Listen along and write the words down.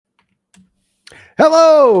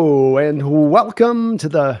Hello and welcome to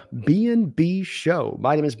the BNB Show.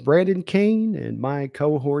 My name is Brandon Kane, and my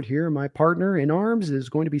cohort here, my partner in arms, is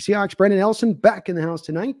going to be Seahawks Brendan Elson, back in the house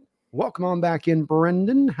tonight. Welcome on back in,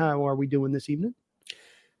 Brendan. How are we doing this evening?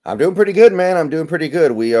 I'm doing pretty good, man. I'm doing pretty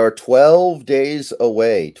good. We are 12 days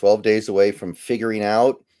away from figuring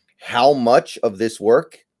out how much of this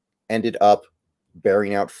work ended up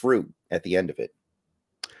bearing out fruit at the end of it.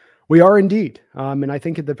 We are indeed. And I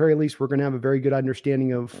think at the very least, we're going to have a very good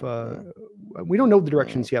understanding of, we don't know the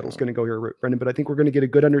direction Seattle's going to go here, Brendan, but I think we're going to get a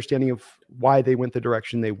good understanding of why they went the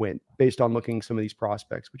direction they went based on looking at some of these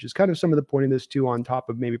prospects, which is kind of some of the point of this too, on top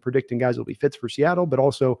of maybe predicting guys will be fits for Seattle, but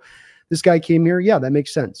also this guy came here. Yeah, that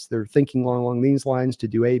makes sense. They're thinking along these lines to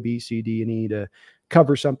do A, B, C, D, and E to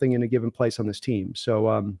cover something in a given place on this team.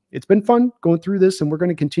 So it's been fun going through this, and we're going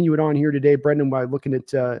to continue it on here today, Brendan, by looking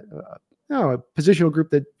at a positional group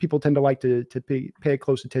that people tend to like to pay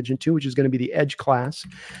close attention to, which is going to be the edge class.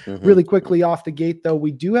 Really quickly off the gate, though,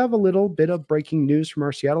 we do have a little bit of breaking news from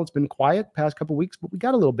our Seattle. It's been quiet past couple of weeks, but we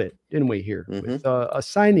got a little bit, didn't we, here with a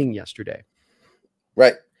signing yesterday?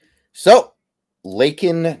 Right. So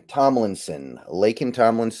Laken Tomlinson,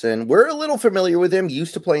 we're a little familiar with him.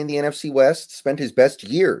 Used to play in the NFC West, spent his best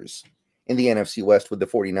years in the NFC West with the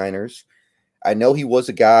 49ers. I know he was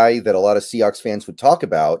a guy that a lot of Seahawks fans would talk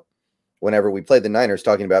about whenever we played the Niners,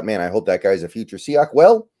 talking about, man, I hope that guy's a future Seahawk.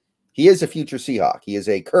 Well, he is a future Seahawk. He is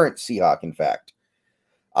a current Seahawk, in fact.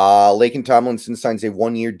 Laken Tomlinson signs a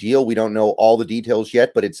one-year deal. We don't know all the details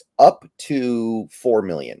yet, but it's up to $4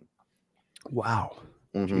 million. Wow.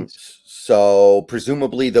 So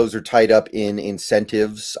presumably those are tied up in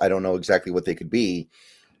incentives. I don't know exactly what they could be,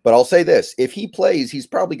 but I'll say this. If he plays, he's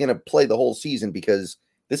probably going to play the whole season, because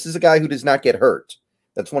this is a guy who does not get hurt.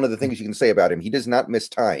 That's one of the things you can say about him. He does not miss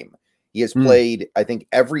time. He has played, I think,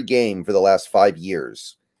 every game for the last 5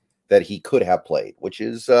 years that he could have played, which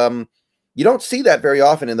is, you don't see that very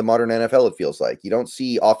often in the modern NFL, it feels like. You don't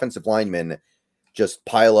see offensive linemen just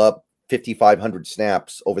pile up 5,500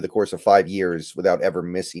 snaps over the course of 5 years without ever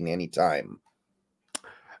missing any time.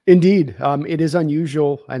 Indeed. It is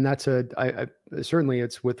unusual, and that's certainly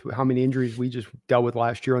it's with how many injuries we just dealt with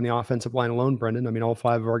last year on the offensive line alone, Brendan. I mean, all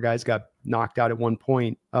 5 of our guys got knocked out at one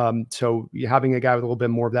point. So having a guy with a little bit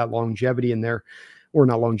more of that longevity in there, or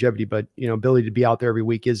not longevity, but ability to be out there every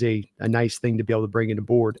week is a nice thing to be able to bring into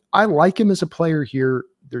board. I like him as a player here.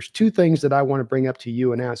 There's 2 things that I want to bring up to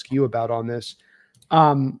you and ask you about on this.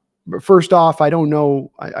 But first off, I don't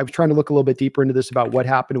know. I was trying to look a little bit deeper into this about what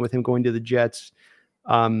happened with him going to the Jets.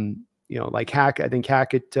 Like I think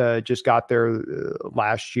Hackett just got there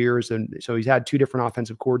last year, and so he's had 2 different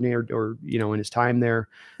offensive coordinators, in his time there.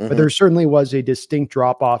 But there certainly was a distinct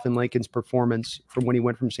drop off in Laken's performance from when he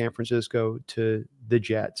went from San Francisco to the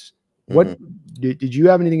Jets. What did you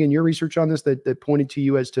have anything in your research on this that pointed to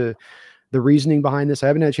you as to the reasoning behind this? I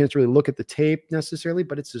haven't had a chance to really look at the tape necessarily,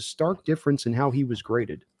 but it's a stark difference in how he was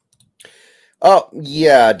graded. Oh,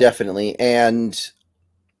 yeah, definitely. And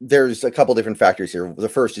there's a couple different factors here. The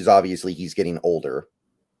first is obviously he's getting older.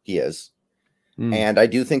 He is. And I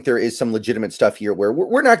do think there is some legitimate stuff here where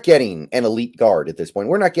we're not getting an elite guard at this point.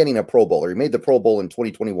 We're not getting a Pro Bowler. He made the Pro Bowl in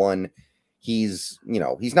 2021. He's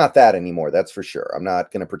not that anymore. That's for sure. I'm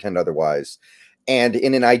not going to pretend otherwise. And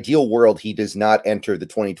in an ideal world, he does not enter the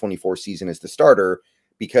 2024 season as the starter,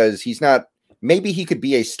 because he's not. Maybe he could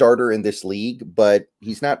be a starter in this league, but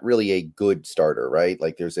he's not really a good starter, right?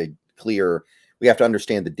 Like there's a clear, we have to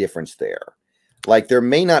understand the difference there. Like there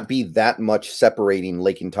may not be that much separating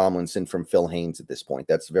Laken Tomlinson from Phil Haynes at this point.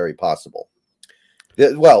 That's very possible.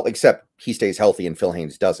 Well, except he stays healthy and Phil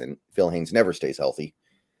Haynes doesn't. Phil Haynes never stays healthy.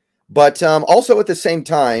 But also at the same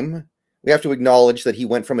time, we have to acknowledge that he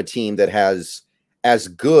went from a team that has as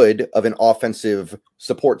good of an offensive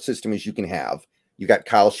support system as you can have. You've got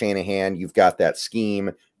Kyle Shanahan. You've got that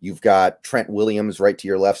scheme. You've got Trent Williams right to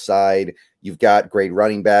your left side. You've got great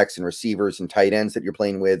running backs and receivers and tight ends that you're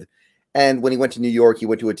playing with. And when he went to New York, he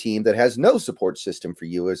went to a team that has no support system for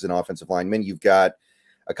you as an offensive lineman. You've got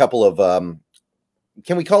a couple of,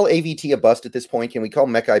 can we call AVT a bust at this point? Can we call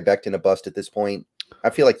Mekhi Becton a bust at this point?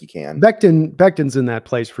 I feel like you can. Becton's in that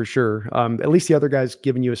place for sure. At least the other guy's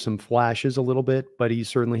giving you some flashes a little bit, but he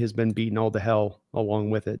certainly has been beaten all to hell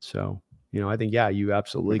along with it. So, I think, yeah, you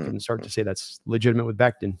absolutely can start to say that's legitimate with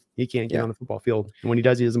Becton. He can't get on the football field. And when he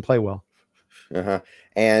does, he doesn't play well.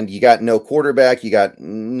 And you got no quarterback. You got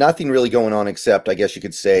nothing really going on except, I guess you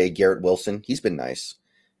could say, Garrett Wilson. He's been nice.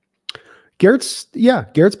 Garrett's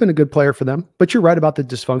been a good player for them, but you're right about the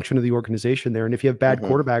dysfunction of the organization there. And if you have bad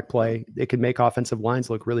quarterback play, it can make offensive lines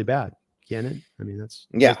look really bad. Can it? I mean,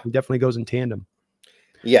 it definitely goes in tandem.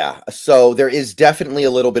 Yeah, so there is definitely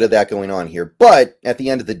a little bit of that going on here. But at the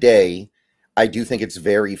end of the day, I do think it's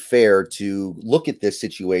very fair to look at this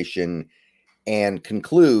situation and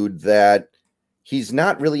conclude that he's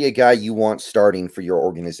not really a guy you want starting for your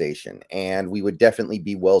organization. And we would definitely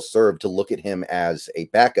be well served to look at him as a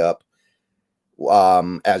backup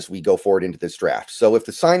as we go forward into this draft. So if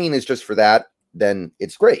the signing is just for that, then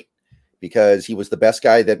it's great, because he was the best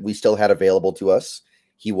guy that we still had available to us.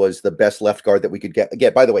 He was the best left guard that we could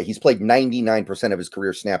get. By the way, he's played 99% of his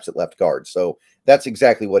career snaps at left guard. So that's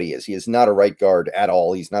exactly what he is. He is not a right guard at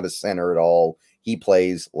all. He's not a center at all. He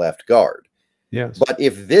plays left guard. Yes. But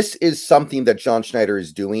if this is something that John Schneider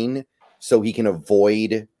is doing so he can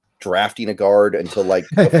avoid drafting a guard until like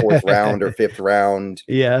the 4th round or 5th round,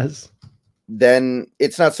 yes, then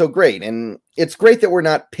it's not so great. And it's great that we're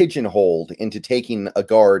not pigeonholed into taking a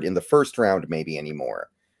guard in the 1st round maybe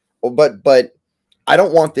anymore. But I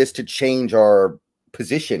don't want this to change our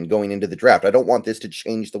position going into the draft. I don't want this to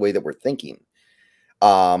change the way that we're thinking.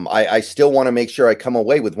 I still want to make sure I come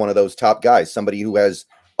away with one of those top guys, somebody who has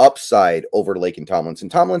upside over Laken Tomlinson.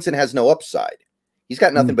 Tomlinson has no upside. He's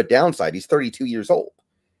got nothing but downside. He's 32 years old.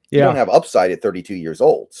 You don't have upside at 32 years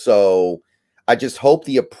old. So I just hope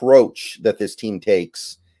the approach that this team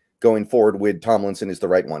takes going forward with Tomlinson is the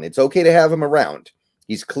right one. It's okay to have him around.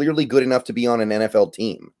 He's clearly good enough to be on an NFL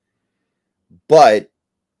team. But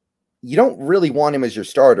you don't really want him as your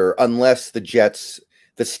starter unless the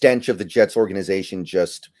stench of the Jets organization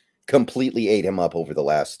just completely ate him up over the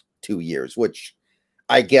last 2 years, which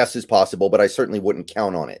I guess is possible, but I certainly wouldn't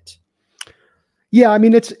count on it. Yeah, I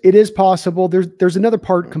mean, it is possible. There's another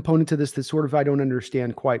component to this that sort of I don't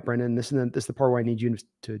understand quite, Brennan. This is the part where I need you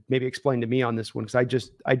to maybe explain to me on this one,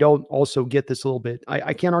 because I don't also get this a little bit.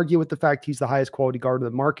 I can't argue with the fact he's the highest quality guard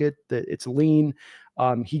of the market, that it's lean.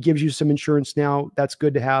 He gives you some insurance now. That's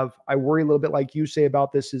good to have. I worry a little bit, like you say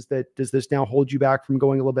about this, is that does this now hold you back from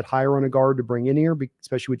going a little bit higher on a guard to bring in here,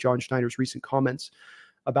 especially with John Schneider's recent comments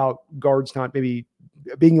about guards not maybe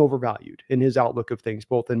being overvalued in his outlook of things,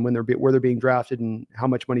 both in where they're being drafted and how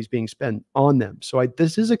much money is being spent on them. So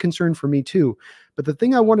this is a concern for me too. But the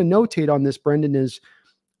thing I want to notate on this, Brendan, is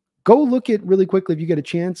go look at really quickly, if you get a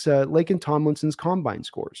chance, Laken Tomlinson's combine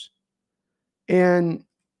scores. And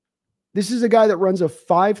this is a guy that runs a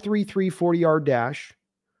 5.33 40-yard dash,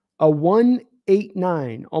 a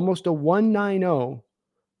 1.89, almost a 1.90,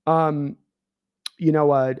 a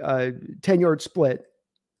 10-yard split.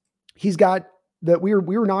 He's got that. We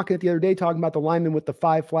were knocking it the other day, talking about the lineman with the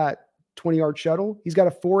 5 flat 20-yard shuttle. He's got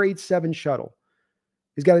a 4.87 shuttle.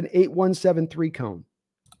 He's got an 8.173 cone.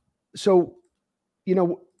 So,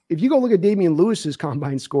 if you go look at Damian Lewis's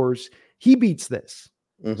combine scores, he beats this,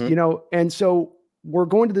 and so we're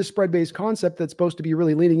going to this spread-based concept that's supposed to be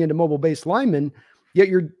really leaning into mobile-based linemen, yet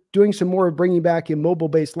you're doing some more of bringing back a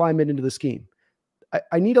mobile-based lineman into the scheme.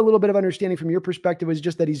 I need a little bit of understanding from your perspective, is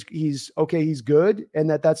just that he's okay, he's good, and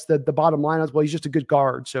that's the bottom line as well. He's just a good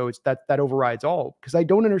guard, so it's that overrides all. Because I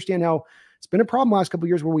don't understand how it's been a problem last couple of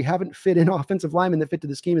years where we haven't fit in offensive linemen that fit to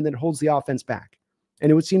the scheme, and then it holds the offense back. And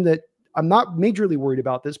it would seem that I'm not majorly worried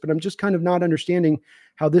about this, but I'm just kind of not understanding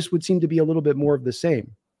how this would seem to be a little bit more of the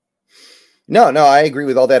same. No, I agree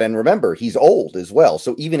with all that. And remember, he's old as well.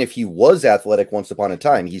 So even if he was athletic once upon a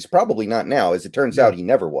time, he's probably not now. As it turns out, he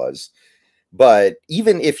never was. But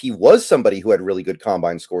even if he was somebody who had really good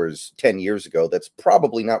combine scores 10 years ago, that's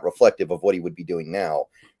probably not reflective of what he would be doing now.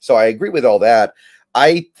 So I agree with all that.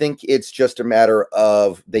 I think it's just a matter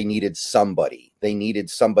of they needed somebody. They needed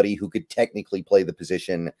somebody who could technically play the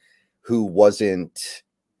position, who wasn't,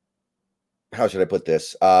 how should I put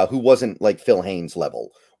this? Who wasn't like Phil Haynes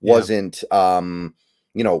level, wasn't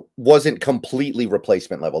completely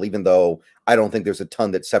replacement level, even though I don't think there's a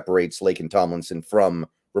ton that separates Laken Tomlinson from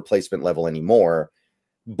replacement level anymore.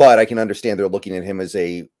 But I can understand they're looking at him as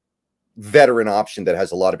a veteran option that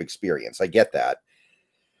has a lot of experience. I get that.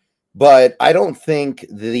 But I don't think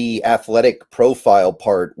the athletic profile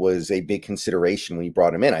part was a big consideration when you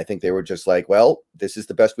brought him in. I think they were just like, well, this is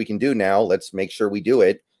the best we can do now. Let's make sure we do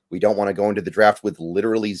it. We don't want to go into the draft with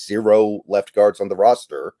literally 0 left guards on the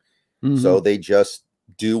roster. So they just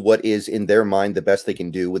do what is in their mind the best they can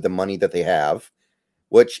do with the money that they have,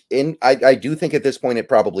 which I do think at this point it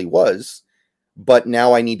probably was. But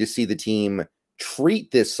now I need to see the team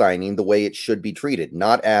treat this signing the way it should be treated,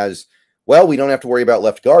 not as, well, we don't have to worry about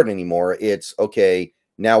left guard anymore. It's, okay,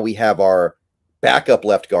 now we have our backup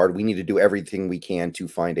left guard. We need to do everything we can to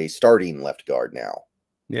find a starting left guard now.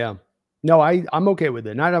 Yeah. No, I'm okay with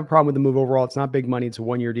it. And I don't have a problem with the move overall. It's not big money. It's a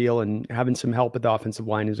 1-year deal, and having some help at the offensive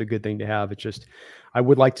line is a good thing to have. It's just, I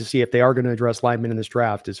would like to see, if they are going to address linemen in this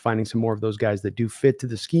draft, is finding some more of those guys that do fit to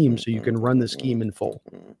the scheme so you can run the scheme in full.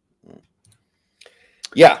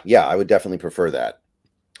 Yeah, I would definitely prefer that.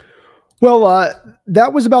 Well,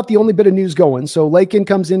 that was about the only bit of news going. So Lakin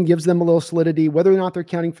comes in, gives them a little solidity. Whether or not they're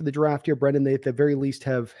counting for the draft here, Brendan, they at the very least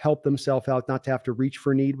have helped themselves out not to have to reach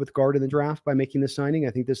for need with guard in the draft by making this signing.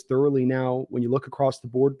 I think this thoroughly now, when you look across the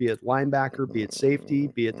board, be it linebacker, be it safety,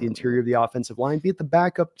 be it the interior of the offensive line, be it the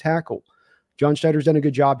backup tackle, John Schneider's done a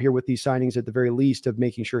good job here with these signings at the very least of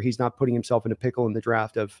making sure he's not putting himself in a pickle in the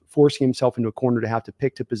draft, of forcing himself into a corner to have to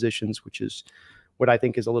pick to positions, which is what I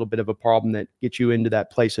think is a little bit of a problem that gets you into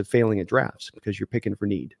that place of failing at drafts because you're picking for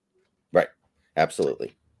need. Right.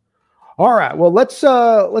 Absolutely. All right. Well, let's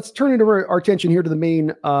turn our attention here to the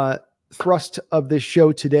main thrust of this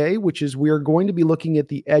show today, which is we are going to be looking at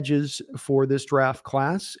the edges for this draft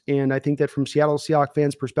class. And I think that from Seattle Seahawks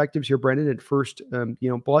fans' perspectives here, Brendan, at first,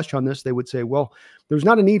 blush on this, they would say, well, there's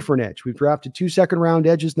not a need for an edge. We've drafted 2 second-round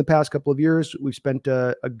edges in the past couple of years. We've spent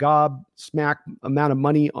a gobsmack amount of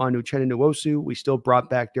money on Uchenne Nwosu. We still brought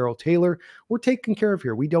back Darryl Taylor. We're taken care of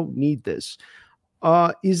here. We don't need this.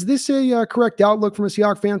 Is this a correct outlook from a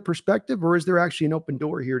Seahawks fan perspective, or is there actually an open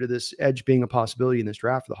door here to this edge being a possibility in this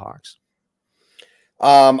draft for the Hawks?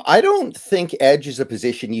 I don't think edge is a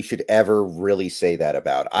position you should ever really say that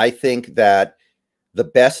about. I think that the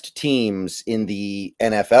best teams in the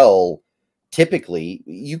NFL, typically,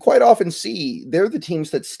 you quite often see they're the teams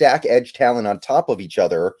that stack edge talent on top of each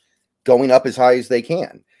other, going up as high as they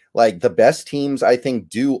can. Like the best teams, I think,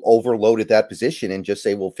 do overload at that position and just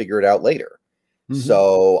say, we'll figure it out later.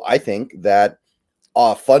 So I think that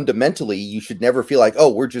fundamentally, you should never feel like,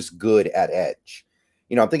 oh, we're just good at edge.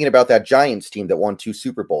 I'm thinking about that Giants team that won 2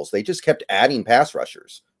 Super Bowls. They just kept adding pass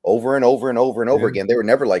rushers over and over and over and over again. They were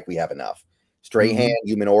never like, we have enough. Strahan,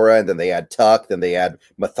 Umenora, and then they had Tuck. Then they had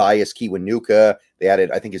Matthias Kiwanuka. They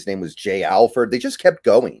added, I think his name was Jay Alford. They just kept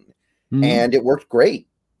going, and it worked great.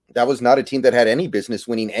 That was not a team that had any business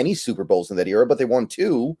winning any Super Bowls in that era, but they won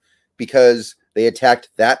 2 because they attacked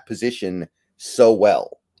that position so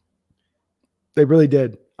well. They really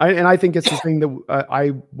did. I think it's the thing that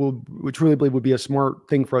I would truly believe would be a smart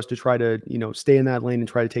thing for us to try to, stay in that lane and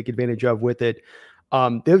try to take advantage of with it.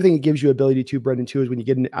 The other thing it gives you ability to, Brendan, too, is when you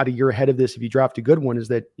get out a year ahead of this, if you draft a good one, is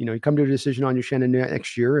that, you come to a decision on Uchenna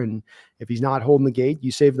next year. And if he's not holding the gate,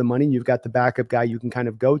 you save the money and you've got the backup guy you can kind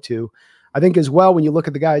of go to. I think as well, when you look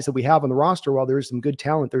at the guys that we have on the roster, while there is some good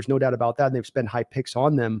talent, there's no doubt about that. And they've spent high picks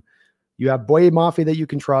on them. You have Boye Mafe that you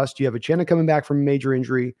can trust. You have Uchenna coming back from a major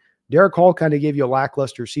injury. Derrick Hall kind of gave you a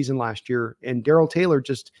lackluster season last year, and Darryl Taylor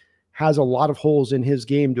just has a lot of holes in his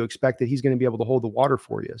game to expect that he's going to be able to hold the water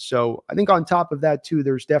for you. So I think on top of that too,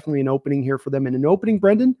 there's definitely an opening here for them, and an opening,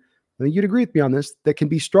 Brendan, I think you'd agree with me on this, that can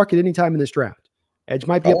be struck at any time in this draft. Edge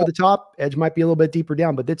might be up at the top, edge might be a little bit deeper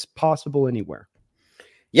down, but it's possible anywhere.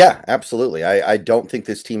 Yeah, absolutely. I don't think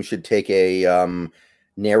this team should take a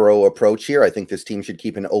narrow approach here. I think this team should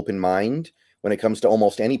keep an open mind when it comes to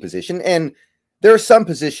almost any position. And there are some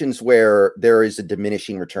positions where there is a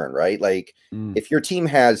diminishing return, right? Like if your team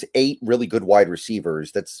has 8 really good wide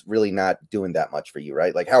receivers, that's really not doing that much for you,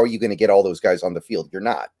 right? Like, how are you going to get all those guys on the field? You're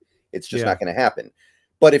not. It's just not going to happen.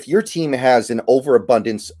 But if your team has an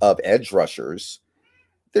overabundance of edge rushers,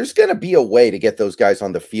 there's going to be a way to get those guys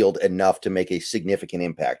on the field enough to make a significant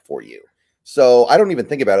impact for you. So I don't even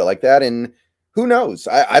think about it like that. And who knows?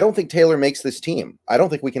 I don't think Taylor makes this team. I don't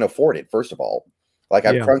think we can afford it, first of all. Like,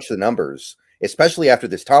 I've crunched the numbers, especially after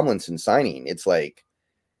this Tomlinson signing. It's like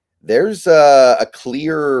there's a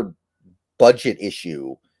clear budget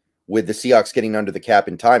issue with the Seahawks getting under the cap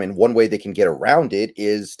in time. And one way they can get around it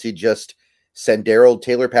is to just send Darryl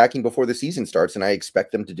Taylor packing before the season starts. And I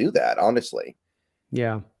expect them to do that, honestly.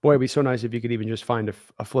 Yeah. Boy, it'd be so nice if you could even just find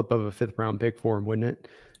a flip of a 5th round pick for him, wouldn't it?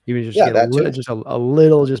 Even just get a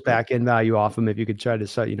little back end value off him if you could try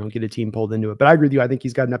to, get a team pulled into it. But I agree with you. I think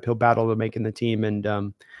he's got an uphill battle to making the team. And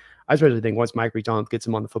I especially think once Mike Retonth gets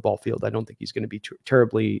him on the football field, I don't think he's going to be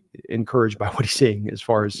terribly encouraged by what he's seeing as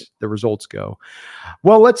far as the results go.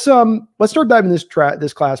 Well, let's start diving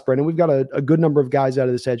this class, Brendan. We've got a good number of guys out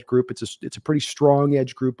of this edge group. It's a pretty strong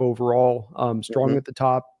edge group overall. Strong at the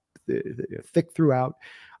top, thick throughout.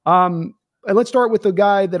 And let's start with the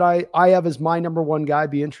guy that I have as my number 1 guy.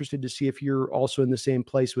 Be interested to see if you're also in the same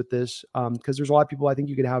place with this, because there's a lot of people. I think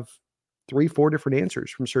you could have 3-4 different answers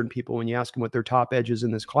from certain people when you ask them what their top edge is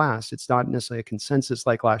in this class. It's not necessarily a consensus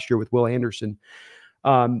like last year with Will Anderson.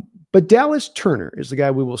 But Dallas Turner is the guy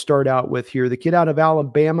we will start out with here. The kid out of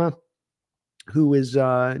Alabama, who is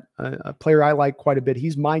a player I like quite a bit.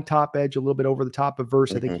 He's my top edge, a little bit over the top of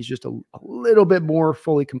Verse. I think he's just a little bit more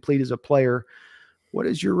fully complete as a player. What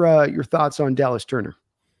is your thoughts on Dallas Turner?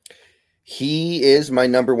 He is my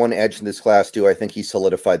number one edge in this class too. I think he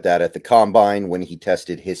solidified that at the combine when he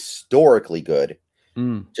tested historically good.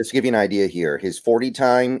 Just to give you an idea here, his 40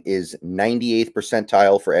 time is 98th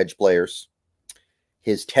percentile for edge players.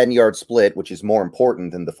 His 10-yard split, which is more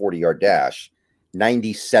important than the 40-yard dash,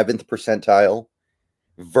 97th percentile.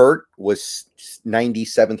 Vert was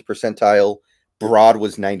 97th percentile. Broad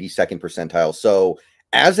was 92nd percentile. So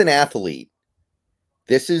as an athlete,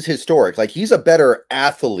 this is historic. Like, he's a better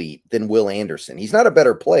athlete than Will Anderson. He's not a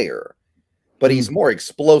better player, but he's more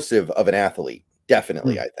explosive of an athlete.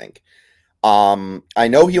 Definitely, I think. I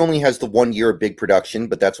know he only has the 1 year of big production,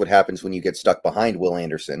 but that's what happens when you get stuck behind Will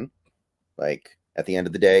Anderson. Like, at the end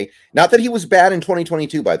of the day, not that he was bad in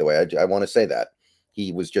 2022, by the way. I want to say that.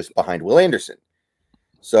 He was just behind Will Anderson.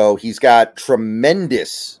 So he's got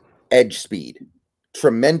tremendous edge speed.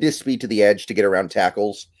 Tremendous speed to the edge to get around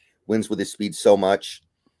tackles. Wins with his speed so much.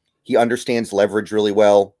 He understands leverage really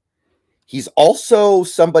well. He's also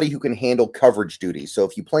somebody who can handle coverage duties. So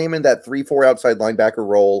if you play him in that 3-4 outside linebacker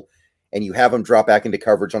role and you have him drop back into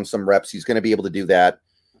coverage on some reps, he's going to be able to do that.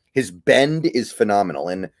 His bend is phenomenal.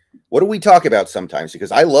 And what do we talk about sometimes?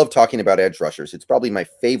 Because I love talking about edge rushers. It's probably my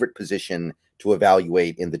favorite position to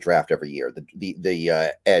evaluate in the draft every year,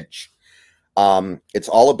 the edge. It's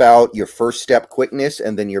all about your first step quickness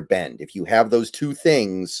and then your bend. If you have those two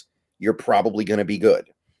things, you're probably going to be good.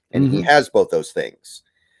 And he has both those things.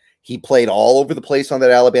 He played all over the place on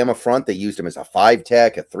that Alabama front. They used him as a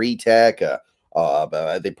 5-tech, a 3-tech.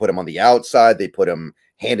 They put him on the outside. They put him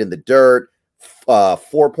hand in the dirt,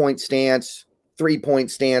 4-point stance, 3-point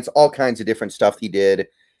stance, all kinds of different stuff he did.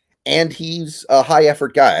 And he's a high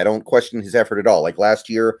effort guy. I don't question his effort at all. Like last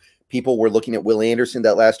year, people were looking at Will Anderson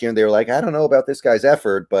that last year and they were like, I don't know about this guy's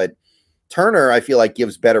effort, but Turner, I feel like,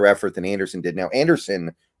 gives better effort than Anderson did. Now,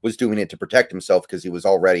 Anderson was doing it to protect himself because he was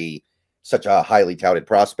already such a highly touted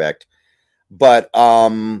prospect. But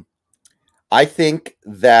I think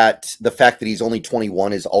that the fact that he's only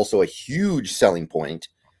 21 is also a huge selling point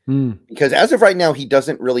because as of right now, he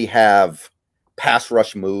doesn't really have pass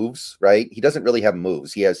rush moves, right? He doesn't really have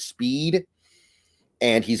moves. He has speed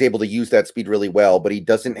and he's able to use that speed really well, but he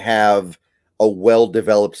doesn't have a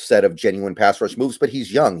well-developed set of genuine pass rush moves, but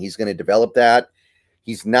he's young. He's going to develop that.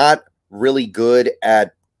 He's not really good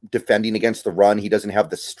at defending against the run. He doesn't have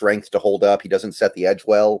the strength to hold up. He doesn't set the edge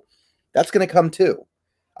well. That's going to come too,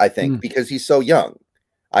 I think, because he's so young.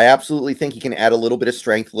 I absolutely think he can add a little bit of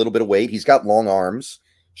strength, a little bit of weight. He's got long arms,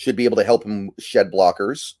 should be able to help him shed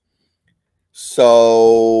blockers.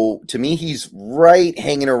 So to me, he's right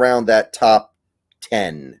hanging around that top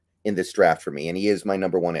 10 in this draft for me. And he is my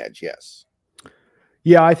number one edge. Yes.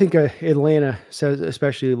 Yeah, I think Atlanta says,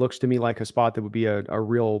 especially looks to me like a spot that would be a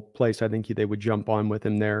real place. I think they would jump on with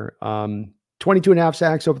him there. 22.5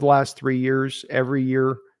 sacks over the last 3 years. Every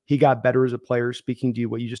year he got better as a player. Speaking to you,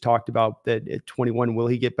 what you just talked about, that at 21, will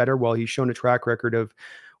he get better? Well, he's shown a track record of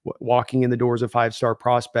walking in the doors of 5-star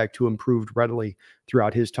prospect who improved readily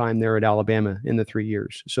throughout his time there at Alabama in the 3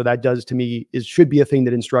 years. So that does, to me, should be a thing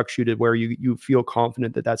that instructs you to where you feel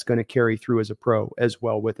confident that that's going to carry through as a pro as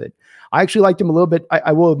well with it. I actually liked him a little bit.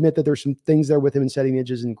 I will admit that there's some things there with him in setting the edge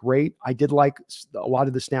isn't great. I did like a lot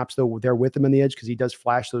of the snaps though there with him on the edge because he does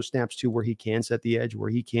flash those snaps too where he can set the edge, where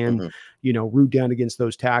he can, root down against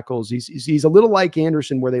those tackles. He's a little like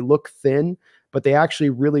Anderson where they look thin, but they actually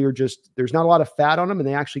really are just, there's not a lot of fat on them and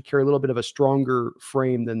they actually carry a little bit of a stronger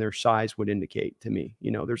frame than their size would indicate to me.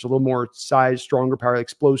 There's a little more size, stronger power,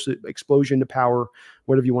 explosion to power,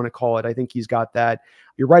 whatever you want to call it. I think he's got that.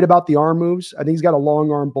 You're right about the arm moves. I think he's got a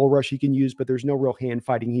long arm bull rush he can use, but there's no real hand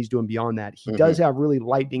fighting he's doing beyond that. He does have really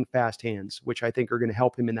lightning fast hands, which I think are going to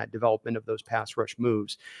help him in that development of those pass rush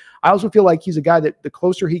moves. I also feel like he's a guy that the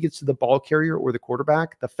closer he gets to the ball carrier or the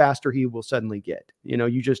quarterback, the faster he will suddenly get.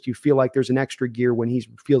 You feel like there's an extra gear when he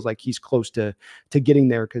feels like he's close to getting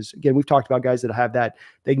there. Because again, we've talked about guys that have that,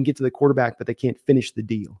 they can get to the quarterback, but they can't finish the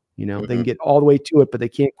deal. They can get all the way to it, but they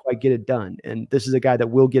can't quite get it done. And this is a guy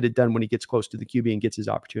that will get it done when he gets close to the QB and gets his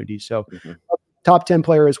opportunities. So top 10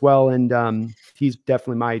 player as well. And he's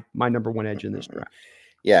definitely my number one edge in this draft.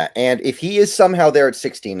 Yeah. And if he is somehow there at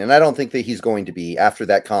 16, and I don't think that he's going to be after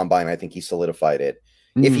that combine, I think he solidified it.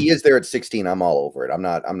 If he is there at 16, I'm all over it. I'm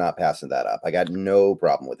not passing that up. I got no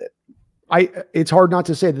problem with it. It's hard not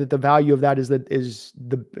to say that the value of that is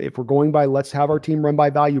if we're going by, let's have our team run by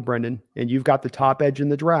value, Brendan, and you've got the top edge in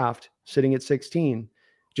the draft sitting at 16.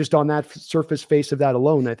 just on that surface face of that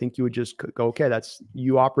alone, I think you would just go, okay, that's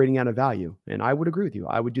you operating out of value. And I would agree with you.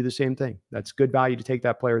 I would do the same thing. That's good value to take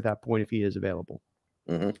that player at that point if he is available.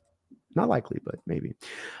 Not likely, but maybe.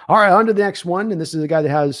 All right, on to the next one. And this is a guy that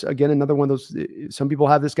has, again, another one of those. Some people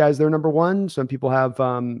have this guy as their number one. Some people have,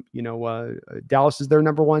 Dallas is their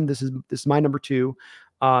number one. This is my number two.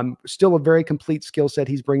 Still a very complete skill set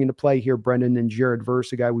he's bringing to play here, Brendan, and Jared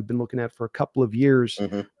Verse, a guy we've been looking at for a couple of years.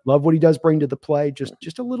 Love what he does bring to the play.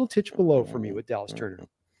 Just a little titch below for me with Dallas Turner.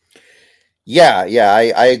 Yeah,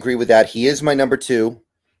 I agree with that. He is my number two.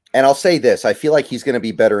 And I'll say this, I feel like he's going to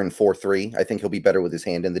be better in 4-3. I think he'll be better with his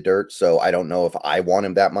hand in the dirt. So I don't know if I want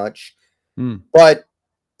him that much. But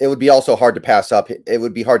it would be also hard to pass up. It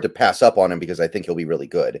would be hard to pass up on him because I think he'll be really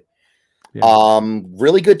good. Yeah.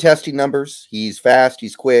 Really good testing numbers. He's fast.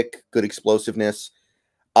 He's quick. Good explosiveness.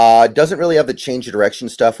 Doesn't really have the change of direction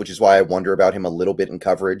stuff, which is why I wonder about him a little bit in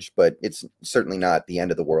coverage. But it's certainly not the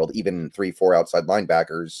end of the world. Even 3-4 outside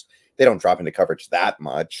linebackers, they don't drop into coverage that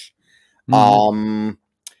much.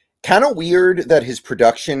 Kind of weird that his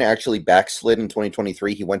production actually backslid in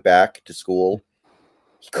 2023. He went back to school.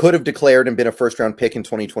 He could have declared and been a first-round pick in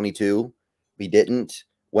 2022. He didn't.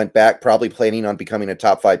 Went back probably planning on becoming a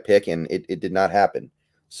top 5 pick, and it did not happen.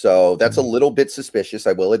 So that's a little bit suspicious,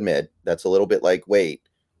 I will admit. That's a little bit like, wait,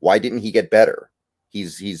 why didn't he get better?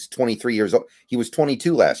 He's 23 years old. He was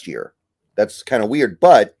 22 last year. That's kind of weird,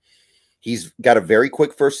 but he's got a very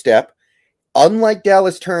quick first step. Unlike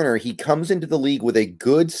Dallas Turner, he comes into the league with a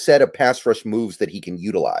good set of pass rush moves that he can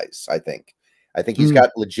utilize, I think. I think he's got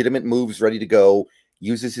legitimate moves ready to go,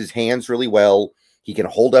 uses his hands really well. He can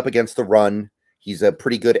hold up against the run. He's a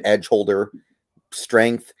pretty good edge holder.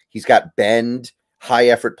 Strength. He's got bend, high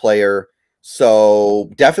effort player.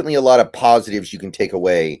 So definitely a lot of positives you can take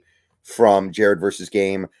away from Jared Verse's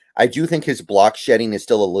game. I do think his block shedding is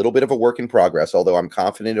still a little bit of a work in progress, although I'm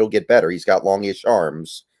confident it'll get better. He's got longish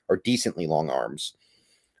arms. Or decently long arms.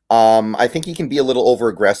 I think he can be a little over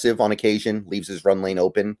aggressive on occasion, leaves his run lane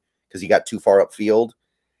open because he got too far upfield.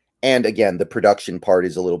 And again, the production part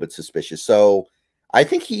is a little bit suspicious. So I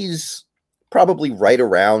think he's probably right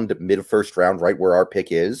around mid-first round, right where our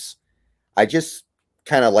pick is. I just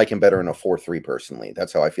kind of like him better in a 4-3 personally.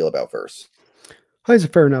 That's how I feel about Verse. That's a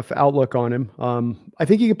fair enough outlook on him. I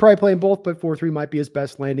think he could probably play in both, but 4-3 might be his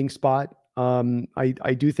best landing spot.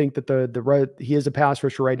 I do think that he is a pass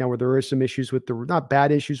rusher right now where there is some issues with not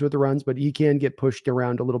bad issues with the runs, but he can get pushed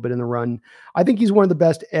around a little bit in the run. I think he's one of the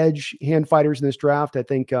best edge hand fighters in this draft. I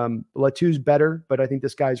think Latu's better, but I think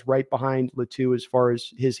this guy's right behind Latu as far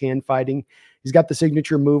as his hand fighting. He's got the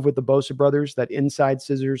signature move with the Bosa brothers, that inside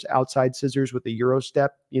scissors, outside scissors with the Euro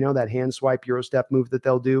step, that hand swipe Euro step move that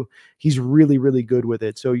they'll do. He's really, really good with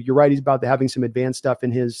it. So you're right. He's about having some advanced stuff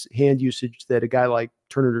in his hand usage that a guy like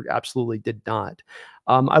Turner absolutely did not.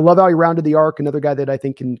 I love how he rounded the arc. Another guy that I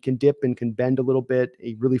think can dip and can bend a little bit.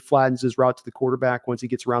 He really flattens his route to the quarterback once he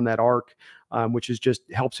gets around that arc, which is just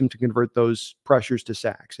helps him to convert those pressures to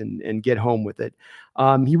sacks and get home with it.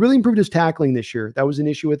 He really improved his tackling this year. That was an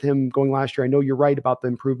issue with him going last year. I know you're right about the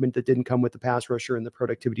improvement that didn't come with the pass rusher and the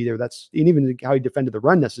productivity there. And even how he defended the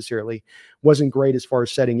run necessarily wasn't great as far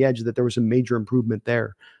as setting edge, that there was a major improvement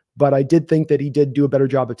there. But I did think that he did do a better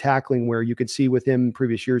job of tackling, where you could see with him in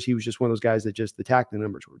previous years, he was just one of those guys that just the tackling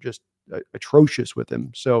numbers were just atrocious with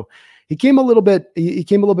him. So he came a little bit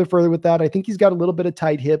further with that. I think he's got a little bit of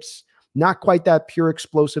tight hips, not quite that pure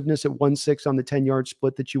explosiveness at 1.6 on the 10-yard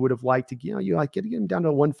split that you would have liked to, you like get him down to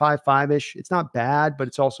 1.55-ish. It's not bad, but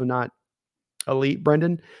it's also not elite,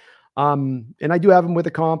 Brendan. And I do have him with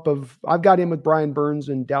a comp of, I've got him with Brian Burns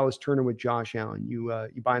and Dallas Turner with Josh Allen.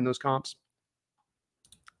 You buying those comps?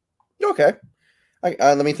 Okay.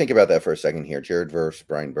 Let me think about that for a second here. Jared Verse,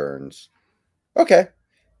 Brian Burns. Okay.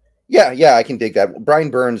 Yeah, I can dig that. Brian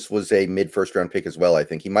Burns was a mid-first round pick as well, I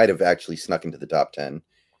think. He might have actually snuck into the top 10.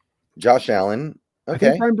 Josh Allen. Okay. I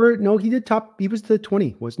think Brian Burns, no, he was the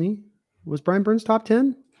 20, wasn't he? Was Brian Burns top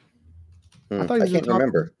 10? I thought he was I can't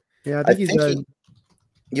remember. Yeah, I think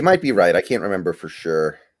you might be right. I can't remember for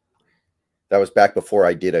sure. That was back before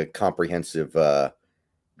I did a comprehensive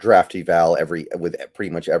draft eval with pretty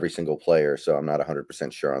much every single player, so I'm not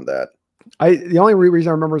 100% sure on that. The only reason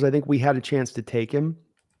I remember is I think we had a chance to take him,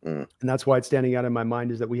 and that's why it's standing out in my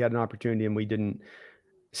mind is that we had an opportunity and we didn't.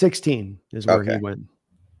 16 is where he went.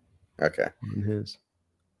 Okay. On his.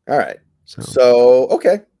 All right. So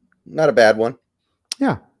okay, not a bad one.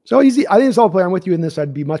 Yeah. So easy. I think it's all player. I'm with you in this.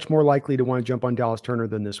 I'd be much more likely to want to jump on Dallas Turner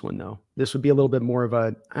than this one, though. This would be a little bit more of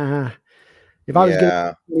a. If I was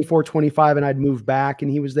getting 24, 25 and I'd move back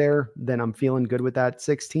and he was there, then I'm feeling good with that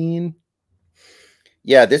 16.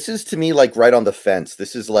 Yeah, this is to me like right on the fence.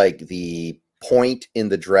 This is like the point in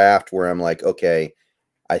the draft where I'm like, okay,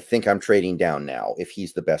 I think I'm trading down now if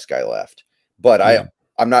he's the best guy left. But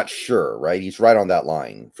I'm not sure, right? He's right on that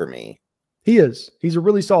line for me. He is. He's a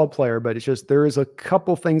really solid player, but it's just there is a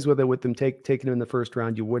couple things with him taking him in the first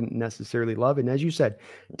round you wouldn't necessarily love. And as you said,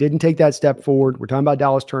 didn't take that step forward. We're talking about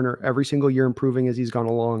Dallas Turner every single year improving as he's gone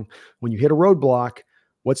along. When you hit a roadblock,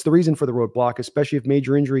 what's the reason for the roadblock, especially if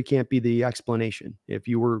major injury can't be the explanation? If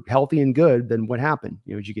you were healthy and good, then what happened?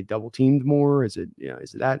 Did you get double teamed more? Is it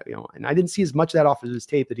that, and I didn't see as much of that off of his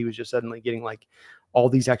tape that he was just suddenly getting like all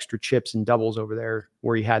these extra chips and doubles over there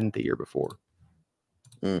where he hadn't the year before.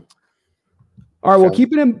 All right, well,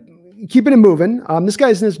 keeping him moving. This guy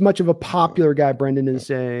isn't as much of a popular guy, Brendan, as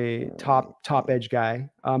a top edge guy,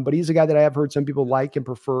 but he's a guy that I have heard some people like and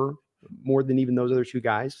prefer more than even those other two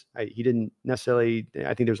guys. He didn't necessarily.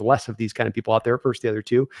 I think there's less of these kind of people out there versus the other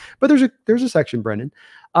two, but there's a section, Brendan.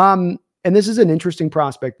 And this is an interesting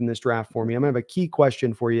prospect in this draft for me. I'm gonna have a key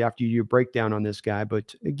question for you after you break down on this guy,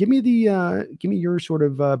 but give me your sort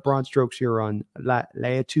of broad strokes here on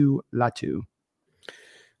Latu.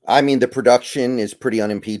 I mean, the production is pretty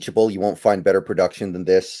unimpeachable. You won't find better production than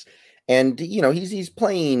this. And, he's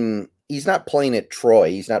playing, he's not playing at Troy.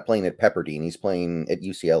 He's not playing at Pepperdine. He's playing at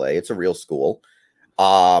UCLA. It's a real school.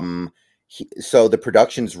 So the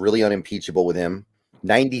production's really unimpeachable with him.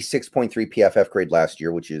 96.3 PFF grade last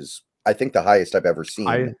year, which is, I think, the highest I've ever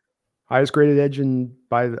seen. Highest graded edge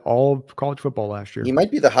by all of college football last year. He might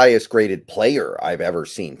be the highest graded player I've ever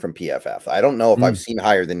seen from PFF. I don't know if I've seen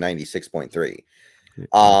higher than 96.3.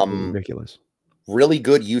 Ridiculous. Really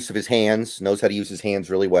good use of his hands, knows how to use his hands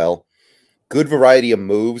really well. Good variety of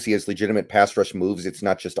moves. He has legitimate pass rush moves. It's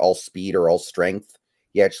not just all speed or all strength.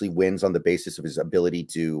 He actually wins on the basis of his ability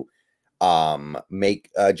to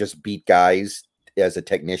just beat guys as a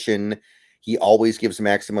technician. He always gives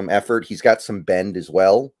maximum effort. He's got some bend as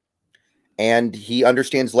well. And he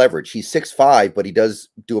understands leverage. He's 6'5", but he does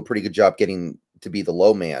do a pretty good job getting to be the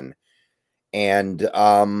low man. And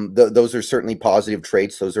those are certainly positive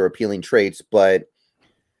traits. Those are appealing traits, but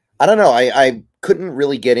I don't know. I couldn't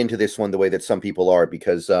really get into this one the way that some people are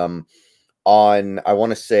because I want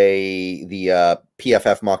to say the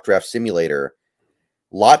PFF mock draft simulator,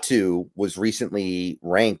 Latu was recently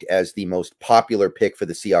ranked as the most popular pick for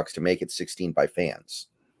the Seahawks to make it 16 by fans.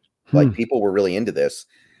 Like people were really into this.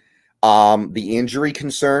 The injury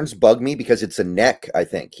concerns bug me because it's a neck. I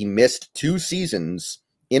think he missed 2 seasons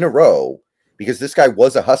in a row. Because this guy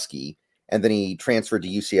was a Husky, and then he transferred to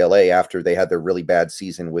UCLA after they had their really bad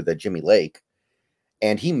season with Jimmy Lake.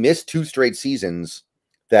 And he missed 2 straight seasons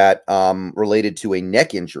that related to a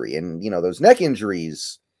neck injury. And, those neck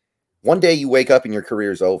injuries, one day you wake up and your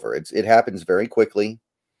career's over. It happens very quickly.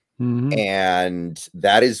 And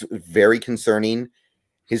that is very concerning.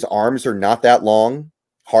 His arms are not that long.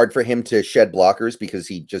 Hard for him to shed blockers because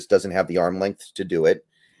he just doesn't have the arm length to do it.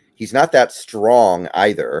 He's not that strong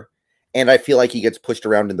either. And I feel like he gets pushed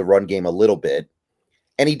around in the run game a little bit.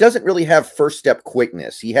 And he doesn't really have first step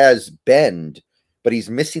quickness. He has bend, but he's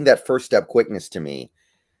missing that first step quickness to me.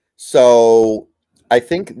 So I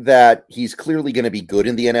think that he's clearly going to be good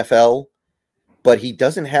in the NFL, but he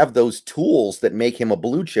doesn't have those tools that make him a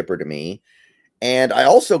blue chipper to me. And I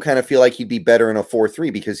also kind of feel like he'd be better in a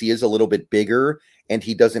 4-3 because he is a little bit bigger and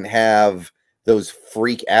he doesn't have those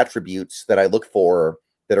freak attributes that I look for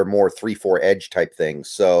that are more 3-4 edge type things.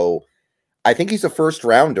 So I think he's a first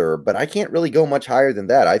rounder, but I can't really go much higher than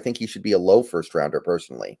that. I think he should be a low first rounder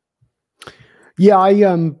personally. Yeah,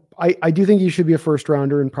 I do think he should be a first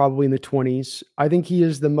rounder and probably in the 20s. I think he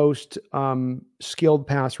is the most skilled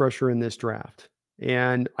pass rusher in this draft.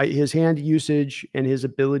 And his hand usage and his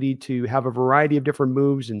ability to have a variety of different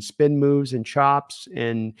moves and spin moves and chops,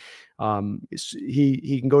 and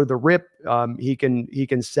he can go to the rip. He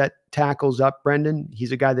can set tackles up. Brendan,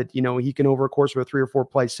 he's a guy that he can over a course of a 3 or 4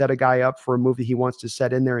 play set a guy up for a move that he wants to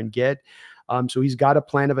set in there and get. So he's got a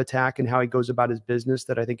plan of attack and how he goes about his business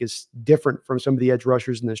that I think is different from some of the edge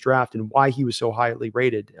rushers in this draft and why he was so highly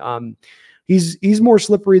rated. He's more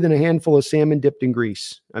slippery than a handful of salmon dipped in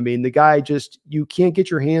grease. I mean, the guy you can't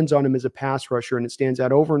get your hands on him as a pass rusher, and it stands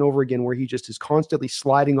out over and over again where he just is constantly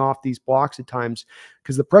sliding off these blocks at times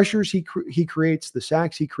because the pressures he creates, the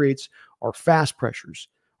sacks he creates are fast pressures,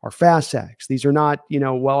 are fast sacks. These are not,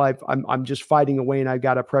 I'm just fighting away and I've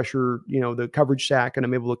got to pressure, the coverage sack and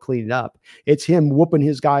I'm able to clean it up. It's him whooping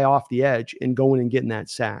his guy off the edge and going and getting that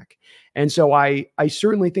sack. And so I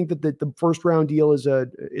certainly think that the first round deal is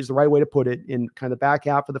the right way to put it in kind of the back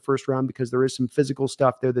half of the first round because there is some physical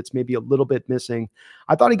stuff there that's maybe a little bit missing.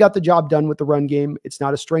 I thought he got the job done with the run game. It's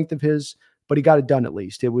not a strength of his, but he got it done at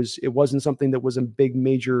least. It wasn't something that was a big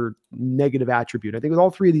major negative attribute. I think with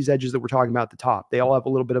all three of these edges that we're talking about at the top, they all have a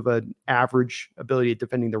little bit of an average ability at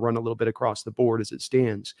defending the run a little bit across the board as it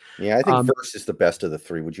stands. Yeah, I think Verse is the best of the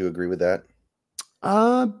three. Would you agree with that?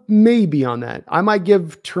 Maybe on that. I might be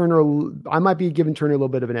giving Turner a little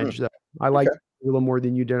bit of an edge though. I like a little more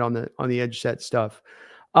than you did on the edge set stuff.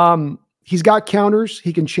 He's got counters.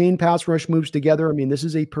 He can chain pass rush moves together. I mean, this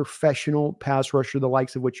is a professional pass rusher, the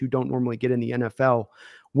likes of which you don't normally get in the NFL,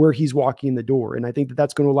 where he's walking in the door. And I think that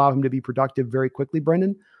that's going to allow him to be productive very quickly,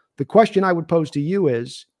 Brendan. The question I would pose to you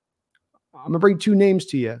is, I'm going to bring two names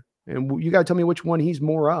to you, and you got to tell me which one he's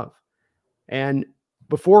more of. And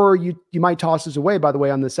before you might toss this away, by the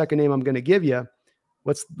way, on the second name I'm going to give you,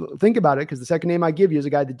 let's think about it, because the second name I give you is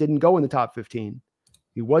a guy that didn't go in the top 15.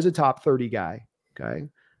 He was a top 30 guy, okay?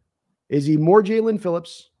 Is he more Jalen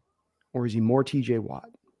Phillips or is he more TJ Watt?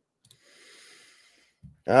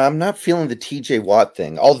 I'm not feeling the TJ Watt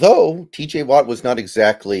thing, although TJ Watt was not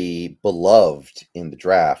exactly beloved in the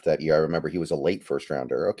draft that year. I remember he was a late first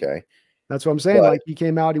rounder. Okay. That's what I'm saying. Like, he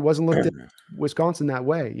came out, he wasn't looked at Wisconsin that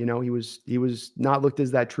way. You know, he was not looked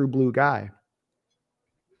as that true blue guy.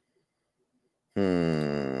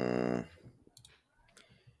 I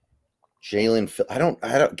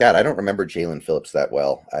don't remember Jalen Phillips that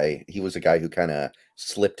well. He was a guy who kind of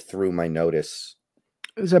slipped through my notice.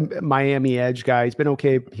 He's a Miami edge guy. He's been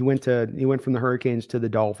okay. He went from the Hurricanes to the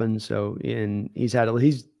Dolphins. So he's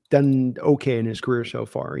done okay in his career so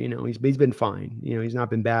far. You know, he's been fine. You know, he's not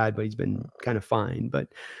been bad, but he's been kind of fine. But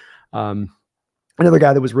another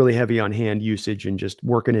guy that was really heavy on hand usage and just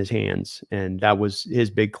working his hands. And that was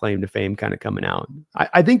his big claim to fame kind of coming out.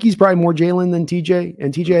 I think he's probably more Jalen than TJ.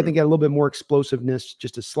 And TJ, I think, had a little bit more explosiveness,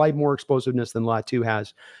 just a slight more explosiveness than Latu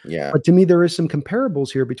has. Yeah. But to me, there is some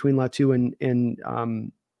comparables here between Latu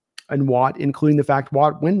and Watt, including the fact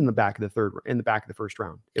Watt went in the back of the first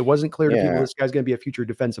round. It wasn't clear to people this guy's going to be a future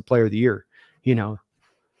defensive player of the year, you know,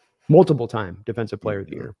 multiple time defensive player of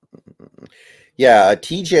the year. Yeah.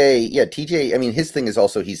 TJ. I mean, his thing is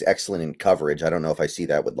also, he's excellent in coverage. I don't know if I see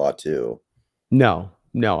that with Latu. No,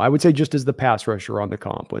 I would say just as the pass rusher on the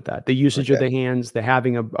comp with that, the usage of the hands, the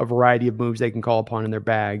having a variety of moves they can call upon in their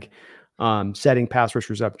bag, setting pass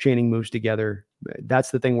rushers up, chaining moves together. That's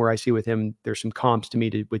the thing where I see with him, there's some comps to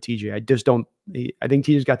me with TJ. I think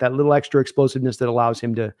TJ's got that little extra explosiveness that allows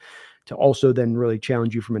him to also then really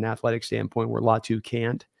challenge you from an athletic standpoint where Latu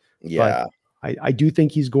can't. Yeah. But I do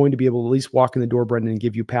think he's going to be able to at least walk in the door, Brendan, and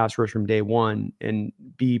give you pass rush from day one and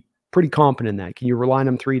be pretty confident in that. Can you rely on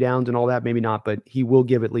him 3 downs and all that? Maybe not, but he will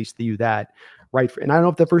give at least you that. Right. And I don't know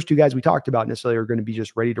if the first two guys we talked about necessarily are going to be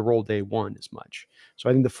just ready to roll day one as much.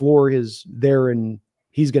 So I think the floor is there and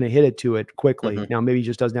he's going to hit it to it quickly. Now, maybe he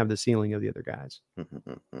just doesn't have the ceiling of the other guys.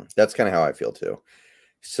 That's kind of how I feel too.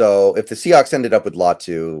 So if the Seahawks ended up with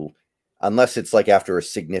Latu, unless it's like after a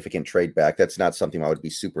significant trade back, that's not something I would be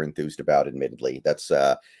super enthused about, admittedly. That's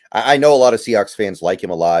I know a lot of Seahawks fans like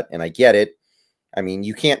him a lot, and I get it. I mean,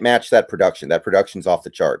 you can't match that production. That production's off the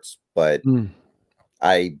charts, but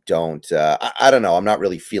I don't know. I'm not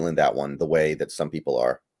really feeling that one the way that some people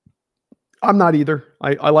are. I'm not either.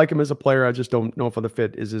 I like him as a player. I just don't know if the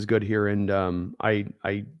fit is as good here. And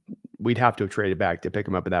we'd have to have traded back to pick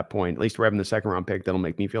him up at that point. At least we're having the second round pick. That'll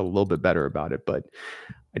make me feel a little bit better about it. But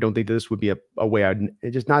I don't think this would be a way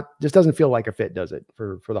it just doesn't feel like a fit, does it,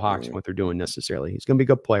 for the Hawks and what they're doing necessarily. He's going to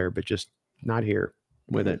be a good player, but just not here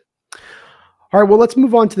with it. All right, well, let's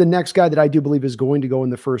move on to the next guy that I do believe is going to go in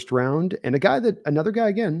the first round. And another guy,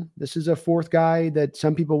 again, this is a fourth guy that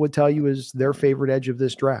some people would tell you is their favorite edge of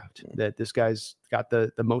this draft, that this guy's got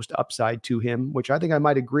the most upside to him, which I think I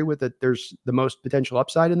might agree with, that there's the most potential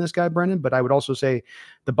upside in this guy, Brendan. But I would also say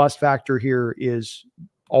the bust factor here is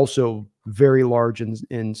also very large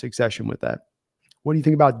in succession with that. What do you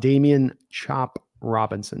think about Damian Chop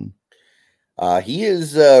Robinson? He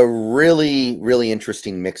is a really, really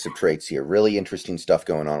interesting mix of traits here. Really interesting stuff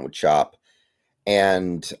going on with Chop.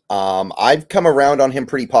 And I've come around on him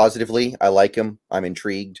pretty positively. I like him. I'm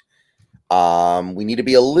intrigued. We need to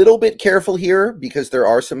be a little bit careful here because there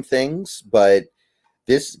are some things, but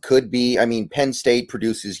this could be, I mean, Penn State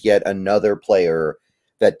produces yet another player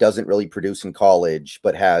that doesn't really produce in college,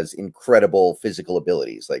 but has incredible physical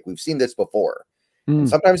abilities. Like, we've seen this before. And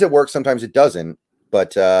sometimes it works, sometimes it doesn't.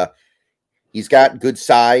 But he's got good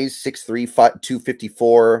size, 6'3",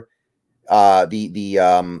 254.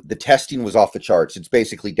 The testing was off the charts. It's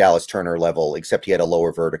basically Dallas Turner level, except he had a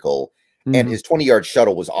lower vertical. And his 20-yard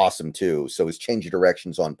shuttle was awesome too. So his change of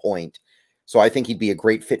direction's on point. So I think he'd be a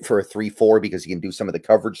great fit for a 3-4 because he can do some of the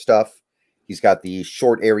coverage stuff. He's got the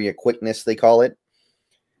short area quickness, they call it.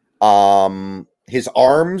 His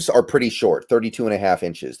arms are pretty short, 32.5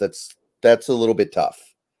 inches. That's a little bit tough.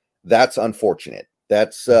 That's unfortunate.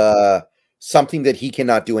 That's something that he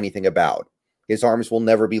cannot do anything about. His arms will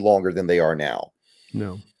never be longer than they are now.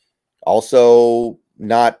 No. Also,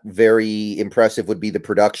 not very impressive would be the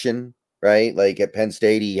production, right? Like at Penn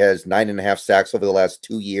State, he has 9.5 sacks over the last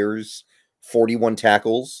 2 years, 41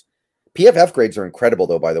 tackles. PFF grades are incredible,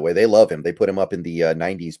 though, by the way. They love him. They put him up in the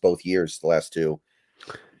 90s both years, the last 2.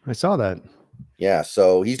 I saw that. Yeah,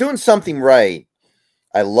 so he's doing something right.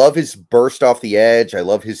 I love his burst off the edge. I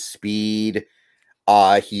love his speed.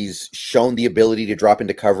 He's shown the ability to drop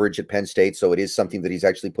into coverage at Penn State, so it is something that he's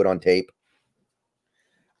actually put on tape.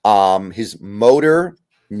 His motor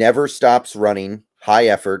never stops running, high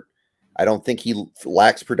effort. I don't think he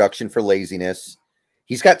lacks production for laziness.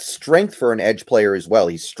 He's got strength for an edge player as well.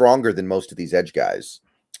 He's stronger than most of these edge guys.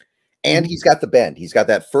 And he's got the bend. He's got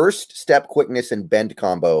that first step quickness and bend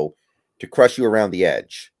combo to crush you around the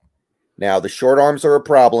edge. Now, the short arms are a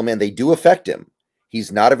problem, and they do affect him.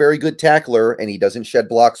 He's not a very good tackler, and he doesn't shed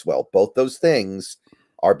blocks well. Both those things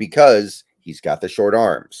are because he's got the short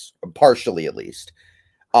arms, partially at least.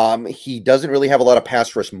 He doesn't really have a lot of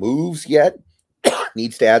pass rush moves yet.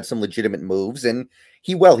 Needs to add some legitimate moves, and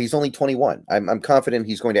he's only 21. I'm confident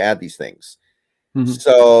he's going to add these things.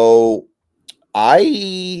 So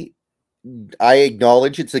I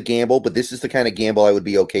acknowledge it's a gamble, but this is the kind of gamble I would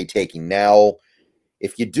be okay taking. Now,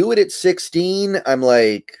 if you do it at 16, I'm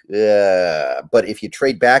like, but if you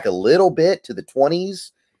trade back a little bit to the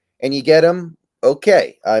 20s and you get him,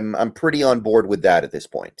 okay. I'm pretty on board with that at this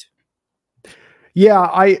point.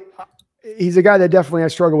 Yeah, he's a guy that definitely I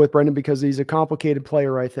struggle with, Brendan, because he's a complicated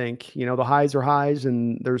player, I think. You know, the highs are highs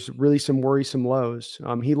and there's really some worrisome lows.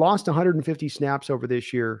 He lost 150 snaps over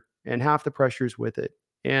this year and half the pressures with it.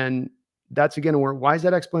 And that's again where why is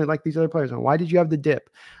that explained like these other players? Why did you have the dip?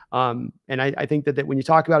 And I think that when you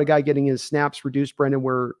talk about a guy getting his snaps reduced, Brendan,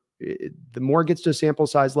 where the more it gets to a sample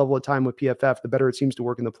size level of time with PFF, the better it seems to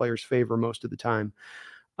work in the player's favor most of the time.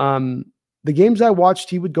 The games I watched,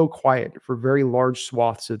 he would go quiet for very large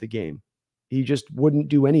swaths of the game. He just wouldn't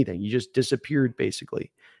do anything. He just disappeared,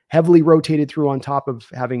 basically. Heavily rotated through on top of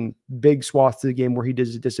having big swaths of the game where he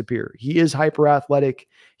does disappear. He is hyper athletic.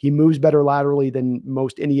 He moves better laterally than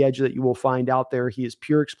most any edge that you will find out there. He is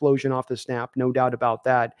pure explosion off the snap, no doubt about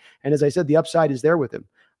that. And as I said, the upside is there with him.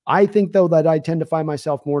 I think, though, that I tend to find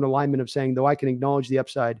myself more in alignment of saying, though I can acknowledge the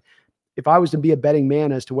upside, if I was to be a betting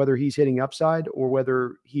man as to whether he's hitting upside or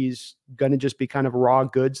whether he's going to just be kind of raw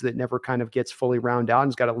goods that never kind of gets fully round out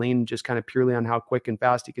and he's got to lean just kind of purely on how quick and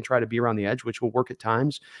fast he can try to be around the edge, which will work at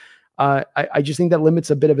times. I just think that limits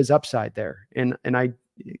a bit of his upside there. And I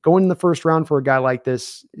going in the first round for a guy like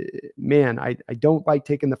this, man, I don't like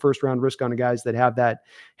taking the first round risk on a guys that have that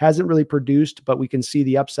hasn't really produced, but we can see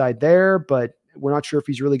the upside there, but we're not sure if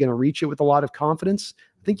he's really going to reach it with a lot of confidence.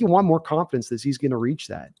 I think you want more confidence that he's going to reach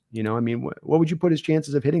that. You know, I mean, what would you put his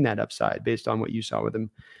chances of hitting that upside based on what you saw with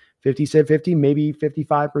him? 50, maybe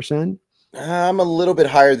 55%? I'm a little bit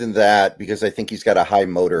higher than that because I think he's got a high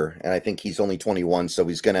motor and I think he's only 21. So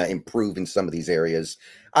he's going to improve in some of these areas.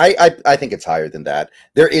 I think it's higher than that.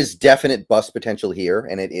 There is definite bust potential here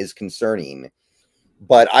and it is concerning,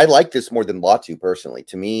 but I like this more than Latu personally.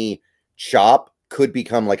 To me, Chop could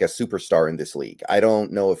become like a superstar in this league. I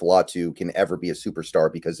don't know if Latu can ever be a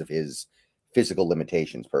superstar because of his physical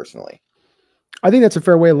limitations personally. I think that's a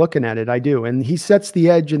fair way of looking at it. I do. And he sets the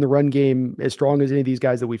edge in the run game as strong as any of these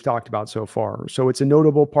guys that we've talked about so far. So it's a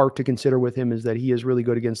notable part to consider with him is that he is really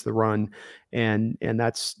good against the run. And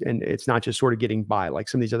it's not just sort of getting by like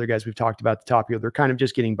some of these other guys we've talked about at the top here. They're kind of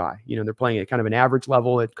just getting by. You know, they're playing at kind of an average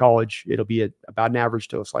level at college. It'll be at about an average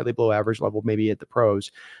to a slightly below average level, maybe at the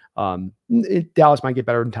pros. Dallas might get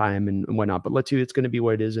better in time and whatnot, but it's going to be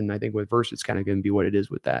what it is. And I think with Verse, it's kind of going to be what it is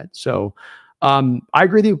with that. So I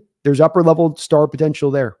agree with you. There's upper level star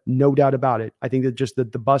potential there. No doubt about it. I think that just the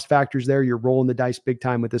bust factors there, you're rolling the dice big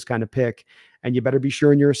time with this kind of pick, and you better be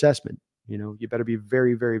sure in your assessment. You know, you better be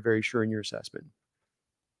very, very, very sure in your assessment.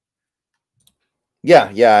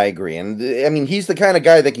 Yeah, I agree. And I mean, he's the kind of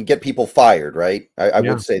guy that can get people fired, right? I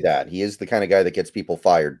would say that. He is the kind of guy that gets people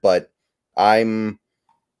fired, but I'm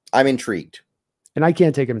intrigued. And I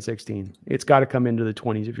can't take him at 16. It's got to come into the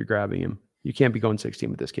 20s if you're grabbing him. You can't be going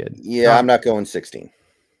 16 with this kid. Yeah, I'm not going 16.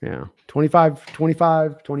 Yeah. 25,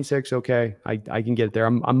 26. Okay. I can get there.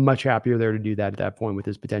 I'm much happier there to do that at that point with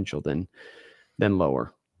his potential than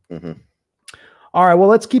lower. Mm-hmm. All right. Well,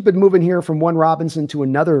 let's keep it moving here from one Robinson to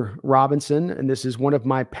another Robinson. And this is one of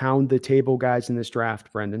my pound the table guys in this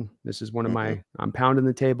draft, Brendan. This is one of my, I'm pounding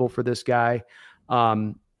the table for this guy.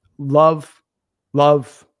 Loved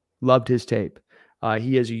his tape.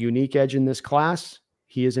 He is a unique edge in this class.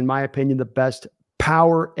 He is, in my opinion, the best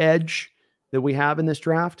power edge that we have in this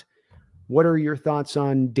draft. What are your thoughts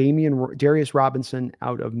on Darius Robinson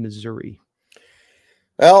out of Missouri?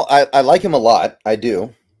 Well, I like him a lot. I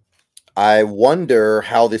do. I wonder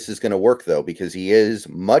how this is going to work, though, because he is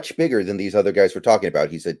much bigger than these other guys we're talking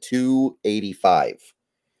about. He's at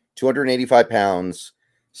 285 pounds.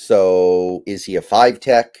 So is he a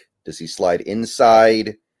 5-tech? Does he slide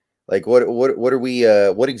inside? Like, what are we,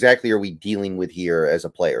 what exactly are we dealing with here as a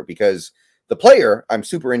player? Because the player, I'm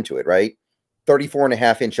super into it, right?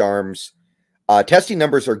 34.5-inch arms. Testing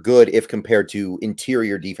numbers are good if compared to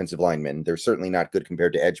interior defensive linemen. They're certainly not good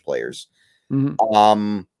compared to edge players.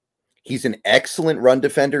 Mm-hmm. He's an excellent run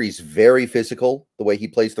defender. He's very physical the way he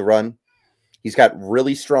plays the run. He's got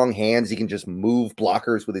really strong hands. He can just move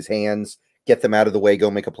blockers with his hands, get them out of the way, go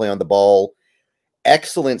make a play on the ball.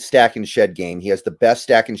 Excellent stack and shed game. He has the best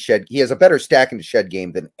stack and shed. He has a better stack and shed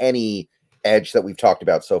game than any edge that we've talked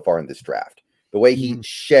about so far in this draft. The way he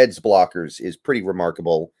sheds blockers is pretty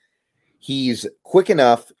remarkable. He's quick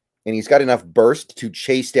enough and he's got enough burst to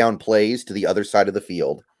chase down plays to the other side of the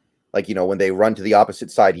field. Like, you know, when they run to the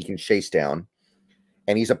opposite side, he can chase down.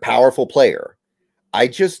 And he's a powerful player. I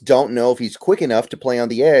just don't know if he's quick enough to play on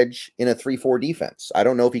the edge in a 3-4 defense. I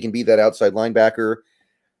don't know if he can be that outside linebacker.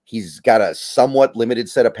 He's got a somewhat limited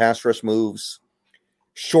set of pass rush moves.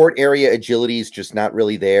 Short area agility is just not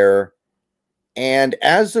really there. And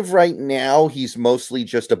as of right now, he's mostly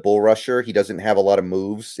just a bull rusher. He doesn't have a lot of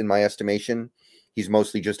moves, in my estimation. He's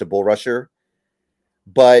mostly just a bull rusher.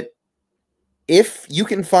 But if you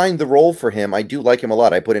can find the role for him, I do like him a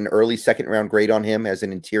lot. I put an early second-round grade on him as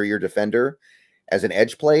an interior defender. As an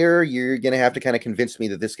edge player, you're going to have to kind of convince me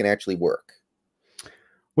that this can actually work.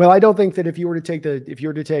 Well, I don't think that if you were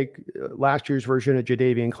to take last year's version of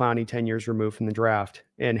Jadeveon Clowney 10 years removed from the draft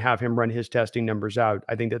and have him run his testing numbers out,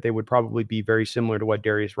 I think that they would probably be very similar to what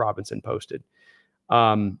Darius Robinson posted.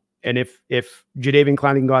 And if Jadeveon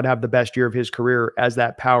Clowney can go out and have the best year of his career as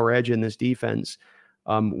that power edge in this defense,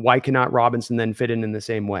 why cannot Robinson then fit in the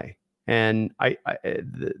same way? And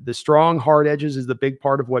the strong hard edges is the big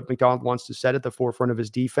part of what McDonald wants to set at the forefront of his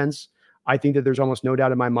defense. I think that there's almost no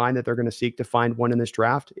doubt in my mind that they're going to seek to find one in this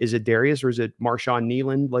draft. Is it Darius or is it Marshawn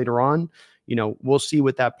Kneeland later on? You know, we'll see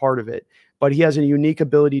with that part of it. But he has a unique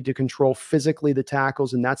ability to control physically the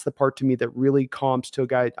tackles, and that's the part to me that really comps to a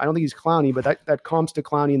guy. I don't think he's Clowney, but that comps to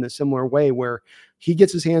Clowney in the similar way where he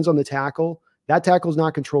gets his hands on the tackle. That tackle's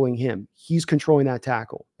not controlling him. He's controlling that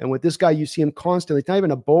tackle. And with this guy, you see him constantly. It's not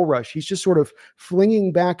even a bull rush. He's just sort of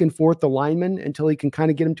flinging back and forth the lineman until he can kind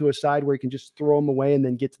of get him to a side where he can just throw him away and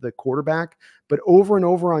then get to the quarterback. But over and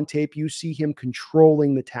over on tape, you see him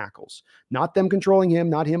controlling the tackles. Not them controlling him,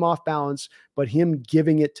 not him off balance, but him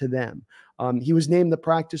giving it to them. He was named the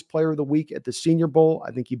practice player of the week at the Senior Bowl.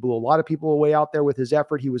 I think he blew a lot of people away out there with his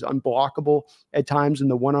effort. He was unblockable at times in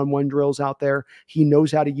the one-on-one drills out there. He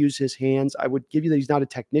knows how to use his hands. I would give you that he's not a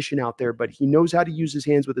technician out there, but he knows how to use his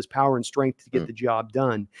hands with his power and strength to get the job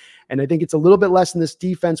done. And I think it's a little bit less in this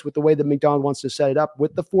defense with the way that McDonald wants to set it up.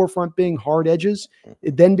 With the forefront being hard edges,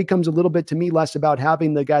 it then becomes a little bit, to me, less about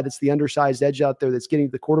having the guy that's the undersized edge out there that's getting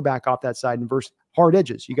the quarterback off that side and versus hard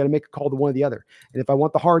edges. You got to make a call to one or the other. And if I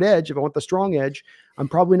want the hard edge, if I want the strong edge, I'm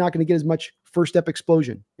probably not going to get as much first step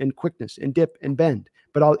explosion and quickness and dip and bend.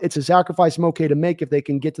 But it's a sacrifice I'm okay to make if they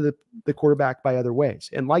can get to the quarterback by other ways.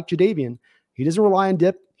 And like Jadeveon, he doesn't rely on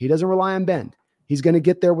dip. He doesn't rely on bend. He's going to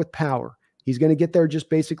get there with power. He's going to get there just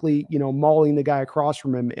basically, you know, mauling the guy across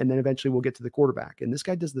from him, and then eventually we'll get to the quarterback. And this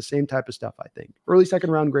guy does the same type of stuff, I think. Early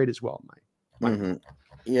second round grade as well.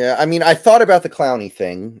 Yeah, I mean, I thought about the Clowney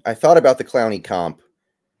thing. I thought about the Clowney comp.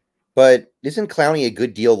 But isn't Clowney a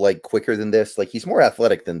good deal like quicker than this? Like, he's more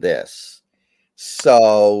athletic than this.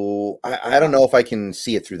 So I don't know if I can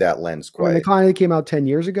see it through that lens quite. When the Clowney that came out 10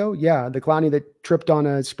 years ago, yeah, the Clowney that tripped on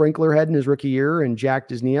a sprinkler head in his rookie year and jacked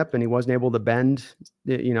his knee up and he wasn't able to bend.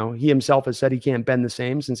 You know, he himself has said he can't bend the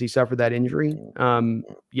same since he suffered that injury.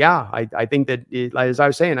 Yeah, I think that, as I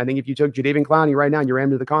was saying, I think if you took Jadeveon Clowney right now and you ran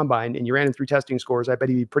him to the combine and you ran him through testing scores, I bet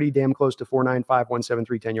he'd be pretty damn close to 4.95,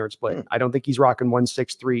 1.73, 10-yard split. I don't think he's rocking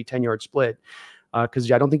 1.63, 10-yard split.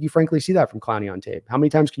 Because I don't think you frankly see that from Clowney on tape. How many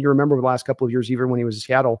times can you remember the last couple of years, even when he was in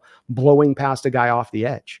Seattle, blowing past a guy off the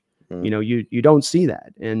edge? You know, you don't see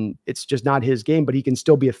that. And it's just not his game, but he can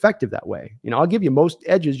still be effective that way. You know, I'll give you most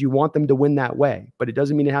edges, you want them to win that way, but it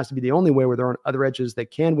doesn't mean it has to be the only way where there aren't other edges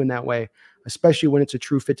that can win that way, especially when it's a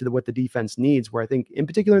true fit to what the defense needs, where I think in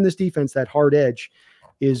particular in this defense, that hard edge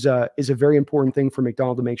is a very important thing for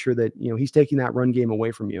McDonald to make sure that, you know, he's taking that run game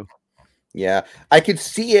away from you. Yeah, I could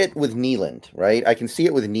see it with Kneeland, right? I can see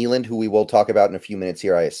it with Kneeland, who we will talk about in a few minutes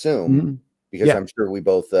here, I assume. because I'm sure we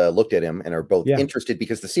both looked at him and are both interested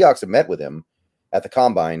because the Seahawks have met with him at the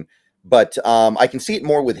Combine. But I can see it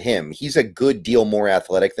more with him. He's a good deal more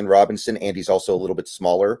athletic than Robinson, and he's also a little bit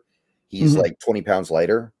smaller. He's like 20 pounds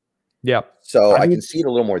lighter. Yeah. So I can see it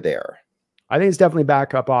a little more there. I think it's definitely a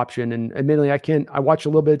backup option. And admittedly, I watched a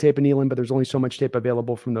little bit of tape of Nealon, but there's only so much tape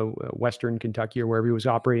available from the Western Kentucky or wherever he was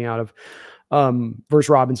operating out of versus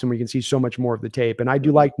Robinson, where you can see so much more of the tape. And I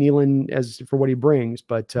do like Nealon as for what he brings,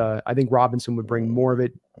 but I think Robinson would bring more of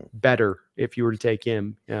it better if you were to take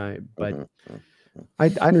him. But I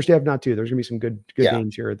understand if not too. There's gonna be some good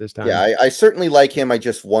games here at this time. Yeah, I certainly like him. I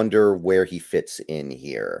just wonder where he fits in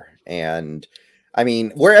here. And I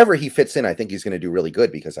mean, wherever he fits in, I think he's going to do really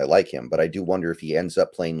good because I like him. But I do wonder if he ends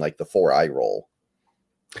up playing like the 4-eye role.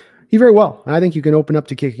 He very well. And I think you can open up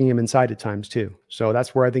to kicking him inside at times too. So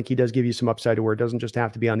that's where I think he does give you some upside to where it doesn't just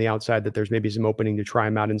have to be on the outside, that there's maybe some opening to try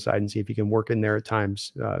him out inside and see if he can work in there at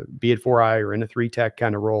times, be it 4-eye or in a 3-tech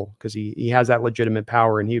kind of role, because he has that legitimate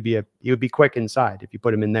power and he would be quick inside if you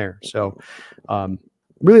put him in there. So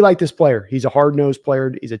really like this player. He's a hard-nosed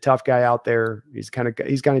player. He's a tough guy out there. He's kind of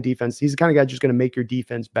defense. He's the kind of guy just going to make your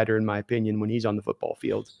defense better, in my opinion, when he's on the football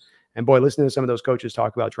field. And boy, listening to some of those coaches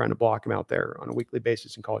talk about trying to block him out there on a weekly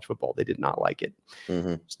basis in college football, they did not like it.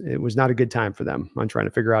 It was not a good time for them on trying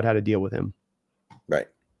to figure out how to deal with him. Right.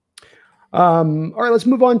 All right, let's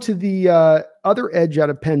move on to the other edge out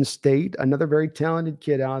of Penn State. Another very talented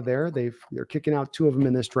kid out there. They're kicking out 2 of them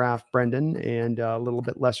in this draft, Brendan, and a little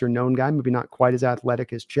bit lesser known guy, maybe not quite as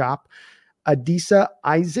athletic as Chop. Adisa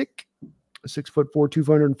Isaac, 6'4",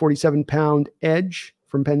 247-pound edge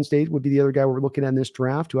from Penn State would be the other guy we're looking at in this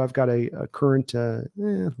draft, who I've got a current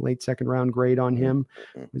late second round grade on him,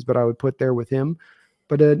 is what I would put there with him.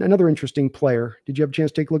 But another interesting player. Did you have a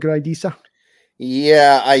chance to take a look at Adisa?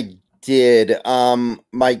 Yeah, I did.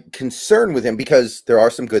 My concern with him, because there are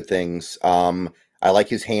some good things. I like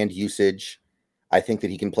his hand usage. I think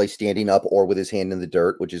that he can play standing up or with his hand in the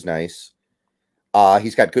dirt, which is nice.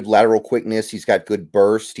 He's got good lateral quickness. He's got good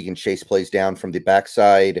burst. He can chase plays down from the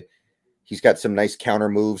backside. He's got some nice counter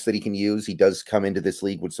moves that he can use. He does come into this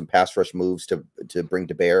league with some pass rush moves to bring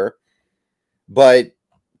to bear. But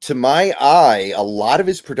to my eye, a lot of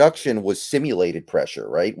his production was simulated pressure,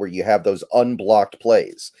 right? Where you have those unblocked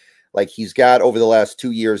plays. Like he's got over the last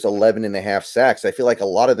 2 years, 11.5 sacks. I feel like a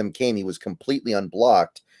lot of them he was completely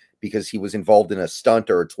unblocked because he was involved in a stunt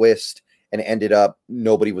or a twist and ended up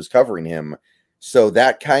nobody was covering him. So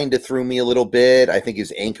that kind of threw me a little bit. I think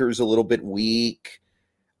his anchor's a little bit weak.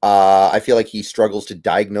 I feel like he struggles to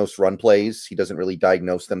diagnose run plays. He doesn't really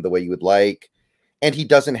diagnose them the way you would like. And he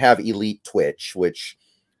doesn't have elite twitch, which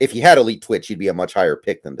if he had elite twitch, he'd be a much higher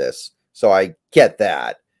pick than this. So I get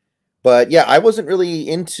that. But yeah, I wasn't really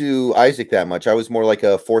into Isaac that much. I was more like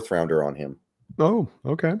a 4th rounder on him. Oh,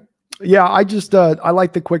 okay. Yeah, I just I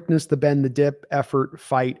like the quickness, the bend, the dip, effort,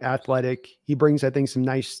 fight, athletic. He brings, I think, some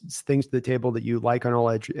nice things to the table that you like on all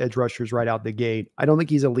edge rushers right out the gate. I don't think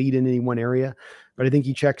he's a lead in any one area, but I think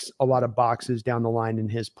he checks a lot of boxes down the line in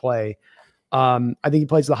his play. I think he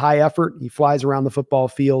plays the high effort. He flies around the football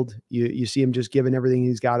field. You see him just giving everything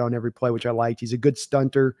he's got on every play, which I liked. He's a good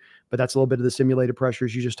stunter, but that's a little bit of the simulated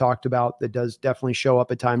pressures you just talked about that does definitely show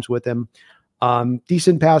up at times with him.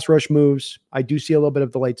 Decent pass rush moves. I do see a little bit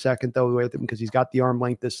of the late second though with him because he's got the arm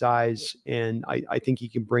length, the size, and I think he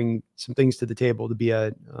can bring some things to the table to be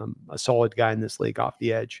a solid guy in this league off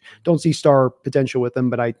the edge. Don't see star potential with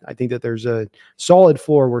him, but I think that there's a solid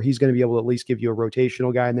floor where he's going to be able to at least give you a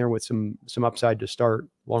rotational guy in there with some upside to start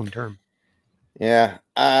long term. Yeah,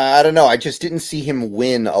 I don't know. I just didn't see him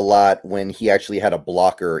win a lot when he actually had a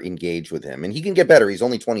blocker engage with him, and he can get better. He's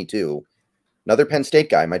only 22. Another Penn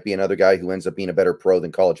State guy might be another guy who ends up being a better pro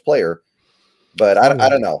than college player. But I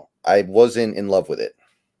don't know. I wasn't in love with it.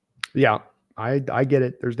 Yeah, I get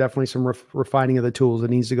it. There's definitely some refining of the tools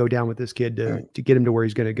that needs to go down with this kid to get him to where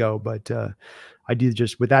he's going to go. But I do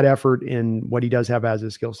just with that effort and what he does have as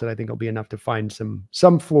a skill set, I think it'll be enough to find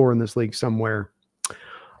some floor in this league somewhere.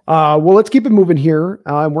 Well, let's keep it moving here.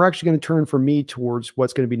 We're actually going to turn for me towards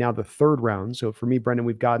what's going to be now the 3rd round. So for me, Brendan,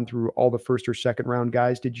 we've gotten through all the 1st or 2nd round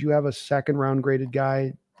guys. Did you have a 2nd round graded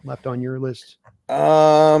guy left on your list?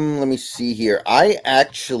 Let me see here. I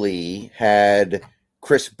actually had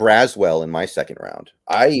Chris Braswell in my 2nd round.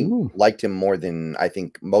 I liked him more than I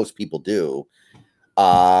think most people do.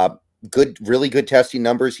 Really good testing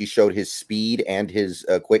numbers. He showed his speed and his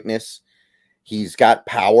quickness. He's got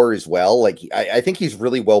power as well. Like I think he's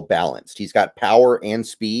really well balanced. He's got power and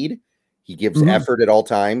speed. He gives effort at all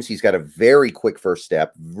times. He's got a very quick first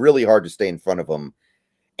step, really hard to stay in front of him.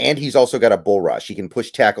 And he's also got a bull rush. He can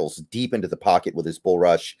push tackles deep into the pocket with his bull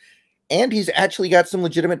rush. And he's actually got some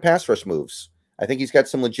legitimate pass rush moves. I think he's got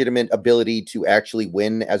some legitimate ability to actually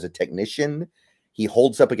win as a technician. He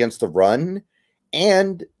holds up against the run,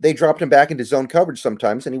 and they dropped him back into zone coverage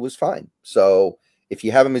sometimes, and he was fine. So if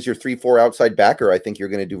you have him as your 3-4 outside backer, I think you're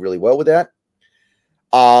going to do really well with that.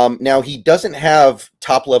 Now, he doesn't have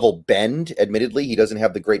top-level bend, admittedly. He doesn't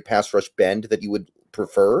have the great pass rush bend that you would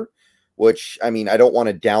prefer, which, I mean, I don't want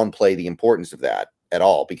to downplay the importance of that at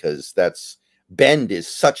all, because bend is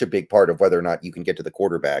such a big part of whether or not you can get to the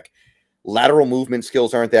quarterback. Lateral movement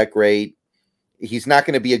skills aren't that great. He's not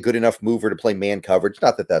going to be a good enough mover to play man coverage.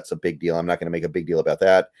 Not that that's a big deal. I'm not going to make a big deal about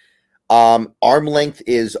that. Arm length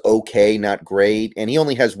is okay, not great. And he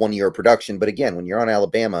only has 1 year of production. But again, when you're on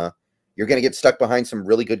Alabama, you're going to get stuck behind some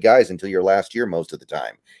really good guys until your last year most of the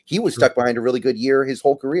time. He was stuck behind a really good year his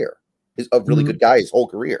whole career. A really good guy his whole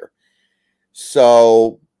career.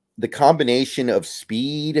 So the combination of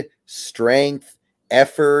speed, strength,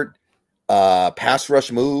 effort, pass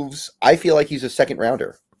rush moves, I feel like he's a second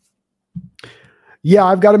rounder. Yeah,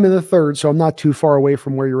 I've got him in the third, so I'm not too far away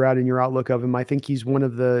from where you're at in your outlook of him. I think he's one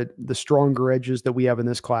of the stronger edges that we have in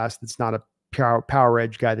this class. That's not a power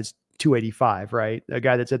edge guy that's 285, right? A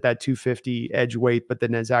guy that's at that 250 edge weight, but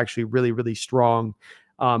then is actually really, really strong,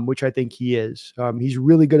 which I think he is. He's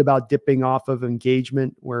really good about dipping off of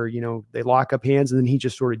engagement where, you know, they lock up hands and then he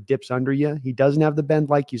just sort of dips under you. He doesn't have the bend,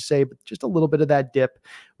 like you say, but just a little bit of that dip,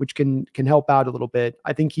 which can help out a little bit.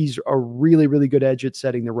 I think he's a really, really good edge at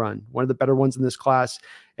setting the run. One of the better ones in this class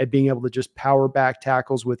at being able to just power back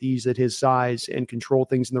tackles with ease at his size and control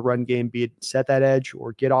things in the run game, be it set that edge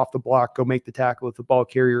or get off the block, go make the tackle if the ball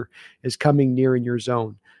carrier is coming near in your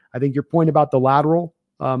zone. I think your point about the lateral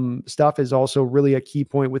stuff is also really a key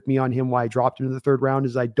point with me on him. Why I dropped him in the third round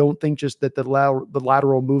is I don't think just that the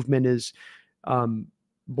lateral movement is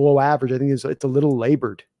below average. I think it's a little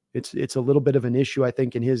labored. It's a little bit of an issue, I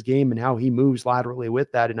think, in his game and how he moves laterally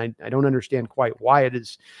with that. And I don't understand quite why it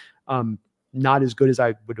is not as good as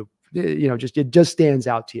I would have, you know, it just stands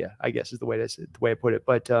out to you, I guess is the way I put it.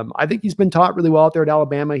 But I think he's been taught really well out there at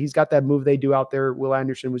Alabama. He's got that move they do out there. Will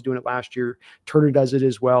Anderson was doing it last year. Turner does it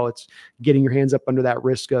as well. It's getting your hands up under that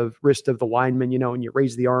wrist of the lineman, you know, and you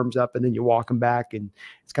raise the arms up and then you walk them back. And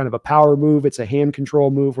it's kind of a power move. It's a hand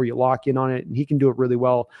control move where you lock in on it, and he can do it really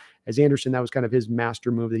well. As Anderson, that was kind of his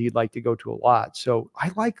master move that he'd like to go to a lot. So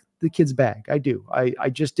I like the kid's bag. I do. I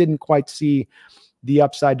just didn't quite see the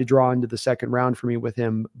upside to draw into the second round for me with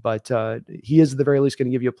him, but he is at the very least going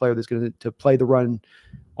to give you a player that's going to play the run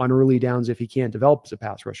on early downs if he can't develop as a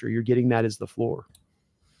pass rusher. You're getting that as the floor.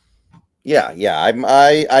 Yeah.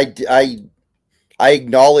 I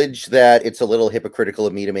acknowledge that it's a little hypocritical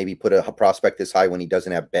of me to maybe put a prospect this high when he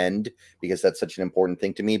doesn't have bend, because that's such an important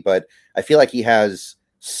thing to me. But I feel like he has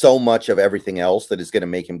so much of everything else that is going to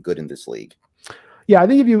make him good in this league. Yeah, I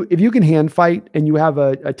think if you can hand fight and you have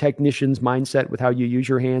a technician's mindset with how you use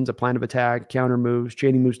your hands, a plan of attack, counter moves,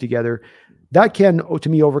 chaining moves together, that can, to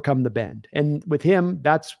me, overcome the bend. And with him,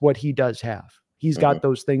 that's what he does have. He's got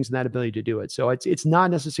those things and that ability to do it. So it's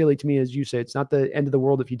not necessarily, to me, as you say, it's not the end of the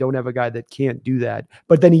world if you don't have a guy that can't do that.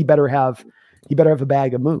 But then he better have a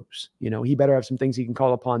bag of moves. You know, he better have some things he can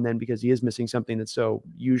call upon then, because he is missing something that's so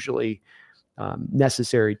usually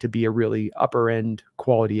necessary to be a really upper end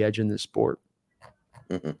quality edge in this sport.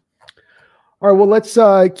 All right. Well, let's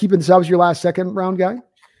keep it. That was your last second round guy.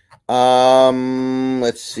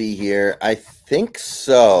 Let's see here. I think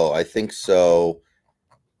so.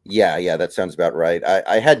 Yeah, that sounds about right.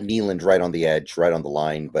 I had Nealand right on the edge, right on the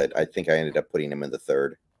line, but I think I ended up putting him in the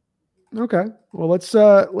third. Okay. Well, let's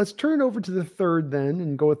turn it over to the third then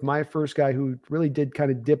and go with my first guy, who really did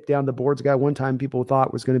kind of dip down the boards. Guy one time people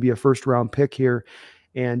thought was going to be a first round pick here,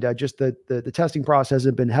 and just the testing process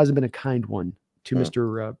hasn't been a kind one to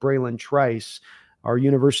Mr. Braylon Trice, our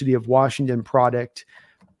University of Washington product.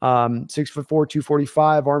 6'4",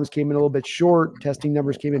 245. Arms came in a little bit short. Testing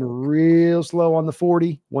numbers came in real slow on the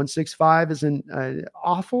 40. 165 isn't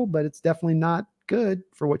awful, but it's definitely not good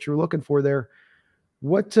for what you're looking for there.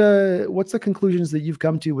 What's the conclusions that you've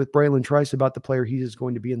come to with Braylon Trice about the player he is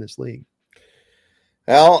going to be in this league?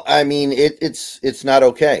 Well, I mean, it's not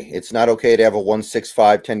okay. It's not okay to have a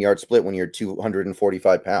 165 10-yard split when you're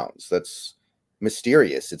 245 pounds. That's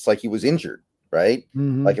mysterious. It's like he was injured, right?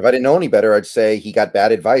 Like, if I didn't know any better, I'd say he got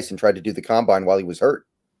bad advice and tried to do the combine while he was hurt.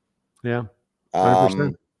 Yeah.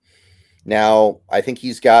 100%. Now I think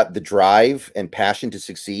he's got the drive and passion to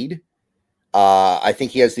succeed. I think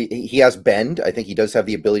he has bend. I think he does have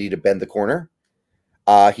the ability to bend the corner.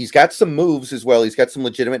 He's got some moves as well. He's got some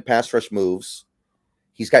legitimate pass rush moves.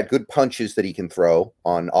 He's got good punches that he can throw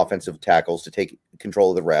on offensive tackles to take control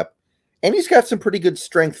of the rep. And he's got some pretty good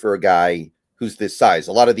strength for a guy who's this size.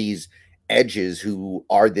 A lot of these edges who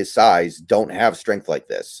are this size don't have strength like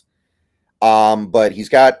this. But he's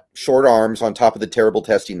got short arms on top of the terrible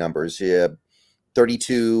testing numbers.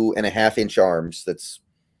 32.5-inch arms. That's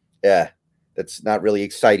not really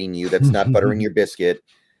exciting you. That's not buttering your biscuit.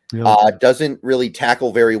 Yeah. Doesn't really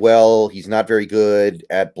tackle very well. He's not very good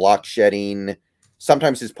at block shedding.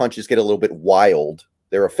 Sometimes his punches get a little bit wild.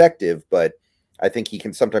 They're effective, but I think he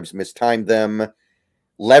can sometimes mistime them.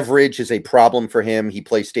 Leverage is a problem for him. He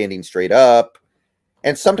plays standing straight up.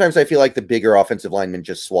 And sometimes I feel like the bigger offensive linemen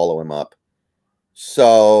just swallow him up.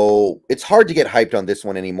 So it's hard to get hyped on this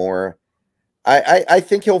one anymore. I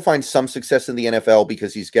think he'll find some success in the NFL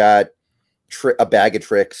because he's got a bag of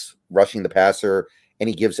tricks rushing the passer, and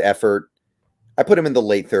he gives effort. I put him in the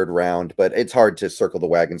late 3rd round, but it's hard to circle the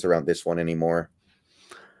wagons around this one anymore.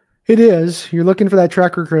 It is. You're looking for that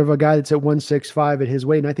track record of a guy that's at 165 at his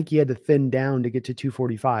weight, and I think he had to thin down to get to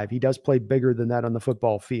 245. He does play bigger than that on the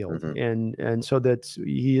football field, and so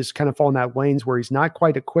he is kind of falling that lanes where he's not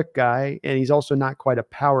quite a quick guy, and he's also not quite a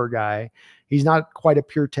power guy. He's not quite a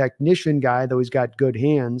pure technician guy, though he's got good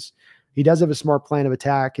hands. He does have a smart plan of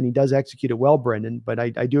attack, and he does execute it well, Brendan. But I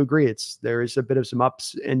do agree, there is a bit of some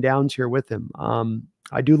ups and downs here with him.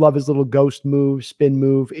 I do love his little ghost move, spin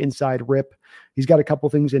move, inside rip. He's got a couple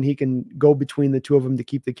things, and he can go between the two of them to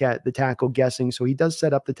keep the tackle guessing. So he does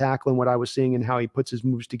set up the tackle and what I was seeing and how he puts his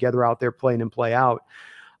moves together out there, playing and play out.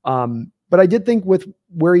 But I did think with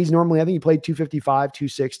where he's normally, I think he played 255,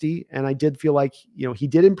 260. And I did feel like, he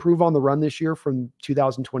did improve on the run this year from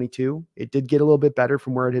 2022. It did get a little bit better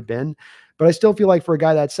from where it had been. But I still feel like for a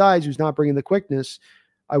guy that size who's not bringing the quickness,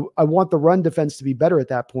 I want the run defense to be better at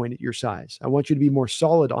that point at your size. I want you to be more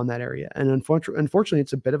solid on that area. And unfortunately,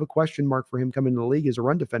 it's a bit of a question mark for him coming into the league as a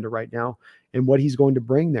run defender right now and what he's going to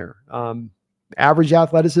bring there. Average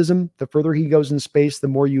athleticism, the further he goes in space, the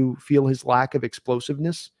more you feel his lack of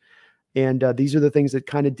explosiveness. And these are the things that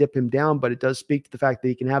kind of dip him down, but it does speak to the fact that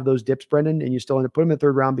he can have those dips, Brendan, and you still end up putting him in the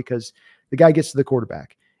 3rd round because the guy gets to the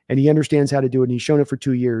quarterback. And he understands how to do it. And he's shown it for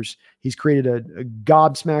 2 years. He's created a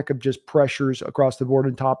gobsmack of just pressures across the board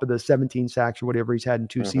on top of the 17 sacks or whatever he's had in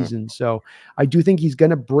 2 seasons. So I do think he's going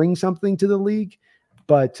to bring something to the league.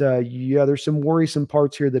 But there's some worrisome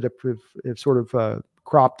parts here that have sort of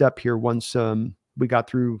cropped up here once we got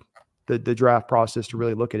through the draft process to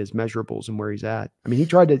really look at his measurables and where he's at. I mean, he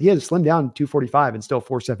had to slim down to 245 and still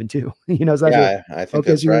 472. So I think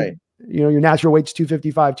that's right. Your natural weight's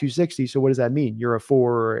 255, 260. So what does that mean? You're a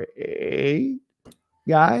 4'8"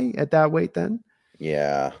 guy at that weight then?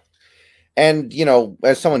 Yeah. And,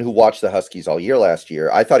 as someone who watched the Huskies all year last year,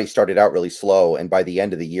 I thought he started out really slow. And by the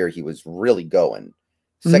end of the year, he was really going.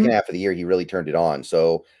 Second half of the year, he really turned it on.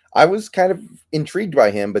 So I was kind of intrigued by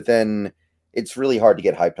him, but then it's really hard to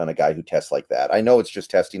get hyped on a guy who tests like that. I know it's just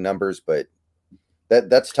testing numbers, but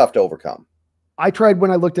that's tough to overcome. I tried when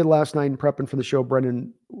I looked at last night and prepping for the show,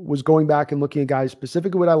 Brendan, was going back and looking at guys.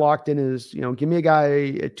 Specifically what I locked in is, give me a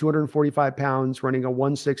guy at 245 pounds running a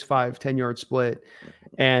 165 10-yard split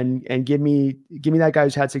and give me that guy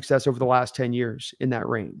who's had success over the last 10 years in that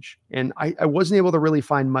range. And I wasn't able to really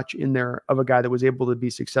find much in there of a guy that was able to be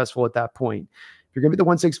successful at that point. If you're going to be the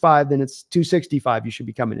 165, then it's 265 you should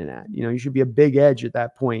be coming in at. You should be a big edge at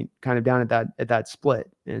that point, kind of down at that split.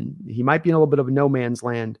 And he might be in a little bit of a no man's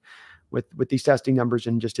land with these testing numbers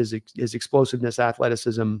and just his explosiveness,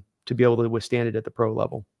 athleticism to be able to withstand it at the pro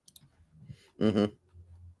level.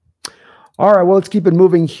 All right, well, let's keep it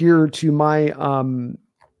moving here to my,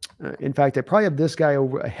 in fact, I probably have this guy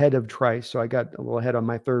ahead of Trice. So I got a little ahead on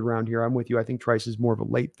my 3rd round here. I'm with you. I think Trice is more of a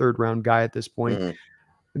late 3rd round guy at this point.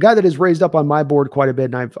 A guy that is raised up on my board quite a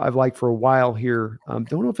bit, and I've liked for a while here.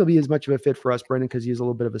 Don't know if he'll be as much of a fit for us, Brendan, because he's a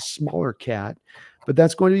little bit of a smaller cat. But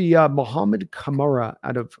that's going to be Muhammad Kamara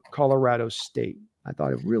out of Colorado State. I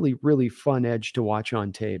thought a really, really fun edge to watch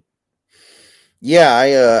on tape.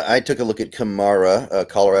 Yeah, I took a look at Kamara,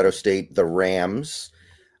 Colorado State, the Rams.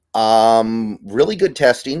 Really good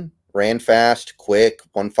testing. Ran fast, quick,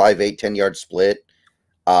 158, 10-yard split.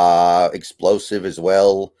 Explosive as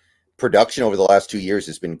well. Production over the last 2 years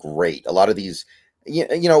has been great. A lot of these,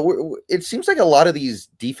 it seems like a lot of these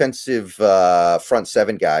defensive front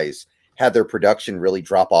 7 guys had their production really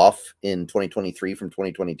drop off in 2023 from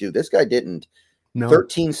 2022. This guy didn't. No.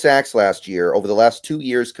 13 sacks last year. Over the last 2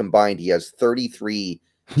 years combined, he has 33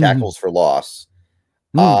 tackles for loss.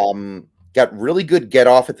 Got really good get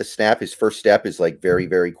off at the snap. His first step is like very,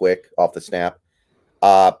 very quick off the snap.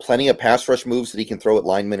 Plenty of pass rush moves that he can throw at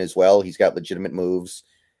linemen as well. He's got legitimate moves.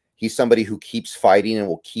 He's somebody who keeps fighting and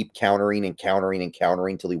will keep countering and countering and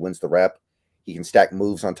countering until he wins the rep. He can stack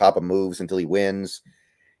moves on top of moves until he wins.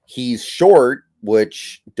 He's short,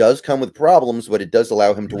 which does come with problems, but it does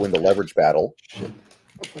allow him to win the leverage battle. Shit.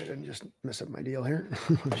 Hopefully I didn't just mess up my deal here.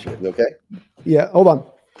 Shit. You okay? Yeah, hold on.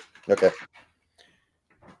 Okay.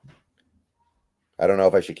 I don't know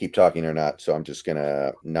if I should keep talking or not, so I'm just going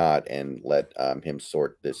to nod and let him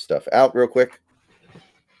sort this stuff out real quick.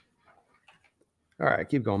 All right,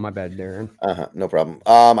 keep going. My bad, Darren. No problem.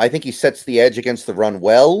 I think he sets the edge against the run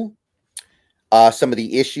well. Some of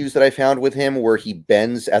the issues that I found with him where he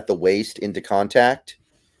bends at the waist into contact.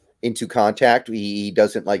 He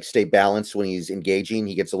doesn't like stay balanced when he's engaging.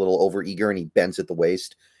 He gets a little overeager and he bends at the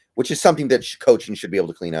waist, which is something that coaching should be able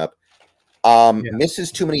to clean up.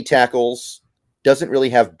 Misses too many tackles. Doesn't really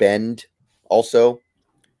have bend also.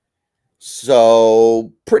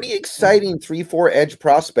 So pretty exciting 3-4 edge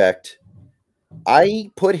prospect. I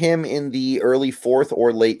put him in the early 4th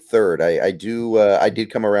or late 3rd. I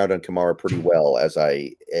did come around on Kamara pretty well as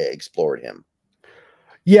I explored him.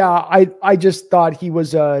 Yeah, I just thought he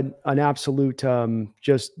was an absolute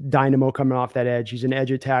just dynamo coming off that edge. He's an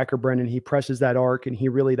edge attacker, Brendan. He presses that arc, and he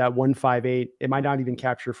really, that 1.58, it might not even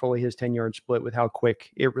capture fully his 10-yard split with how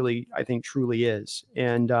quick it really, I think, truly is.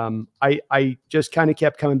 And I just kind of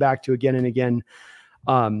kept coming back to again and again,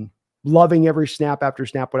 loving every snap after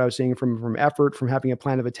snap, what I was seeing from effort, from having a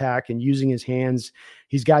plan of attack and using his hands.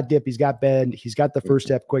 He's got dip, he's got bend, he's got the first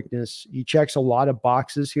step quickness. He checks a lot of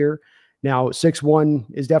boxes here. Now, 6'1"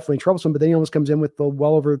 is definitely troublesome, but then he almost comes in with the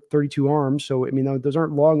well over 32 arms. So, I mean, those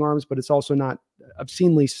aren't long arms, but it's also not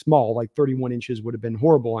obscenely small. Like 31 inches would have been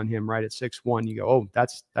horrible on him, right? At 6'1", you go, oh,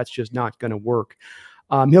 that's just not going to work.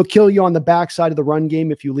 He'll kill you on the backside of the run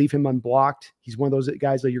game if you leave him unblocked. He's one of those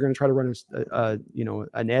guys that you're going to try to run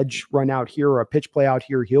an edge run out here or a pitch play out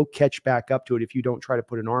here. He'll catch back up to it if you don't try to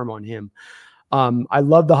put an arm on him. I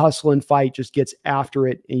love the hustle and fight, just gets after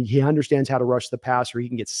it. And he understands how to rush the passer. He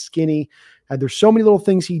can get skinny. And there's so many little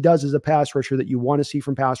things he does as a pass rusher that you want to see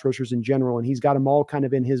from pass rushers in general. And he's got them all kind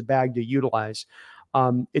of in his bag to utilize.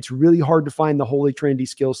 It's really hard to find the holy trinity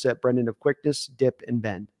skill set, Brendan, of quickness, dip, and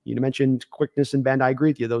bend. You mentioned quickness and bend. I agree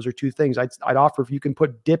with you. Those are two things. I'd offer if you can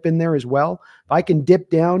put dip in there as well. If I can dip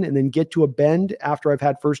down and then get to a bend after I've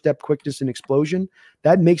had first step quickness and explosion,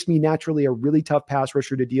 that makes me naturally a really tough pass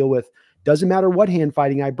rusher to deal with. Doesn't matter what hand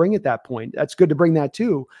fighting I bring at that point. That's good to bring that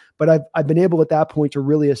too. But I've been able at that point to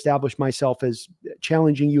really establish myself as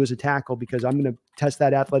challenging you as a tackle because I'm going to test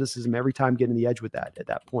that athleticism every time getting the edge with that at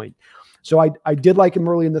that point. So I did like him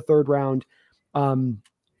early in the 3rd round.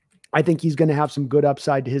 I think he's going to have some good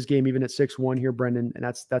upside to his game, even at 6'1" here, Brendan. And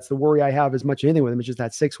that's the worry I have as much as anything with him. It's just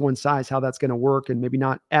that 6'1" size, how that's going to work, and maybe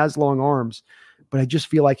not as long arms. But I just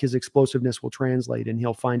feel like his explosiveness will translate and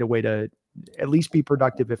he'll find a way to at least be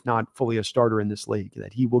productive, if not fully a starter in this league,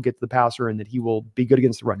 that he will get to the passer and that he will be good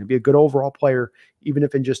against the run and be a good overall player, even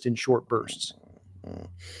if in short bursts.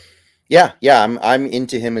 Yeah. I'm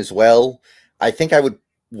into him as well. I think I would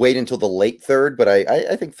wait until the late 3rd, but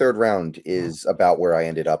I think 3rd round is about where I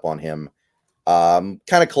ended up on him. Kind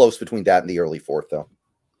of close between that and the early 4th, though.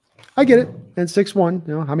 I get it. And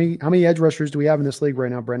 6'1", how many edge rushers do we have in this league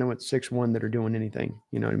right now, Brendan, with 6'1" that are doing anything?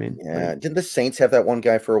 You know what I mean? Yeah. Didn't the Saints have that one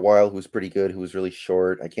guy for a while who was pretty good, who was really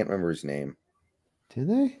short? I can't remember his name. Did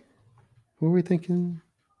they? Who were we thinking?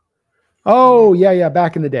 Oh, yeah.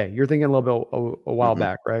 Back in the day. You're thinking a little bit a while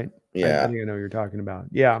back, right? Yeah. I think I know what you're talking about.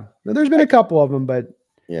 Yeah. There's been a couple of them, but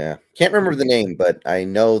yeah. Can't remember the name, but I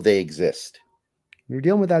know they exist. You're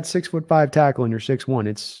dealing with that 6'5" tackle and you're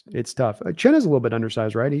 6'1". It's tough. Uchenna's a little bit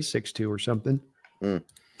undersized, right? He's 6'2" or something. Are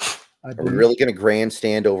we really going to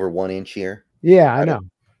grandstand over 1 inch here? Yeah, I know.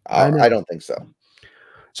 I don't think so.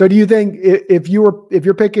 So do you think if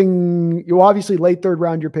you're picking, you obviously late 3rd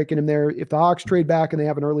round, you're picking him there. If the Hawks trade back and they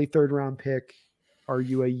have an early 3rd round pick, are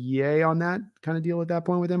you a yay on that kind of deal at that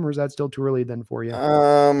point with him, or is that still too early then for you?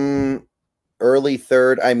 Early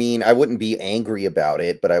 3rd. I mean, I wouldn't be angry about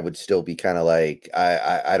it, but I would still be kind of like,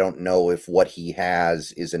 I don't know if what he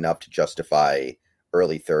has is enough to justify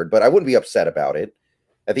early 3rd, but I wouldn't be upset about it.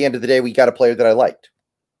 At the end of the day, we got a player that I liked.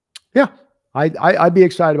 Yeah. I'd be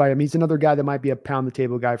excited about him. He's another guy that might be a pound the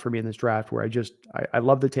table guy for me in this draft where I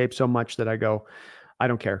love the tape so much that I go, I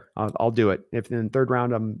don't care. I'll do it. If in the 3rd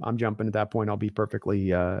round, I'm jumping at that point, I'll be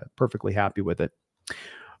perfectly happy with it.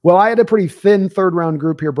 Well, I had a pretty thin 3rd round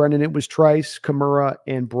group here, Brendan. It was Trice, Kamara,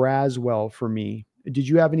 and Braswell for me. Did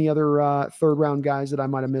you have any other 3rd round guys that I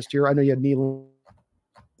might have missed here? I know you had Nealand.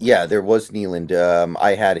 Yeah, there was Nealand.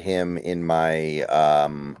 I had him in my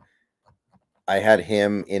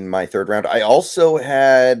 3rd round. I also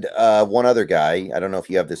had one other guy. I don't know if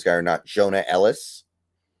you have this guy or not. Jonah Ellis.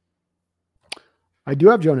 I do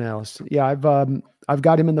have Jonah Ellis. Yeah, I've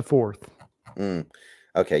got him in the 4th.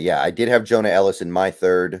 Okay, yeah, I did have Jonah Ellis in my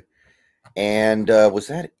 3rd. And was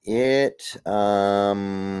that it?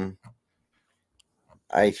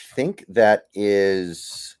 I think that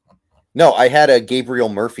is... No, I had a Gabriel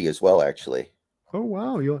Murphy as well, actually. Oh,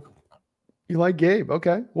 wow. You like Gabe.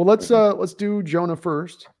 Okay. Well, let's do Jonah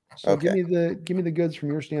first. So Okay. give me the goods from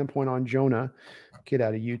your standpoint on Jonah, kid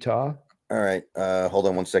out of Utah. All right. Hold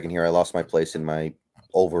on one second here. I lost my place in my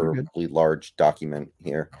overly large document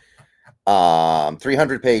here.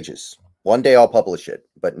 300 pages. One day I'll publish it,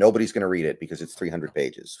 but nobody's going to read it because it's 300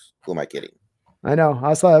 pages. Who am I kidding? I know. I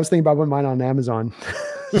was thinking about putting mine on Amazon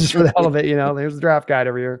just for the hell of it. You know, there's the draft guide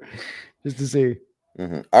over here just to see.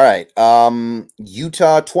 All right.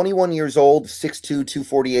 Utah, 21 years old, 6'2",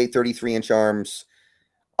 248, 33-inch arms.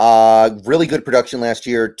 Really good production last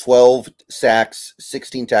year, 12 sacks,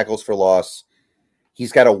 16 tackles for loss.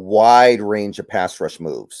 He's got a wide range of pass rush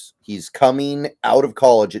moves. He's coming out of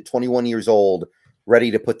college at 21 years old, ready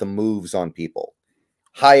to put the moves on people.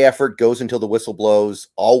 High effort, goes until the whistle blows,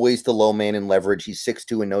 always the low man in leverage. He's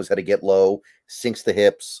 6'2" and knows how to get low, sinks the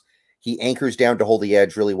hips. He anchors down to hold the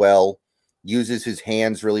edge really well, uses his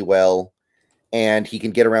hands really well, and he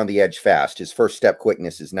can get around the edge fast. His first step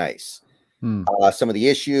quickness is nice. Some of the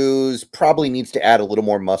issues, probably needs to add a little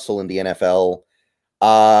more muscle in the NFL.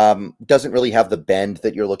 Doesn't really have the bend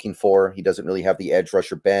that you're looking for. He doesn't really have the edge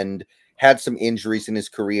rusher bend. Had some injuries in his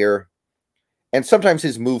career. And sometimes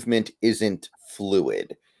his movement isn't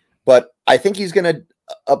fluid. But I think he's going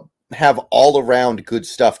to have all-around good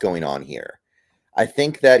stuff going on here. I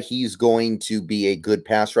think that he's going to be a good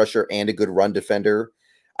pass rusher and a good run defender.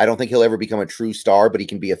 I don't think he'll ever become a true star, but he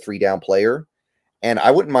can be a three-down player. And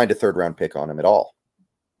I wouldn't mind a third-round pick on him at all.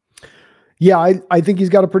 Yeah, I think he's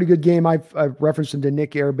got a pretty good game. I've referenced him to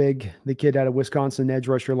Nick Airbig, the kid out of Wisconsin, edge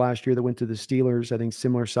rusher last year that went to the Steelers. I think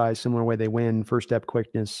similar size, similar way they win, first step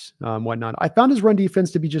quickness, whatnot. I found his run defense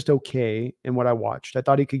to be just okay in what I watched. I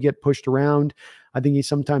thought he could get pushed around. I think he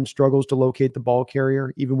sometimes struggles to locate the ball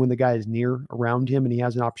carrier, even when the guy is near around him and he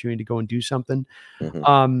has an opportunity to go and do something.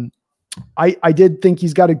 I did think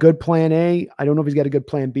he's got a good plan A. I don't know if he's got a good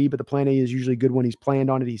plan B, but the plan A is usually good when he's planned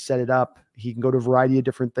on it. He set it up. He can go to a variety of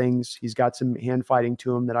different things. He's got some hand fighting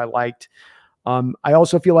to him that I liked. I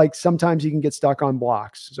also feel like sometimes he can get stuck on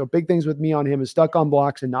blocks. So big things with me on him is stuck on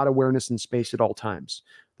blocks and not awareness in space at all times.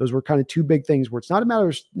 Those were kind of two big things where it's not a matter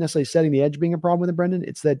of necessarily setting the edge being a problem with him, Brendan.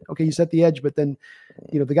 It's that, okay, you set the edge, but then,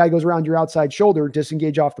 you know, the guy goes around your outside shoulder,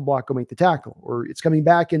 disengage off the block, go make the tackle, or it's coming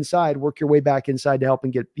back inside, work your way back inside to help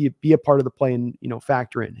and be a part of the play and, you know,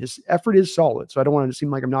 factor in. His effort is solid. So I don't want it to seem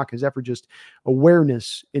like I'm knocking his effort. Just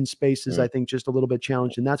awareness in spaces, I think, just a little bit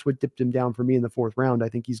challenged. And that's what dipped him down for me in the fourth round. I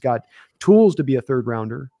think he's got tools to be a third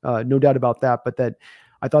rounder. No doubt about that. But that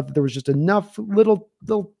I thought that there was just enough little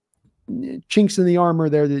chinks in the armor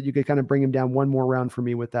there that you could kind of bring him down one more round for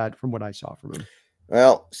me with that from what I saw from him.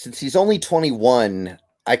 Well, since he's only 21,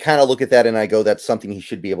 I kind of look at that and I go, that's something he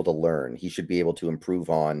should be able to learn. He should be able to improve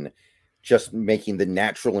on, just making the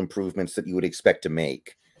natural improvements that you would expect to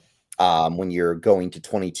make when you're going to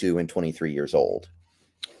 22 and 23 years old.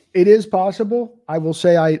 It is possible. I will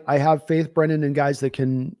say I have faith, Brendan, in guys that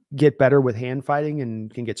can get better with hand fighting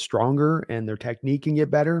and can get stronger and their technique can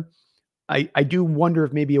get better. I do wonder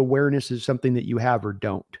if maybe awareness is something that you have or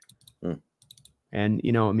don't. And,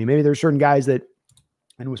 you know, I mean, maybe there's certain guys that,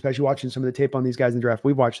 and especially watching some of the tape on these guys in the draft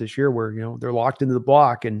we've watched this year where, you know, they're locked into the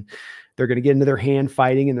block and they're going to get into their hand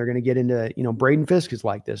fighting and they're going to get into, you know, Braden Fisk is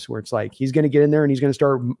like this, where it's like, he's going to get in there and he's going to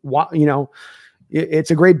start, you know,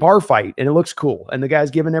 it's a great bar fight and it looks cool. And the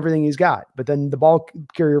guy's giving everything he's got, but then the ball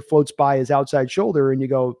carrier floats by his outside shoulder and you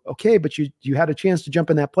go, okay, but you had a chance to jump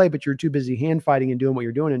in that play, but you're too busy hand fighting and doing what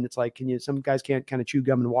you're doing. And it's like, some guys can't kind of chew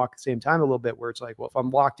gum and walk at the same time a little bit, where it's like, well, if I'm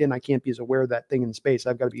locked in, I can't be as aware of that thing in space.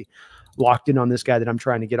 I've got to be locked in on this guy that I'm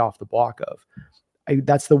trying to get off the block of.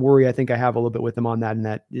 That's the worry I think I have a little bit with him on that. And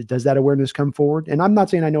that, does that awareness come forward? And I'm not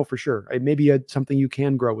saying I know for sure. It may be something you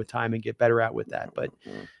can grow with time and get better at with that. But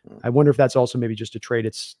I wonder if that's also maybe just a trait.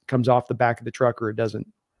 It's comes off the back of the truck or it doesn't.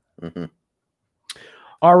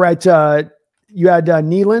 All right. You had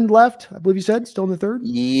Neeland left, I believe you said, still in the third?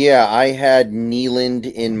 Yeah, I had Neeland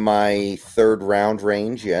in my third round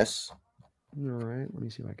range. Yes. All right. Let me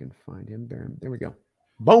see if I can find him. There we go.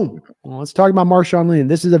 Boom. Well, let's talk about Marshawn Lynn.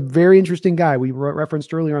 This is a very interesting guy. We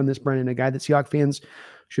referenced earlier on this, Brendan, a guy that Seahawks fans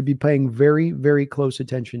should be paying very, very close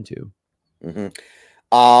attention to.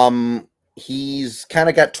 He's kind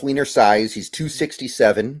of got tweener size. He's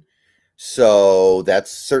 267. So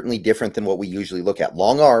that's certainly different than what we usually look at.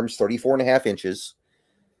 Long arms, 34.5 inches.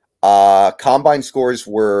 Combine scores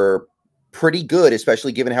were pretty good,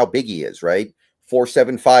 especially given how big he is, right?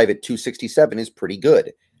 4.75 at 267 is pretty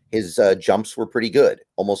good. His jumps were pretty good.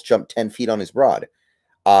 Almost jumped 10 feet on his broad.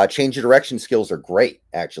 Change of direction skills are great,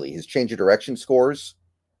 actually. His change of direction scores,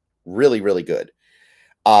 really, really good.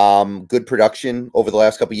 Good production over the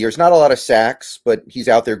last couple of years. Not a lot of sacks, but he's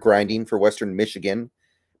out there grinding for Western Michigan.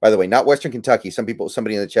 By the way, not Western Kentucky.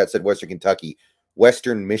 Somebody in the chat said Western Kentucky.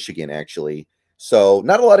 Western Michigan, actually. So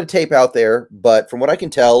not a lot of tape out there, but from what I can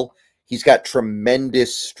tell, he's got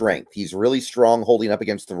tremendous strength. He's really strong holding up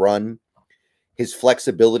against the run. His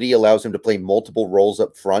flexibility allows him to play multiple roles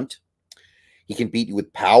up front. He can beat you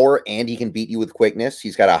with power, and he can beat you with quickness.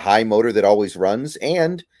 He's got a high motor that always runs,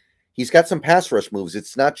 and he's got some pass rush moves.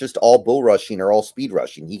 It's not just all bull rushing or all speed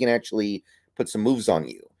rushing. He can actually put some moves on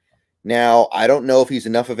you. Now, I don't know if he's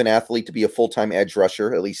enough of an athlete to be a full-time edge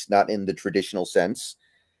rusher, at least not in the traditional sense.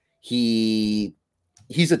 He's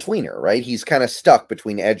a tweener, right? He's kind of stuck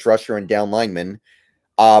between edge rusher and down lineman.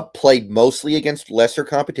 Played mostly against lesser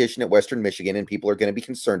competition at Western Michigan, and people are going to be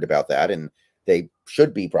concerned about that, and they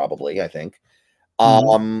should be probably, I think.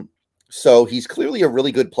 So he's clearly a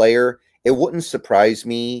really good player. It wouldn't surprise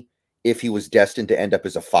me if he was destined to end up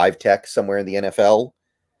as a 5-tech somewhere in the NFL.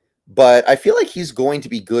 But I feel like he's going to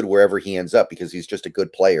be good wherever he ends up because he's just a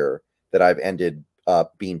good player that I've ended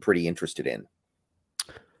up being pretty interested in.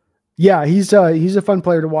 Yeah, he's a fun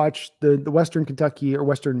player to watch. The Western Kentucky or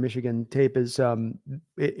Western Michigan tape is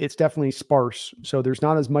it's definitely sparse. So there's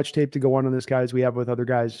not as much tape to go on this guy as we have with other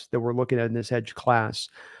guys that we're looking at in this edge class.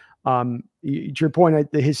 To your point,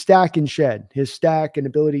 his stack and shed, his stack and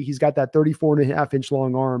ability, he's got that 34.5-inch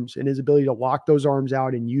long arms, and his ability to lock those arms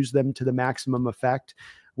out and use them to the maximum effect,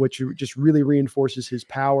 which just really reinforces his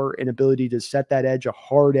power and ability to set that edge, a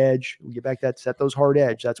hard edge. We get back that set those hard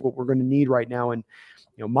edge. That's what we're going to need right now. And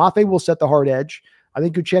Mafe will set the hard edge. I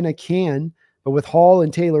think Uchenna can, but with Hall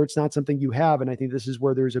and Taylor, it's not something you have. And I think this is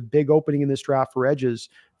where there's a big opening in this draft for edges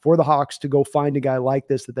for the Hawks to go find a guy like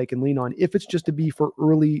this that they can lean on. If it's just to be for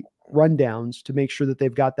early rundowns to make sure that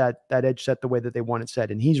they've got that edge set the way that they want it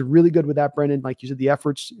set. And he's really good with that, Brendan. Like you said, the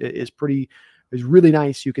efforts is really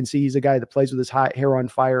nice. You can see he's a guy that plays with his hair on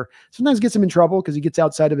fire. Sometimes gets him in trouble because he gets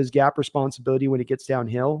outside of his gap responsibility when he gets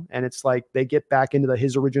downhill. And it's like they get back into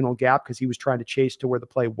his original gap because he was trying to chase to where the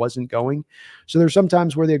play wasn't going. So there's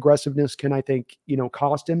sometimes where the aggressiveness can, I think,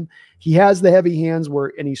 cost him. He has the heavy hands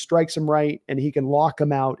and he strikes them right and he can lock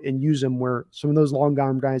them out and use them where some of those long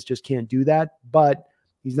arm guys just can't do that. But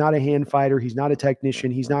he's not a hand fighter. He's not a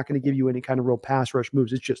technician. He's not going to give you any kind of real pass rush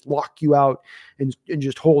moves. It's just lock you out and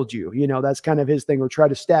just hold you. That's kind of his thing, or try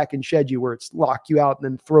to stack and shed you where it's lock you out and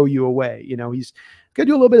then throw you away. He's going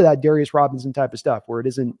to do a little bit of that Darius Robinson type of stuff where it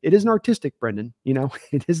isn't artistic, isn't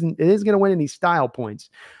going to win any style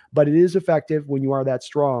points, but it is effective when you are that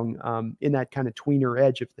strong in that kind of tweener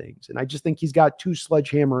edge of things. And I just think he's got 2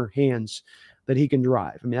 sledgehammer hands that he can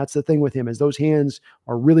drive. I mean, that's the thing with him, is those hands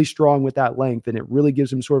are really strong with that length, and it really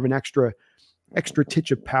gives him sort of an extra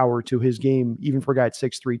titch of power to his game. Even for a guy at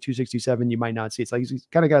 6'3", 267, you might not see. It's like he's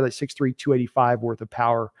kind of got like 6'3", 285 worth of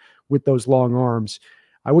power with those long arms.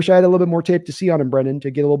 I wish I had a little bit more tape to see on him, Brendan,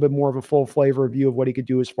 to get a little bit more of a full flavor view of what he could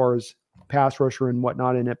do as far as pass rusher and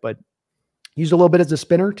whatnot in it. But used a little bit as a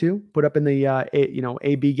spinner too, put up in the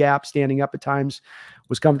AB gap, standing up at times,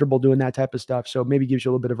 was comfortable doing that type of stuff. So maybe gives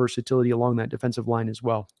you a little bit of versatility along that defensive line as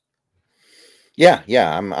well. Yeah.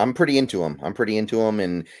 I'm pretty into him.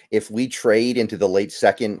 And if we trade into the late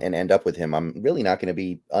second and end up with him, I'm really not going to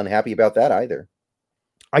be unhappy about that either.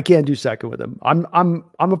 I can't do second with him. I'm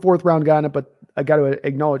a 4th round guy on it, but I got to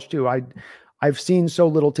acknowledge too, I've seen so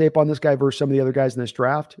little tape on this guy versus some of the other guys in this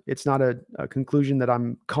draft. It's not a conclusion that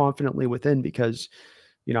I'm confidently within because,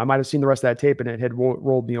 I might have seen the rest of that tape and it had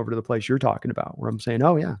rolled me over to the place you're talking about where I'm saying,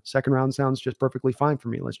 oh yeah, second round sounds just perfectly fine for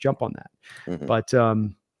me. Let's jump on that. Mm-hmm. But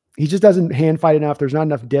he just doesn't hand fight enough. There's not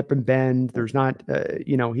enough dip and bend. There's not,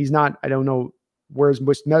 he's not, I don't know. Whereas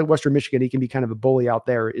Western Michigan, he can be kind of a bully out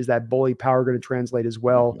there. Is that bully power going to translate as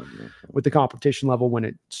well with the competition level when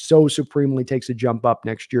it so supremely takes a jump up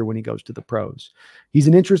next year when he goes to the pros? He's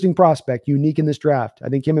an interesting prospect, unique in this draft. I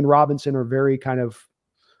think him and Robinson are very kind of,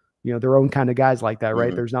 their own kind of guys like that, right?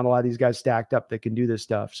 Mm-hmm. There's not a lot of these guys stacked up that can do this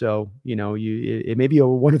stuff. So, it may be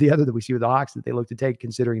one or the other that we see with the Hawks that they look to take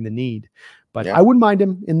considering the need. But yeah. I wouldn't mind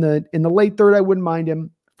him in the late third. I wouldn't mind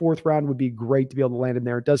him. 4th round would be great to be able to land him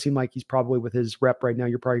there. It does seem like he's probably, with his rep right now,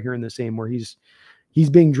 you're probably hearing the same, where he's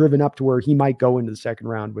being driven up to where he might go into the 2nd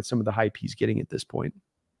round with some of the hype he's getting at this point.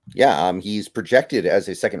 Yeah. He's projected as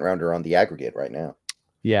a 2nd rounder on the aggregate right now.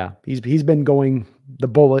 Yeah. He's been going the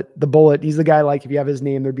bullet. He's the guy, like if you have his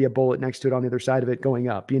name, there'd be a bullet next to it on the other side of it going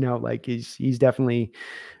up, like he's definitely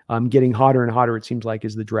getting hotter and hotter. It seems like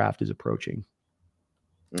as the draft is approaching.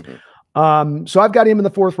 Mm-hmm. So I've got him in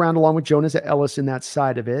the 4th round along with Jonas Ellis in that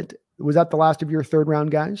side of it. Was that the last of your 3rd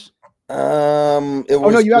round guys? It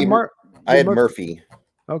was. No, you had I had Murphy.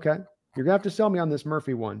 Okay, you're gonna have to sell me on this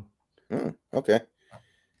Murphy one. Okay,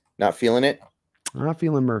 not feeling it. Not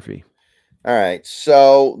feeling Murphy. All right.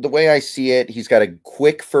 So the way I see it, he's got a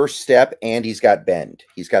quick first step and he's got bend.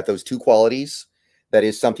 He's got those two qualities. That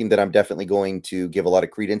is something that I'm definitely going to give a lot of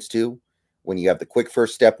credence to. When you have the quick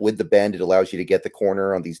first step with the bend, it allows you to get the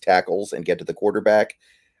corner on these tackles and get to the quarterback.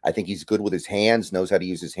 I think he's good with his hands, knows how to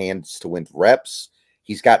use his hands to win reps.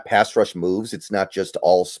 He's got pass rush moves. It's not just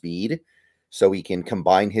all speed. So he can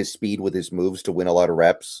combine his speed with his moves to win a lot of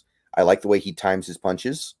reps. I like the way he times his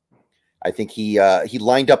punches. I think he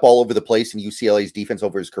lined up all over the place in UCLA's defense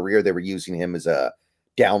over his career. They were using him as a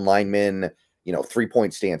down lineman,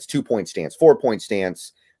 3-point stance, 2-point stance, 4-point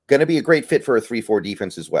stance. Going to be a great fit for a 3-4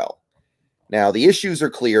 defense as well. Now, the issues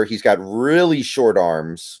are clear. He's got really short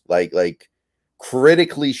arms, like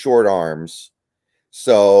critically short arms.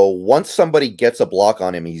 So once somebody gets a block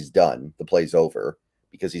on him, he's done. The play's over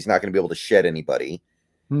because he's not going to be able to shed anybody.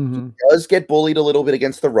 He does get bullied a little bit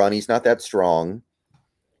against the run. He's not that strong.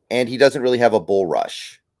 And he doesn't really have a bull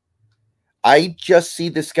rush. I just see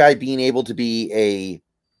this guy being able to be a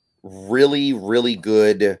really, really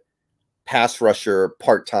good pass rusher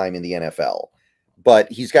part-time in the NFL.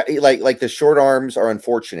 But he's got like the short arms are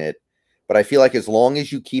unfortunate, but I feel like as long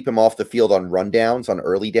as you keep him off the field on rundowns, on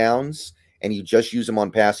early downs, and you just use him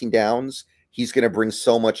on passing downs, he's going to bring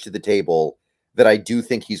so much to the table that I do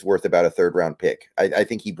think he's worth about a 3rd-round pick. I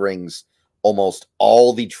think he brings almost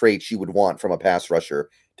all the traits you would want from a pass rusher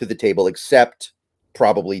to the table, except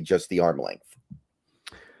probably just the arm length.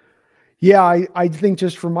 Yeah, I think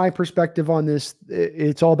just from my perspective on this,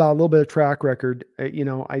 it's all about a little bit of track record. I'm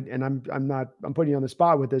putting you on the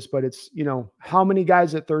spot with this, but it's, how many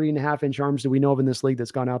guys at 30.5-inch arms do we know of in this league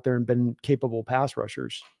that's gone out there and been capable pass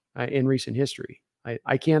rushers in recent history?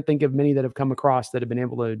 I can't think of many that have come across that have been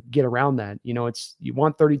able to get around that. You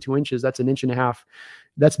want 32 inches, that's 1.5 inches.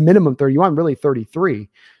 That's minimum 30. You want really 33.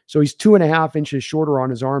 So he's 2.5 inches shorter on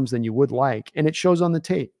his arms than you would like. And it shows on the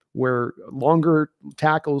tape where longer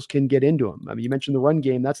tackles can get into him. I mean, you mentioned the run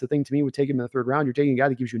game. That's the thing to me with taking him in the 3rd round. You're taking a guy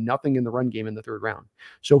that gives you nothing in the run game in the 3rd round.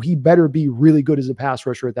 So he better be really good as a pass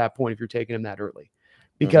rusher at that point if you're taking him that early,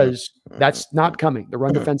 because that's not coming. The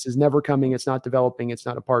run defense is never coming. It's not developing. It's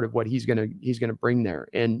not a part of what he's going to bring there.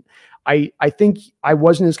 And I think I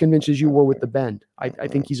wasn't as convinced as you were with the bend. I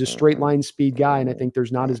think he's a straight line speed guy. And I think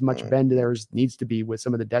there's not as much bend there as needs to be with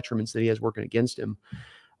some of the detriments that he has working against him.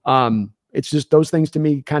 It's just those things to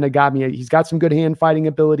me kind of got me. He's got some good hand fighting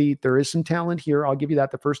ability. There is some talent here. I'll give you that.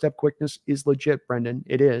 The first step quickness is legit, Brendan.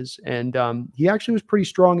 It is. And he actually was pretty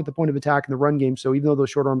strong at the point of attack in the run game. So even though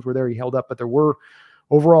those short arms were there, he held up, but there were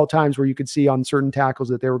overall times where you could see on certain tackles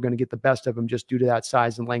that they were going to get the best of him just due to that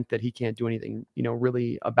size and length that he can't do anything,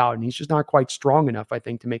 really about. And he's just not quite strong enough, I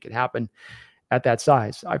think, to make it happen at that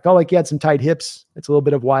size. I felt like he had some tight hips. It's a little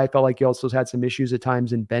bit of why I felt like he also had some issues at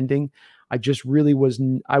times in bending. I was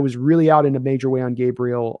really out in a major way on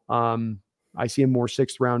Gabriel. I see him more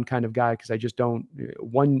 6th round kind of guy, because I just don't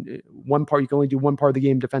one part, you can only do one part of the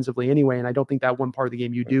game defensively anyway. And I don't think that one part of the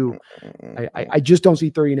game you do, I just don't see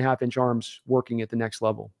 30.5-inch arms working at the next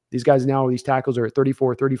level. These guys now, these tackles are at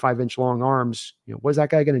 34, 35-inch long arms. What is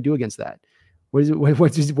that guy going to do against that?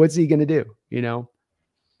 What's he going to do?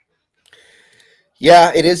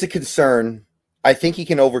 Yeah, it is a concern. I think he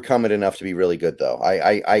can overcome it enough to be really good, though.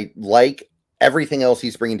 I like everything else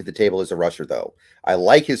he's bringing to the table as a rusher, though. I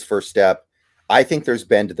like his first step. I think there's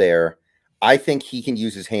bend there. I think he can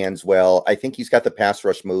use his hands well. I think he's got the pass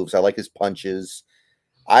rush moves. I like his punches.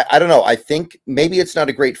 I don't know. I think maybe it's not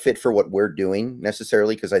a great fit for what we're doing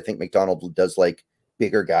necessarily, because I think McDonald does like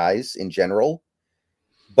bigger guys in general.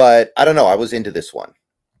 But I don't know. I was into this one.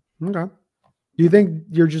 Okay. Do you think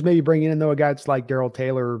you're just maybe bringing in, though, a guy that's like Darryl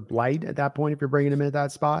Taylor light at that point if you're bringing him in at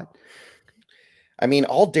that spot? I mean,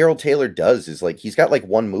 all Darryl Taylor does is he's got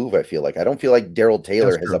one move, I feel like. I don't feel like Darryl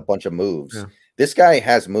Taylor has a bunch of moves. Yeah. This guy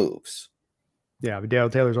has moves. Yeah, but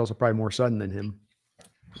Darryl Taylor's also probably more sudden than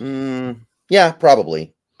him. Yeah,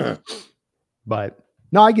 probably. But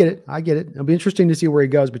no, I get it. It'll be interesting to see where he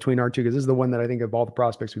goes between our two, because this is the one that I think of all the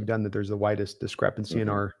prospects we've done that there's the widest discrepancy in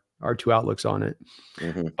our two outlooks on it.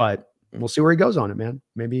 But we'll see where he goes on it, man.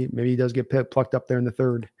 Maybe he does get plucked up there in the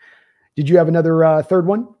 3rd. Did you have another 3rd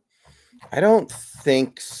one? I don't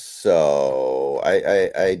think so.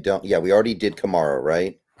 I don't. Yeah, we already did Kamara,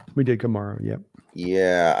 right? We did Kamara. Yep.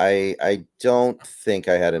 Yeah, I don't think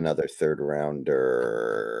I had another 3rd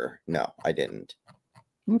rounder. No, I didn't.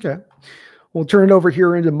 Okay. We'll turn it over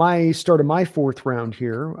here into my start of my fourth round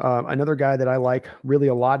here. Another guy that I like really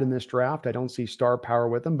a lot in this draft. I don't see star power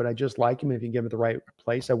with him, but I just like him. If you give him the right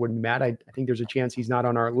place, I wouldn't be mad. I think there's a chance he's not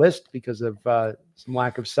on our list because of some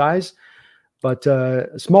lack of size. But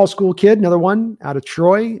a small school kid, another one out of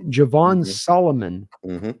Troy, Javon Solomon,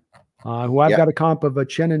 who I've got a comp of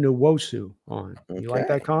Uchenne Nwosu on. You like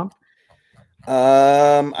that comp?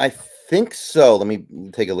 I think so. Let me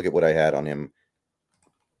take a look at what I had on him.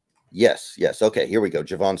 Yes. Okay, here we go.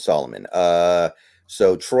 Javon Solomon.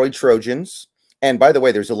 So Troy Trojans. And by the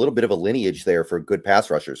way, there's a little bit of a lineage there for good pass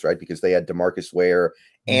rushers, right? Because they had DeMarcus Ware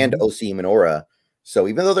and O.C. Minora. So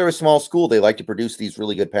even though they're a small school, they like to produce these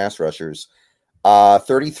really good pass rushers.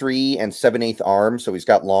 33 and 7/8 arms. So he's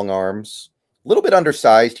got long arms. A little bit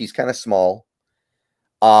undersized. He's kind of small.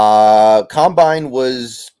 Combine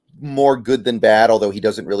was more good than bad, although he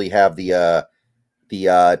doesn't really have the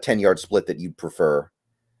 10-yard split that you'd prefer.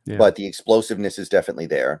 Yeah. But the explosiveness is definitely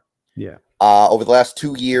there. Yeah. Over the last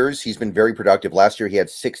 2 years, he's been very productive. Last year, he had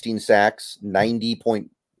 16 sacks, 90.8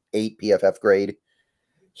 PFF grade.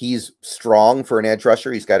 He's strong for an edge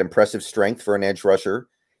rusher. He's got impressive strength for an edge rusher.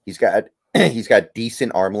 He's got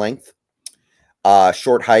decent arm length.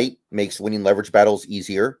 Short height makes winning leverage battles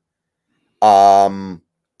easier.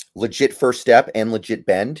 Legit first step and legit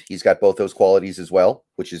bend. He's got both those qualities as well,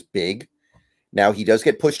 which is big. Now, he does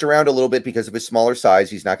get pushed around a little bit because of his smaller size.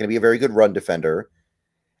 He's not going to be a very good run defender.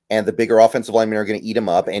 And the bigger offensive linemen are going to eat him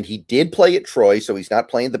up. And he did play at Troy, so he's not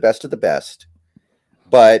playing the best of the best.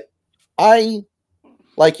 But I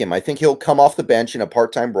like him. I think he'll come off the bench in a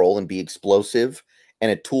part-time role and be explosive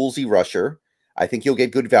and a toolsy rusher. I think you'll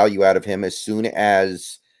get good value out of him as soon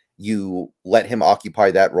as you let him occupy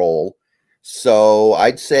that role. So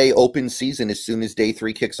I'd say open season as soon as day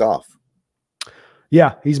 3 kicks off.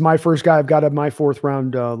 Yeah, he's my first guy I've got on my fourth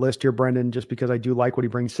round list here, Brendan, just because I do like what he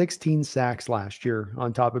brings. 16 sacks last year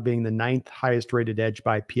on top of being the 9th highest rated edge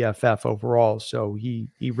by PFF overall. So he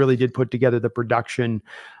really did put together the production,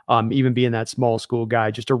 even being that small school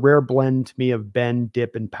guy. Just a rare blend to me of bend,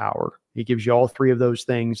 dip, and power. He gives you all 3 of those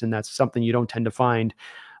things, and that's something you don't tend to find.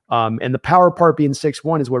 And the power part being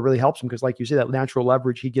 6'1" is what really helps him because, like you say, that natural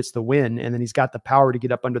leverage, he gets the win, and then he's got the power to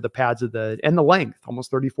get up under the pads of and the length,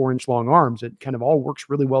 almost 34-inch long arms. It kind of all works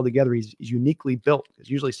really well together. He's uniquely built because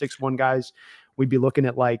usually 6'1" guys, we'd be looking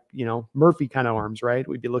at like, Murphy kind of arms, right?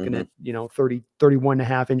 We'd be looking at,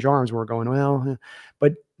 31.5-inch arms. We're going, well,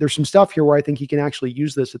 but there's some stuff here where I think he can actually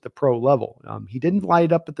use this at the pro level. He didn't light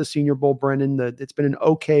it up at the Senior Bowl, Brendan. It's been an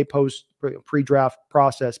okay pre-draft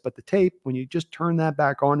process, but the tape, when you just turn that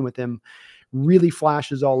back on with him, really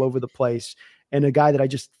flashes all over the place. And a guy that I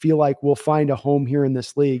just feel like will find a home here in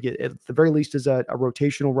this league, at the very least, is a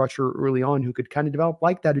rotational rusher early on who could kind of develop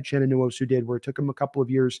like that Uchenne Nwosu did, where it took him a couple of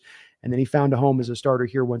years, and then he found a home as a starter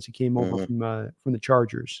here once he came over from the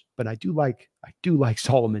Chargers. But I do like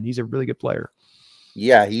Solomon. He's a really good player.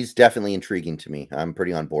 Yeah, he's definitely intriguing to me. I'm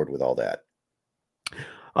pretty on board with all that.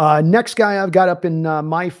 Next guy I've got up in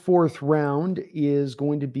my fourth round is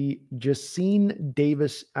going to be Jacine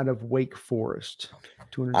Davis out of Wake Forest.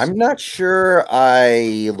 I'm not sure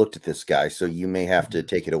I looked at this guy, so you may have to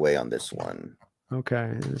take it away on this one.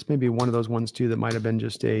 Okay. This may be one of those ones, too, that might have been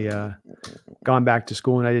just a gone back to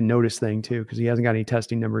school and I didn't notice thing, too, because he hasn't got any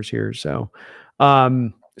testing numbers here. So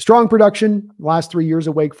strong production. Last 3 years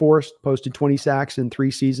at Wake Forest, posted 20 sacks in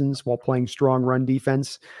 3 seasons while playing strong run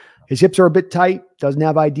defense. His hips are a bit tight, doesn't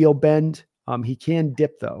have ideal bend. He can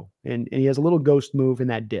dip, though, and he has a little ghost move in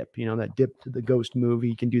that dip. That dip to the ghost move.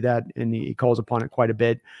 He can do that, and he calls upon it quite a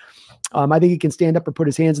bit. I think he can stand up or put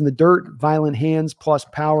his hands in the dirt. Violent hands plus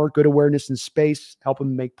power, good awareness in space, help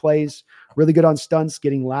him make plays. Really good on stunts,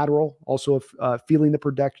 getting lateral. Also feeling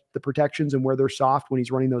the protections and where they're soft when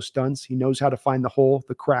he's running those stunts. He knows how to find the hole,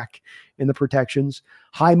 the crack in the protections.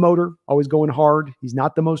 High motor, always going hard. He's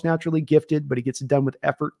not the most naturally gifted, but he gets it done with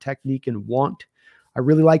effort, technique, and want. I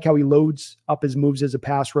really like how he loads up his moves as a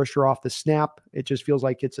pass rusher off the snap. It just feels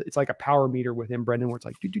like it's like a power meter with him, Brendan, where it's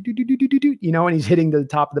like, and he's hitting the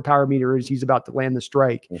top of the power meter as he's about to land the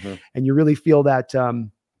strike. And you really feel that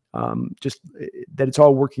just that it's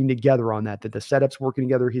all working together on that the setup's working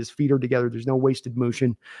together. His feet are together. There's no wasted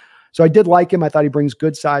motion. So I did like him. I thought he brings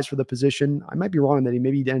good size for the position. I might be wrong that he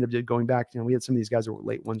maybe ended up going back. We had some of these guys that were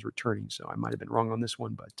late ones returning, so I might have been wrong on this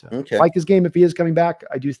one. But I like his game if he is coming back.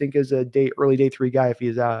 I do think as a early day 3 guy if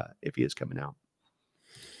he is coming out.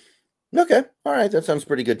 Okay, all right, that sounds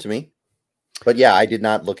pretty good to me. But yeah, I did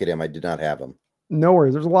not look at him. I did not have him. No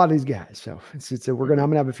worries. There's a lot of these guys, so I'm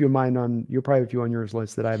gonna have a few of mine on. You'll probably have a few on yours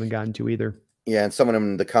list that I haven't gotten to either. Yeah, and someone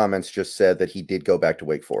in the comments just said that he did go back to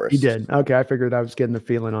Wake Forest. He did. Okay, I figured I was getting the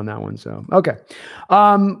feeling on that one. So, okay.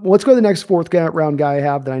 Let's go to the next fourth round guy I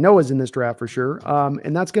have that I know is in this draft for sure.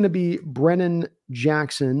 And that's going to be Brennan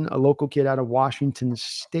Jackson, a local kid out of Washington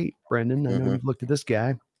State. Brendan, I know you've looked at this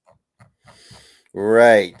guy.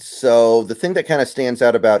 Right. So the thing that kind of stands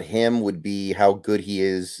out about him would be how good he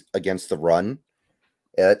is against the run.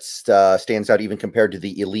 It stands out even compared to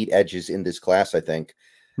the elite edges in this class, I think.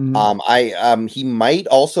 He might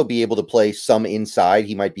also be able to play some inside.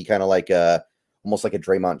 He might be kind of like almost like a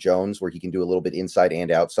Draymond Jones, where he can do a little bit inside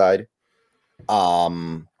and outside.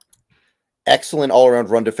 Excellent all-around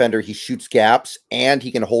run defender. He shoots gaps and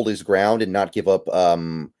he can hold his ground and not give up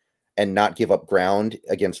ground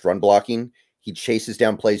against run blocking. He chases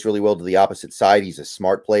down plays really well to the opposite side. He's a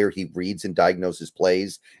smart player. He reads and diagnoses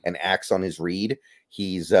plays and acts on his read.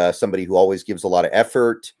 He's somebody who always gives a lot of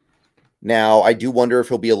effort. Now, I do wonder if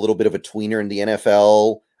he'll be a little bit of a tweener in the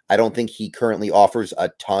NFL. I don't think he currently offers a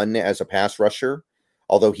ton as a pass rusher,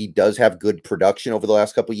 although he does have good production over the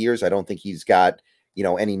last couple of years. I don't think he's got,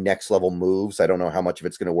 any next level moves. I don't know how much of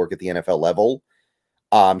it's going to work at the NFL level.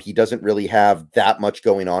 He doesn't really have that much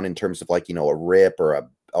going on in terms of a rip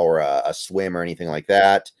or a swim or anything like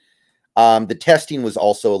that. The testing was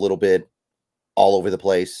also a little bit all over the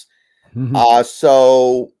place.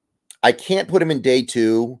 So I can't put him in day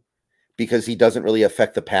 2 because he doesn't really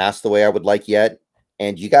affect the pass the way I would like yet.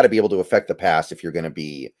 And you got to be able to affect the pass if you're going to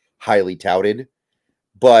be highly touted.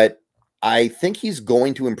 But I think he's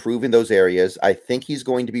going to improve in those areas. I think he's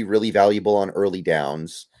going to be really valuable on early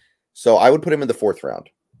downs. So I would put him in the 4th round.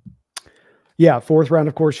 Yeah, 4th round,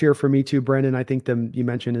 of course, here for me too, Brendan. I think you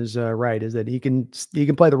mentioned is right, is that he can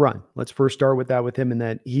play the run. Let's first start with that with him, and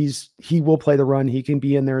that he will play the run. He can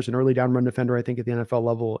be in there as an early down run defender, I think, at the NFL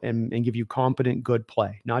level, and give you competent, good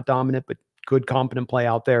play. Not dominant, but good, competent play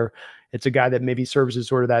out there. It's a guy that maybe serves as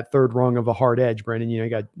sort of that third rung of a hard edge, Brendan. You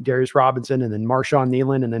got Darius Robinson and then Marshawn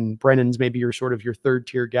Nealon, and then Brennan's maybe your third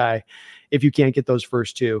tier guy if you can't get those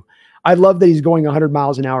first two. I love that he's going 100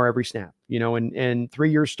 miles an hour every snap, and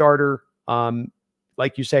 3-year starter.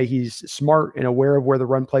 Like you say, he's smart and aware of where the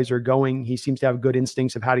run plays are going. He seems to have good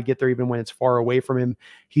instincts of how to get there, even when it's far away from him.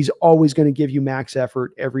 He's always going to give you max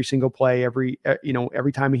effort every single play, every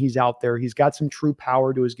time he's out there. He's got some true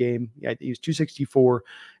power to his game. He was 264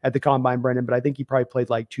 at the combine, Brendan, but I think he probably played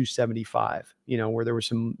like 275, where there was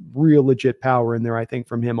some real legit power in there, I think,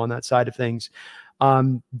 from him on that side of things.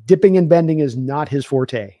 Dipping and bending is not his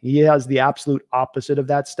forte. He has the absolute opposite of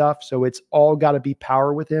that stuff. So it's all got to be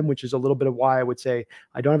power with him, which is a little bit of why I would say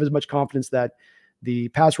I don't have as much confidence that the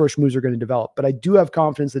pass rush moves are going to develop, but I do have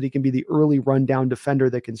confidence that he can be the early rundown defender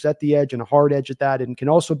that can set the edge and a hard edge at that, and can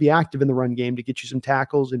also be active in the run game to get you some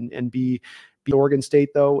tackles and be Oregon State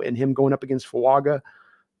though. And him going up against Fuaga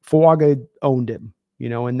owned him.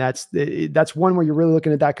 And that's one where you're really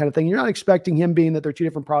looking at that kind of thing. You're not expecting him, being that they're 2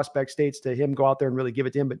 different prospect states, to him go out there and really give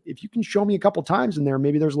it to him. But if you can show me a couple times in there,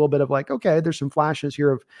 maybe there's a little bit of okay, there's some flashes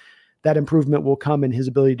here of that improvement will come in his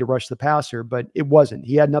ability to rush the passer. But it wasn't.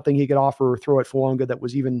 He had nothing he could offer or throw at Fuaga that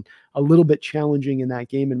was even a little bit challenging in that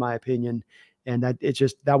game, in my opinion. And that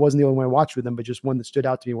wasn't the only one I watched with him, but just one that stood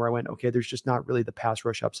out to me where I went, okay, there's just not really the pass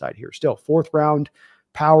rush upside here. Still, 4th round,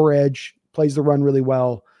 power edge, plays the run really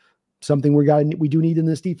well. Something we do need in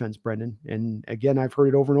this defense, Brendan. And again, I've heard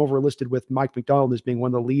it over and over listed with Mike McDonald as being one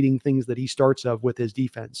of the leading things that he starts of with his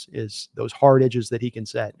defense is those hard edges that he can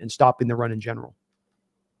set and stopping the run in general.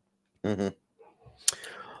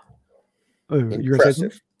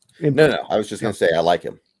 Impressive. No. I was just going to say, I like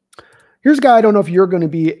him. Here's a guy I don't know if you're going to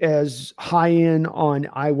be as high in on.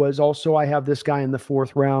 I have this guy in the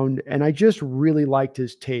 4th round, and I just really liked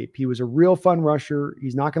his tape. He was a real fun rusher.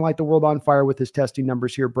 He's not going to light the world on fire with his testing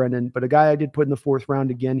numbers here, Brendan, but a guy I did put in the 4th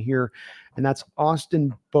round again here, and that's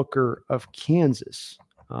Austin Booker of Kansas.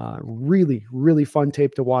 Really, really fun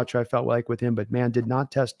tape to watch, I felt like, with him, but man, did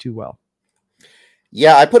not test too well.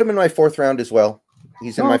 Yeah, I put him in my 4th round as well.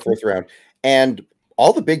 He's in my 4th round. And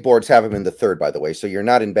all the big boards have him in the 3rd, by the way, so you're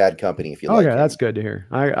not in bad company if you like him. That's good to hear.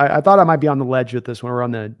 I thought I might be on the ledge with this one, or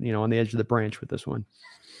on the on the edge of the branch with this one.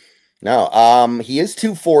 No, he is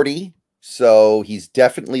 240, so he's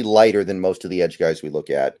definitely lighter than most of the edge guys we look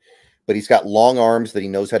at. But he's got long arms that he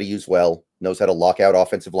knows how to use well, knows how to lock out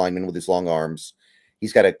offensive linemen with his long arms.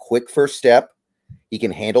 He's got a quick first step. He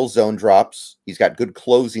can handle zone drops. He's got good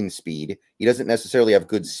closing speed. He doesn't necessarily have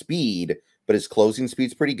good speed, but his closing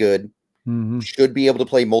speed's pretty good. Should be able to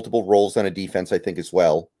play multiple roles on a defense, I think, as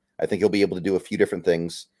well. I think he'll be able to do a few different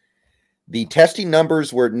things. The testing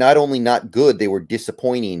numbers were not only not good, they were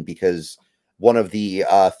disappointing, because one of the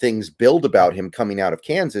things billed about him coming out of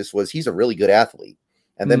Kansas was he's a really good athlete.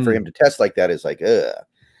 And then for him to test like that is like,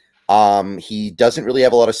 ugh. He doesn't really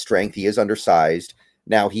have a lot of strength. He is undersized.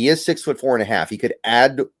 Now, he is 6'4.5". He could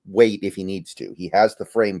add weight if he needs to. He has the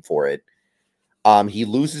frame for it. He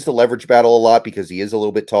loses the leverage battle a lot because he is a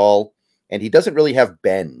little bit tall, and he doesn't really have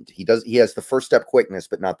bend. He has the first step quickness,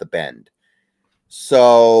 but not the bend.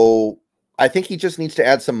 So I think he just needs to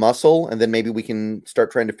add some muscle, and then maybe we can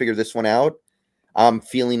start trying to figure this one out. I'm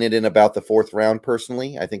feeling it in about the 4th round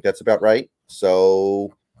personally. I think that's about right.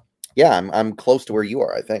 So yeah, I'm close to where you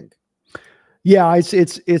are, I think. Yeah, it's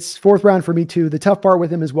 4th round for me too. The tough part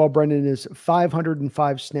with him as well, Brendan, is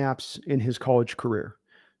 505 snaps in his college career.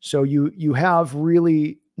 So you have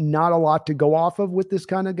really not a lot to go off of with this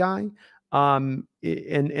kind of guy,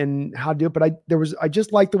 and how to do it. But I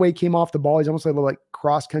just like the way he came off the ball. He's almost like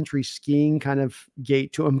cross country skiing kind of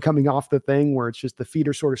gait to him coming off the thing, where it's just the feet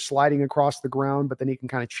are sort of sliding across the ground, but then he can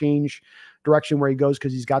kind of change direction where he goes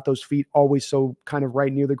because he's got those feet always so kind of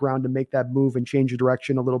right near the ground to make that move and change the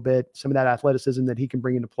direction a little bit. Some of that athleticism that he can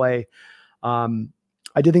bring into play.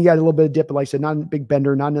 I did think he had a little bit of dip, but like I said, not a big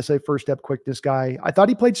bender, not necessarily first step quickness guy. I thought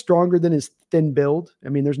he played stronger than his thin build. I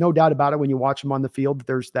mean, there's no doubt about it when you watch him on the field.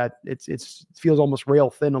 There's that it feels almost rail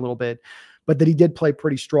thin a little bit, but that he did play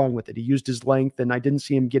pretty strong with it. He used his length, and I didn't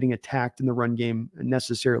see him getting attacked in the run game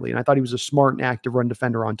necessarily. And I thought he was a smart and active run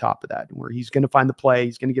defender on top of that, where he's going to find the play,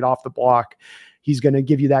 he's going to get off the block. He's going to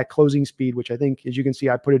give you that closing speed, which I think, as you can see,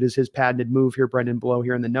 I put it as his patented move here, Brendan, below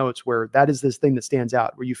here in the notes, where that is this thing that stands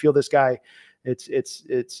out, where you feel this guy. It's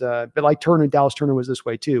a bit like Turner. Dallas Turner was this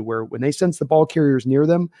way too, where when they sense the ball carriers near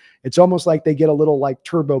them, it's almost like they get a little like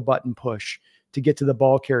turbo button push to get to the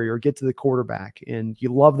ball carrier or get to the quarterback. And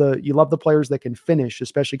you love the players that can finish,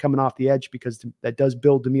 especially coming off the edge, because that does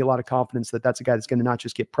build to me a lot of confidence that that's a guy that's going to not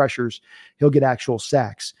just get pressures, he'll get actual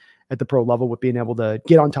sacks at the pro level with being able to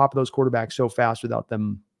get on top of those quarterbacks so fast without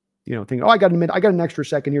them, thinking, oh, I got an extra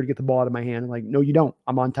second here to get the ball out of my hand. Like, no, you don't.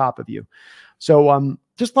 I'm on top of you. So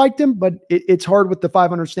just liked him, but it's hard with the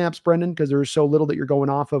 500 snaps, Brendan, because there's so little that you're going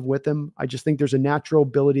off of with him. I just think there's a natural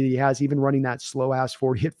ability that he has, even running that slow ass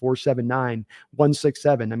 40 at 4.79,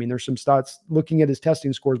 167. I mean, there's some stats looking at his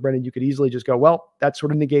testing scores, Brendan. You could easily just go, well, that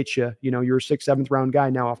sort of negates you. You're a 6th, 7th round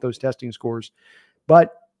guy now off those testing scores.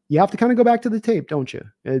 But you have to kind of go back to the tape, don't you?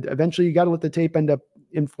 Eventually, you got to let the tape end up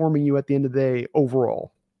informing you at the end of the day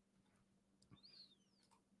overall.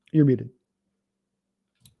 You're muted.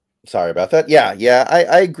 Sorry about that. Yeah,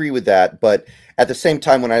 I agree with that. But at the same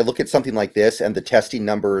time, when I look at something like this and the testing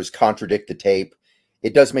numbers contradict the tape,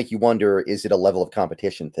 it does make you wonder, is it a level of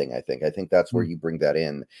competition thing? I think that's where you bring that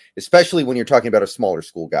in, especially when you're talking about a smaller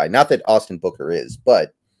school guy. Not that Austin Booker is,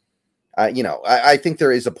 but I think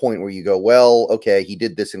there is a point where you go, well, okay, he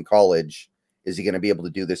did this in college. Is he going to be able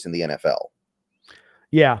to do this in the NFL?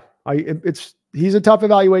 Yeah, he's a tough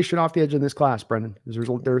evaluation off the edge in this class, Brendan.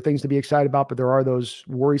 There are things to be excited about, but there are those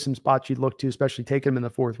worrisome spots you'd look to, especially taking him in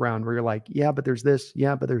the 4th round, where you're like, yeah, but there's this,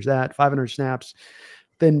 yeah, but there's that. 500 snaps,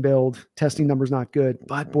 thin build, testing numbers not good,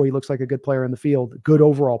 but boy, he looks like a good player on the field, good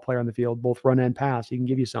overall player on the field, both run and pass. He can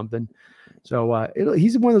give you something. So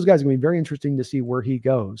he's one of those guys going to be very interesting to see where he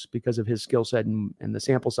goes because of his skill set and the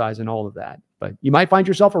sample size and all of that. But you might find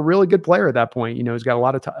yourself a really good player at that point. He's got a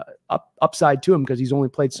lot of upside to him because he's only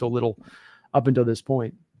played so little up until this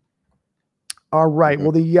point. All right.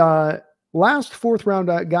 Well, the last 4th round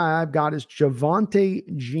guy I've got is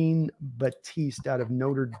Javonte Jean-Bapiste out of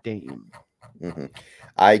Notre Dame.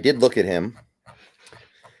 I did look at him.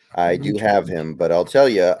 I do have him, but I'll tell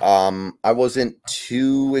you, I wasn't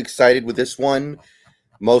too excited with this one,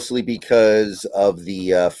 mostly because of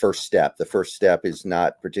the first step. The first step is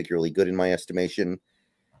not particularly good in my estimation.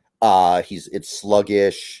 It's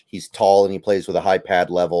sluggish. He's tall and he plays with a high pad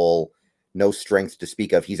level. No strength to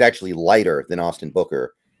speak of. He's actually lighter than Austin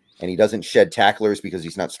Booker, and he doesn't shed tacklers because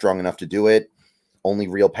he's not strong enough to do it. Only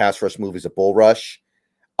real pass rush move is a bull rush.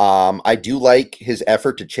 I do like his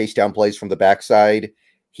effort to chase down plays from the backside.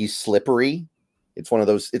 He's slippery. It's one of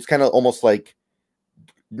those, it's kind of almost like,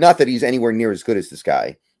 not that he's anywhere near as good as this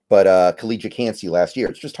guy, but Collegiate Cansey last year.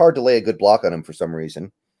 It's just hard to lay a good block on him for some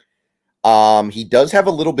reason. He does have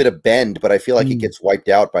a little bit of bend, but I feel like it gets wiped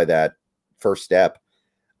out by that first step.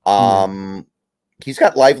 He's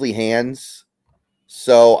got lively hands.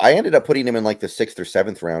 So I ended up putting him in like the 6th or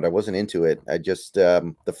 7th round. I wasn't into it. I just,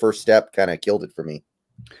 the first step kind of killed it for me.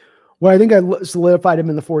 Well, I think I solidified him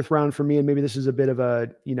in the 4th round for me. And maybe this is a bit of a,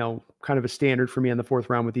 kind of a standard for me in the 4th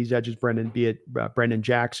round with these edges, Brendan, be it Brendan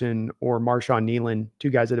Jackson or Marshawn Nealon, 2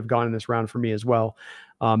 guys that have gone in this round for me as well.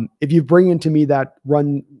 If you bring into me that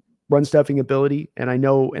run stuffing ability, and I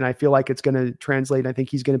know, and I feel like it's going to translate. I think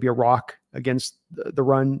he's going to be a rock against the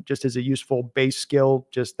run, just as a useful base skill.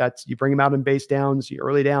 Just that's, you bring him out in base downs,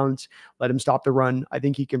 early downs, let him stop the run. I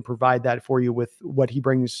think he can provide that for you with what he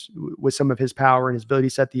brings with some of his power and his ability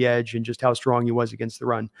to set the edge and just how strong he was against the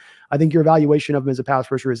run. I think your evaluation of him as a pass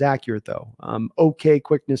rusher is accurate, though. Okay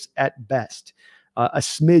quickness at best, a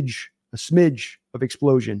smidge of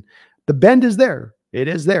explosion. The bend is there. It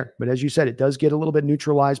is there. But as you said, it does get a little bit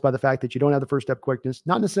neutralized by the fact that you don't have the first step quickness.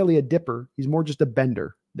 Not necessarily a dipper. He's more just a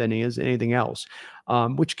bender than he is anything else,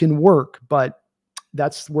 which can work. But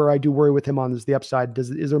that's where I do worry with him on is the upside.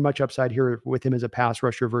 Is there much upside here with him as a pass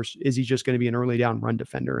rusher versus is he just going to be an early down run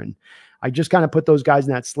defender? And I just kind of put those guys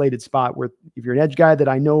in that slated spot where if you're an edge guy that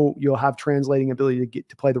I know you'll have translating ability to get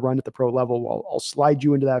to play the run at the pro level, I'll slide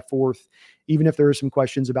you into that fourth, even if there are some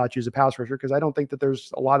questions about you as a pass rusher, because I don't think that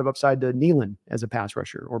there's a lot of upside to Nealon as a pass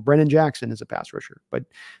rusher or Brennan Jackson as a pass rusher. But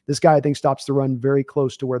this guy, I think, stops the run very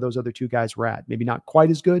close to where those other two guys were at. Maybe not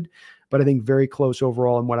quite as good, but I think very close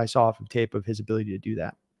overall in what I saw off of tape of his ability to do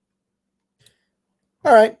that.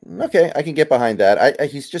 All right. Okay. I can get behind that.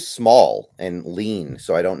 He's just small and lean,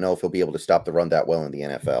 so I don't know if he'll be able to stop the run that well in the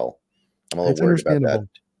NFL. I'm a little worried about that.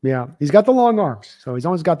 Yeah. He's got the long arms. So he's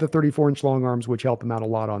always got the 34-inch long arms, which help him out a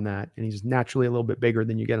lot on that. And he's naturally a little bit bigger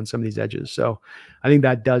than you get on some of these edges. So I think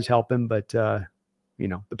that does help him. But, you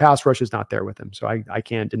know, the pass rush is not there with him. So I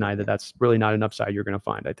can't deny that that's really not an upside you're going to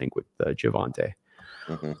find, I think, with Javonte.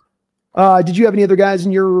 Did you have any other guys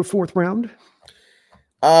in your fourth round?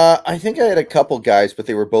 I think I had a couple guys, but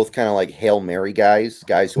they were both kind of like Hail Mary guys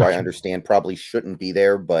who I understand probably shouldn't be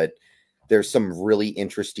there, but there's some really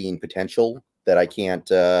interesting potential that I can't,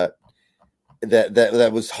 that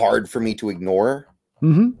was hard for me to ignore.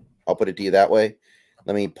 I'll put it to you that way.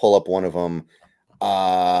 Let me pull up one of them.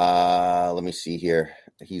 Let me see here.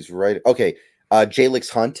 He's right. Okay.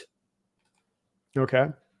 Jalix Hunt. Okay.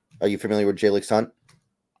 Are you familiar with Jalix Hunt?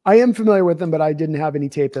 I am familiar with him, but I didn't have any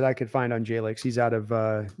tape that I could find on Jalix. He's out of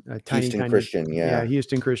Houston Christian. Yeah,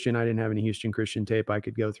 Houston Christian. I didn't have any Houston Christian tape I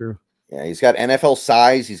could go through. Yeah, he's got NFL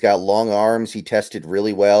size. He's got long arms. He tested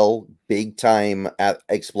really well. Big time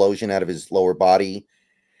explosion out of his lower body.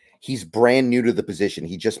 He's brand new to the position.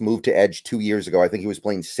 He just moved to edge 2 years ago. I think he was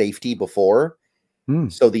playing safety before.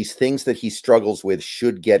 So these things that he struggles with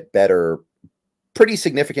should get better pretty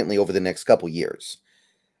significantly over the next couple years.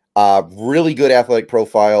 Really good athletic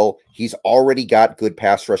profile. He's already got good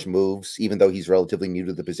pass rush moves, even though he's relatively new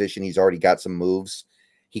to the position. He's already got some moves.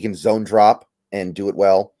 He can zone drop and do it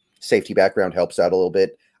well. Safety background helps out a little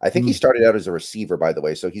bit. I think he started out as a receiver, by the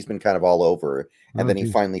way, so he's been kind of all over. And then he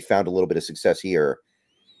finally found a little bit of success here.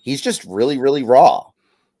 He's just really, really raw.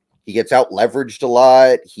 He gets out leveraged a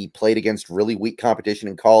lot. He played against really weak competition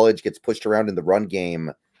in college, gets pushed around in the run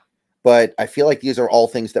game. But I feel like these are all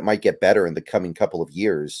things that might get better in the coming couple of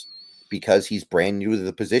years because he's brand new to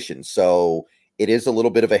the position. So it is a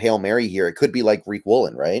little bit of a Hail Mary here. It could be like Reek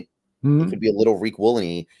Woolen, right? It could be a little Reek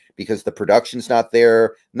Woolen-y because the production's not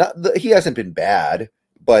there. He hasn't been bad,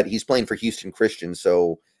 but he's playing for Houston Christian.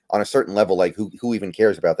 So on a certain level, like who even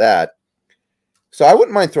cares about that? So I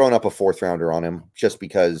wouldn't mind throwing up a fourth rounder on him just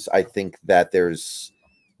because I think that there's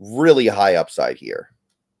really high upside here.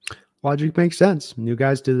 Logic makes sense. New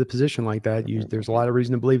guys to the position like that, there's a lot of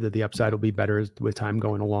reason to believe that the upside will be better with time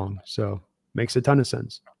going along. So makes a ton of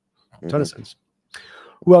sense. Ton of sense.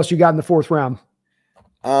 Who else you got in the fourth round?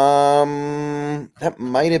 That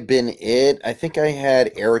might have been it. I think I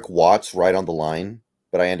had Eric Watts right on the line,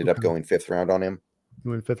 but I ended up going fifth round on him.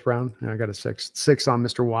 You went fifth round? I got a six on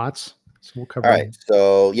Mr. Watts. So we'll cover. All right.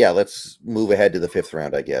 So yeah, let's move ahead to the fifth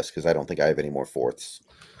round, I guess, because I don't think I have any more fourths.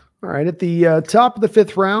 All right. At the top of the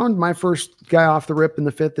fifth round, my first guy off the rip in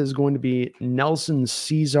the fifth is going to be Nelson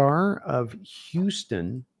Caesar of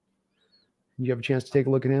Houston. Did you have a chance to take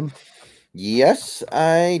a look at him? Yes,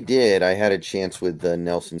 I did. I had a chance with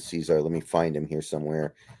Nelson Caesar. Let me find him here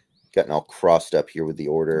somewhere. Getting all crossed up here with the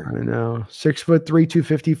order. I know. 6'3",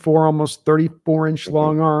 254, almost 34-inch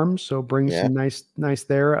long arms. So brings some nice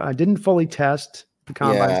there. I didn't fully test the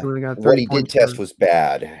combine. So what he did test was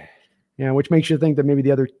bad. Yeah, which makes you think that maybe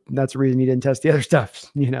that's the reason he didn't test the other stuff.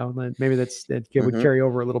 You know, maybe that would carry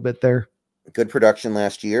over a little bit there. Good production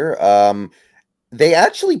last year. They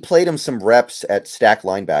actually played him some reps at stack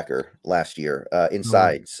linebacker last year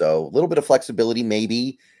inside. So a little bit of flexibility,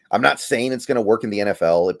 maybe. I'm not saying it's going to work in the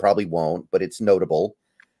NFL. It probably won't, but it's notable.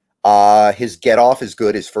 His get off is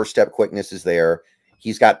good. His first step quickness is there.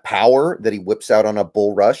 He's got power that he whips out on a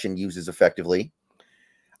bull rush and uses effectively.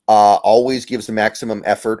 Always gives the maximum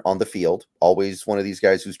effort on the field. Always one of these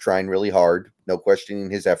guys who's trying really hard. No questioning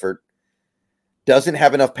his effort. Doesn't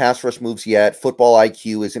have enough pass rush moves yet. Football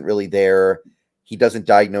IQ isn't really there. He doesn't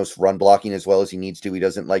diagnose run blocking as well as he needs to. He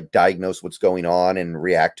doesn't like diagnose what's going on and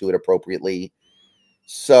react to it appropriately.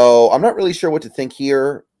 So I'm not really sure what to think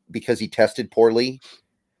here because he tested poorly,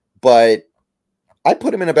 but I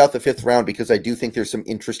put him in about the 5th round because I do think there's some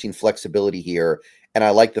interesting flexibility here. And I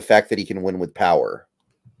like the fact that he can win with power.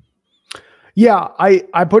 Yeah,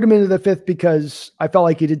 I put him into the 5th because I felt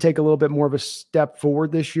like he did take a little bit more of a step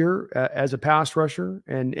forward this year as a pass rusher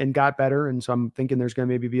and got better. And so I'm thinking there's going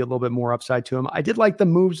to maybe be a little bit more upside to him. I did like the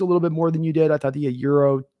moves a little bit more than you did. I thought the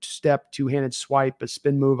Euro step, 2-handed swipe, a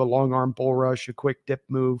spin move, a long arm bull rush, a quick dip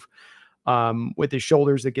move with his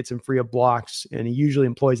shoulders that gets him free of blocks. And he usually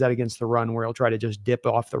employs that against the run where he'll try to just dip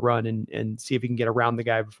off the run and see if he can get around the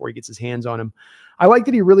guy before he gets his hands on him. I like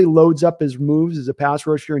that he really loads up his moves as a pass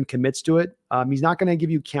rusher and commits to it. He's not going to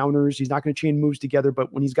give you counters. He's not going to chain moves together,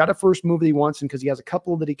 but when he's got a first move that he wants, and because he has a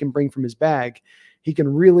couple that he can bring from his bag, he can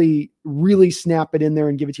really, really snap it in there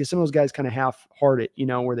and give it to you. Some of those guys kind of half-heart it,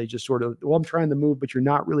 where they just sort of, well, I'm trying the move, but you're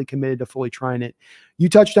not really committed to fully trying it. You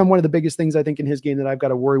touched on one of the biggest things I think in his game that I've got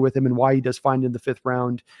to worry with him and why he does find in the 5th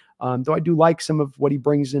round. Though I do like some of what he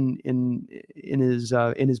brings in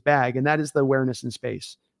his bag, and that is the awareness in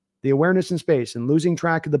space. The awareness in space and losing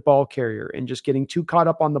track of the ball carrier and just getting too caught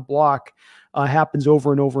up on the block happens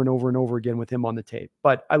over and over and over and over again with him on the tape.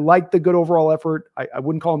 But I like the good overall effort. I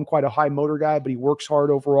wouldn't call him quite a high motor guy, but he works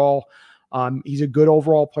hard overall. He's a good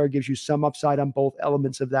overall player, gives you some upside on both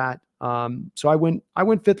elements of that. So I went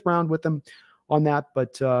 5th round with him on that,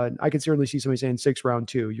 but I can certainly see somebody saying 6th round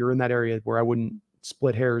too. You're in that area where I wouldn't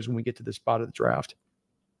split hairs when we get to this spot of the draft.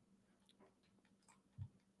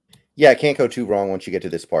 Yeah, can't go too wrong once you get to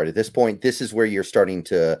this part. At this point, this is where you're starting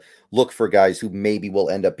to look for guys who maybe will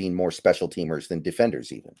end up being more special teamers than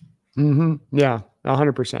defenders even. Yeah,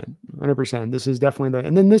 100%. 100%. This is definitely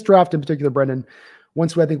and then this draft in particular, Brendan,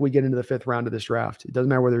 once I think we get into the 5th round of this draft, it doesn't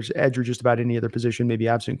matter whether it's edge or just about any other position, maybe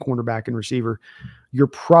absent cornerback and receiver, you're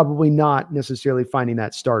probably not necessarily finding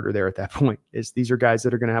that starter there at that point. These are guys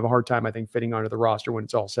that are going to have a hard time, I think, fitting onto the roster when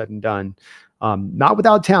it's all said and done. Not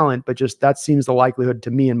without talent, but just that seems the likelihood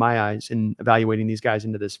to me in my eyes in evaluating these guys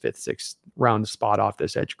into this 5th, 6th round spot off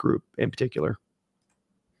this edge group in particular.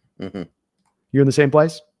 You're in the same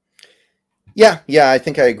place? Yeah, I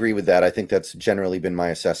think I agree with that. I think that's generally been my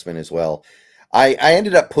assessment as well. I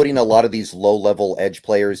ended up putting a lot of these low-level edge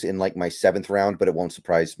players in like my 7th round, but it won't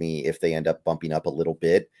surprise me if they end up bumping up a little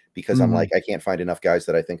bit because I'm like, I can't find enough guys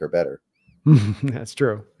that I think are better. That's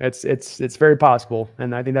true. It's very possible.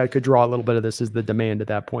 And I think that could draw a little bit of this as the demand at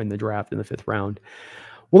that point in the draft in the 5th round.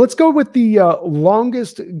 Well, let's go with the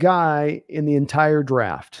longest guy in the entire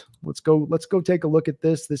draft. Let's go take a look at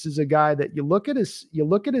this. This is a guy that you look at his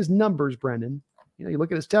numbers, Brendan. You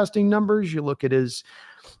look at his testing numbers, you look at his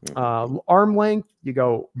arm length, you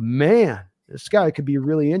go, man, this guy could be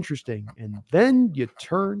really interesting. And then you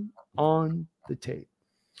turn on the tape.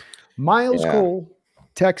 Myles Cole,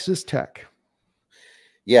 Texas Tech.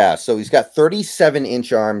 Yeah, so he's got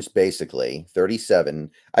 37-inch arms, basically.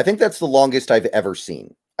 37. I think that's the longest I've ever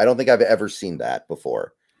seen. I don't think I've ever seen that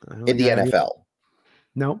before in the NFL.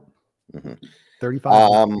 No.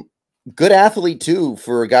 35. Good athlete, too,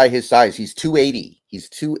 for a guy his size. He's 280. He's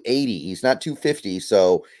 280. He's not 250.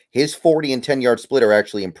 So his 40 and 10-yard split are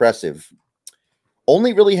actually impressive.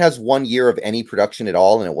 Only really has 1 year of any production at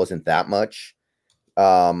all, and it wasn't that much. He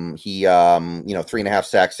 3.5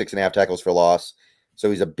 sacks, 6.5 tackles for loss. So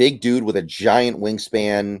he's a big dude with a giant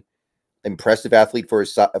wingspan, impressive athlete for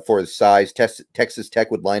his size. Texas Tech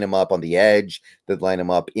would line him up on the edge. They'd line him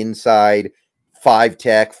up inside, 5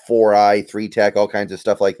 tech, 4-eye, 3 tech, all kinds of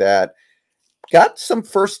stuff like that. Got some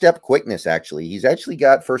first step quickness, actually. He's actually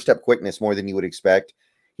got first step quickness more than you would expect.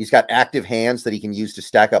 He's got active hands that he can use to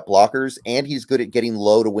stack up blockers, and he's good at getting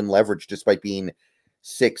low to win leverage despite being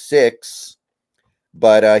 6'6".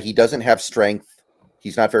 But he doesn't have strength.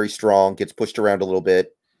 He's not very strong, gets pushed around a little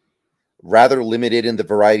bit. Rather limited in the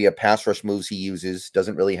variety of pass rush moves he uses.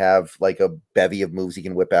 Doesn't really have like a bevy of moves he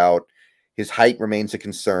can whip out. His height remains a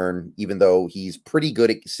concern, even though he's pretty good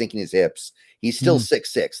at sinking his hips. He's still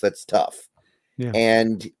 6'6". That's tough. Yeah.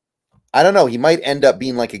 And I don't know. He might end up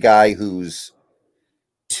being like a guy who's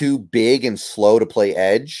too big and slow to play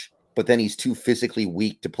edge, but then he's too physically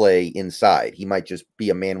weak to play inside. He might just be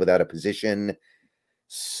a man without a position.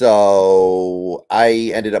 So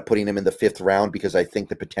I ended up putting him in the 5th round because I think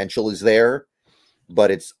the potential is there,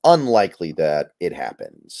 but it's unlikely that it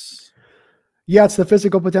happens. Yeah, it's the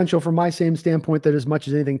physical potential from my same standpoint that as much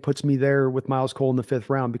as anything puts me there with Myles Cole in the 5th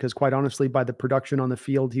round, because quite honestly, by the production on the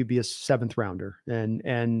field, he'd be a 7th rounder.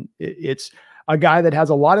 And a guy that has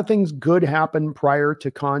a lot of things good happen prior to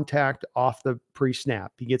contact off the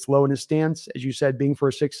pre-snap. He gets low in his stance. As you said, being for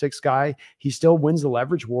a 6'6" guy, he still wins the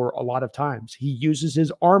leverage war a lot of times. He uses his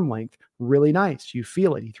arm length really nice. You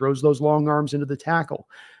feel it. He throws those long arms into the tackle.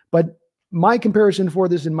 But my comparison for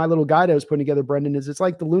this in my little guide I was putting together, Brendan, is it's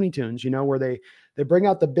like the Looney Tunes, where they bring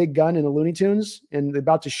out the big gun in the Looney Tunes and they're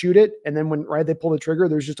about to shoot it. And then when they pull the trigger,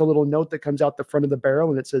 there's just a little note that comes out the front of the barrel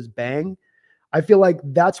and it says bang. I feel like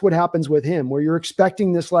that's what happens with him, where you're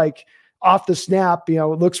expecting this like off the snap, it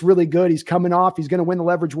looks really good. He's coming off. He's going to win the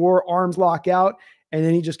leverage war. Arms lock out. And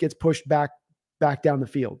then he just gets pushed back down the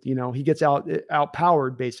field. He gets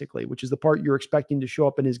outpowered basically, which is the part you're expecting to show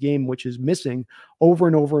up in his game, which is missing over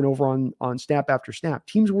and over and over on snap after snap.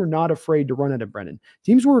 Teams were not afraid to run at him, Brendan.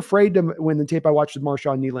 Teams were afraid to, when the tape I watched with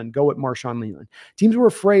Marshawn Kneeland, go at Marshawn Kneeland. Teams were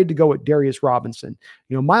afraid to go at Darius Robinson.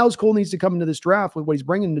 Miles Cole needs to come into this draft with what he's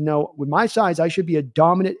bringing to know, with my size, I should be a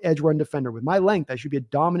dominant edge run defender. With my length, I should be a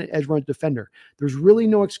dominant edge run defender. There's really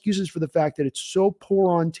no excuses for the fact that it's so poor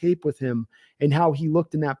on tape with him and how he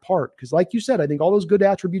looked in that part. Because like you said, I think all those good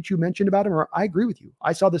attributes you mentioned about him, I agree with you.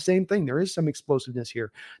 I saw the same thing. There is some explosiveness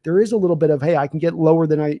here. There is a little bit of, hey, I can get lower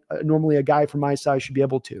than I normally a guy from my size should be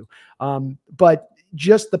able to. But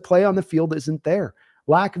just the play on the field isn't there.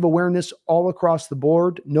 Lack of awareness all across the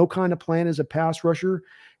board. No kind of plan as a pass rusher.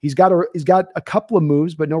 He's got a couple of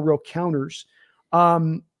moves, but no real counters.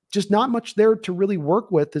 Just not much there to really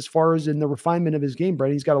work with as far as in the refinement of his game,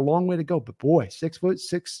 Brett. He's got a long way to go. But boy,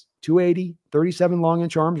 6'6", 280, 37 long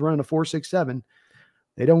inch arms, running a 4.67.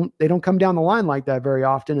 They don't come down the line like that very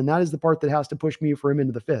often. And that is the part that has to push me for him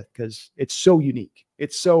into the fifth, because it's so unique.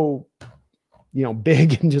 It's so,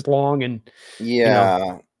 big and just long. And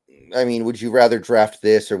yeah, I mean, would you rather draft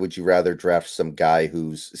this, or would you rather draft some guy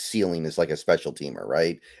whose ceiling is like a special teamer,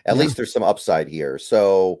 right? At least there's some upside here.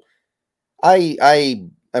 So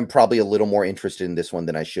I'm probably a little more interested in this one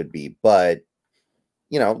than I should be, but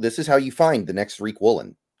this is how you find the next Reek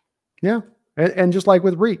Woolen. Yeah. And just like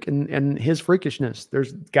with Reek and his freakishness,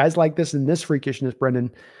 there's guys like this and this freakishness,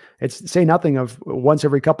 Brendan. It's say nothing of once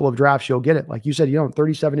every couple of drafts, you'll get it. Like you said,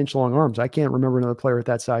 37-inch long arms. I can't remember another player at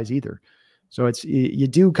that size either. So you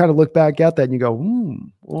do kind of look back at that and you go,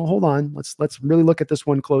 well, hold on. Let's really look at this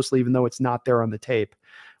one closely, even though it's not there on the tape,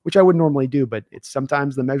 which I wouldn't normally do, but it's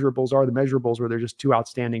sometimes the measurables are the measurables where they're just too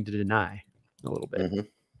outstanding to deny a little bit.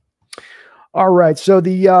 Mm-hmm. All right. So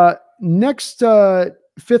the next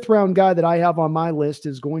fifth round guy that I have on my list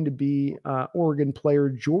is going to be Oregon player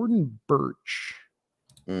Jordan Burch.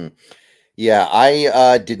 Yeah,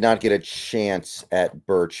 I did not get a chance at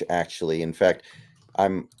Burch, actually. In fact,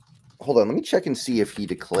 hold on, let me check and see if he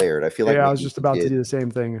declared. I feel like I was just about to do the same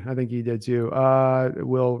thing. I think he did too.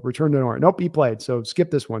 Will return to Oregon. Nope, he played. So skip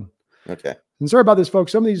this one. Okay. And sorry about this,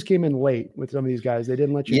 folks. Some of these came in late with some of these guys. They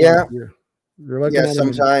didn't let you know. Yeah,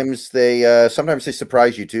 sometimes they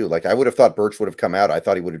surprise you too. Like I would have thought Burch would have come out. I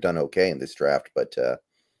thought he would have done okay in this draft, but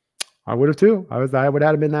I would have too. I would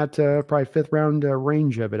have him in that probably fifth round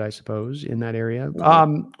range of it, I suppose, in that area.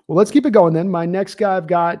 Mm-hmm. Well, let's keep it going then. My next guy I've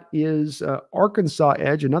got is Arkansas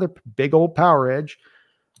edge, another big old power edge,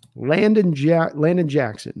 Landon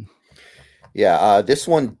Jackson. Yeah, this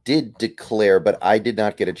one did declare, but I did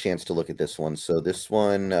not get a chance to look at this one. So this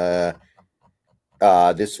one,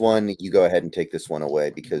 you go ahead and take this one away,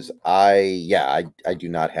 because I do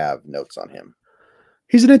not have notes on him.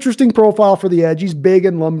 He's an interesting profile for the edge. He's big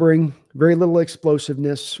and lumbering, very little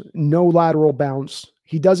explosiveness, no lateral bounce.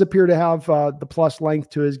 He does appear to have the plus length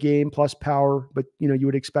to his game, plus power, but you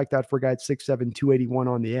would expect that for a guy at 6'7", 281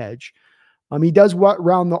 on the edge. He does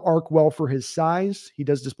round the arc well for his size. He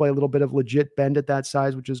does display a little bit of legit bend at that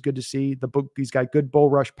size, which is good to see. He's got good bull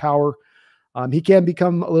rush power. He can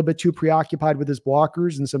become a little bit too preoccupied with his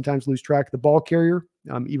blockers and sometimes lose track of the ball carrier,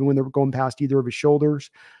 even when they're going past either of his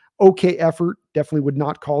shoulders. Okay effort, definitely would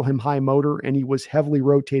not call him high motor, and he was heavily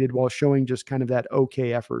rotated while showing just kind of that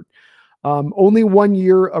okay effort. Only 1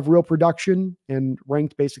 year of real production and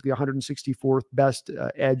ranked basically 164th best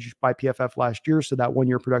edge by PFF last year. So that 1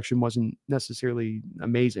 year production wasn't necessarily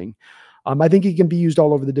amazing. I think he can be used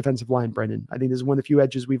all over the defensive line, Brendan. I think this is one of the few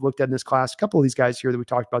edges we've looked at in this class. A couple of these guys here that we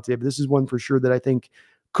talked about today, but this is one for sure that I think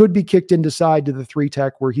could be kicked into side to the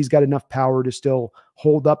 3-tech where he's got enough power to still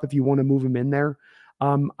hold up if you want to move him in there.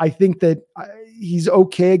 I think that he's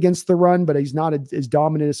okay against the run, but he's not as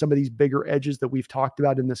dominant as some of these bigger edges that we've talked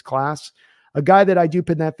about in this class. A guy that I do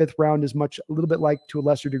put in that fifth round is a little bit like, to a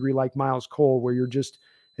lesser degree, like Miles Cole, where you're just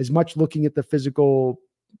as much looking at the physical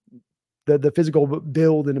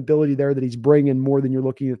build and ability there that he's bringing more than you're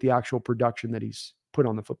looking at the actual production that he's put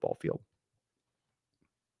on the football field.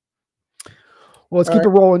 Well, let's keep it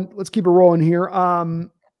rolling. Let's keep it rolling here.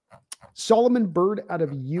 Solomon Byrd out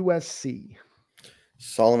of USC.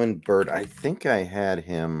 Solomon Byrd. I think I had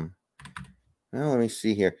him. Well, let me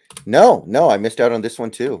see here. No, I missed out on this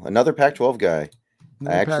one too. Another Pac-12 guy.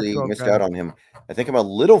 I actually missed out on him. I think I'm a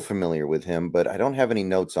little familiar with him, but I don't have any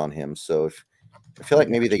notes on him. So if I feel like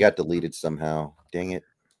maybe they got deleted somehow. Dang it.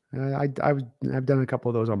 I've done a couple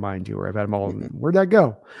of those on mine too, where I've had them all. Where'd that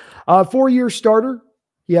go? 4-year starter.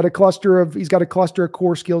 He's got a cluster of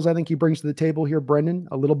core skills I think he brings to the table here, Brendan.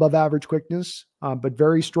 A little above average quickness, but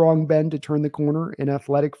very strong bend to turn the corner and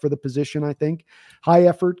athletic for the position, I think. High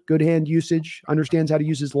effort, good hand usage, understands how to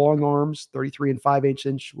use his long arms, 33 and 5/8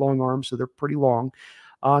 inch long arms, so they're pretty long.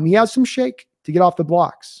 He has some shake to get off the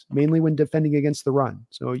blocks, mainly when defending against the run.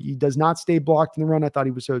 So he does not stay blocked in the run. I thought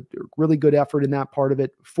he was a really good effort in that part of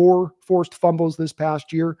it. 4 forced fumbles this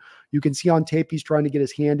past year. You can see on tape he's trying to get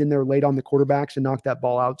his hand in there late on the quarterbacks and knock that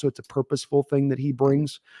ball out. So it's a purposeful thing that he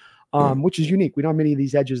brings, which is unique. We don't have many of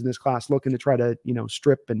these edges in this class looking to try to,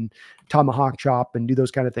 strip and tomahawk chop and do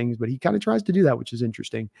those kind of things, but he kind of tries to do that, which is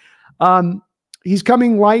interesting. He's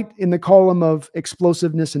coming light in the column of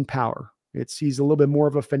explosiveness and power. He's a little bit more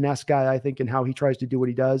of a finesse guy, I think, in how he tries to do what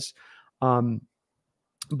he does.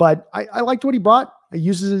 But I liked what he brought. He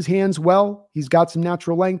uses his hands well. He's got some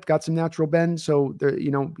natural length, got some natural bend. So there,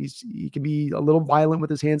 he can be a little violent with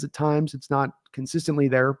his hands at times. It's not consistently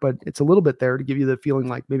there, but it's a little bit there to give you the feeling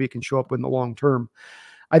like maybe it can show up in the long term.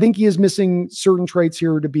 I think he is missing certain traits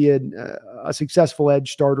here to be a successful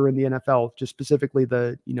edge starter in the NFL, just specifically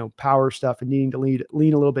the, power stuff and needing to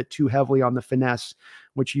lean a little bit too heavily on the finesse,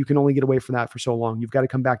 which you can only get away from that for so long. You've got to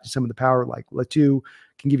come back to some of the power, like Latu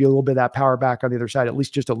can give you a little bit of that power back on the other side, at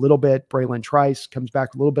least just a little bit. Braylon Trice comes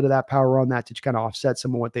back a little bit of that power on that to kind of offset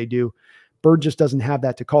some of what they do. Byrd just doesn't have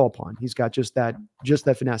that to call upon. He's got just that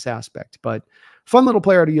finesse aspect, but fun little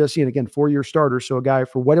player out of USC. And again, 4-year starter. So a guy,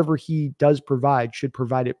 for whatever he does provide, should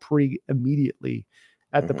provide it pretty immediately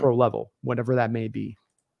at the pro level, whatever that may be.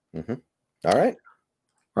 All right.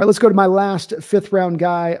 All right, let's go to my last 5th round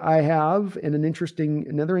guy I have, and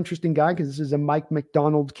another interesting guy, because this is a Mike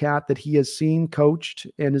Macdonald cat that he has seen, coached,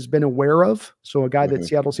 and has been aware of. So a guy that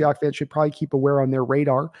Seattle Seahawks fans should probably keep aware on their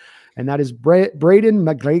radar, and that is Braden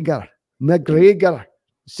McGregor. 6'5",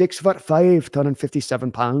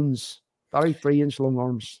 257 pounds, 33-inch long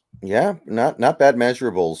arms. Yeah, not bad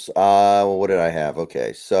measurables. What did I have?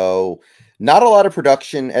 Okay, so not a lot of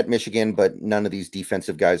production at Michigan, but none of these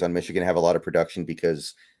defensive guys on Michigan have a lot of production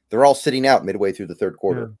because they're all sitting out midway through the 3rd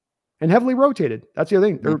quarter. Yeah. And heavily rotated. That's the other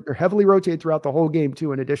thing. They're heavily rotated throughout the whole game,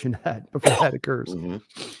 too, in addition to that, before that occurs.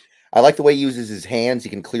 I like the way he uses his hands.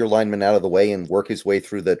 He can clear linemen out of the way and work his way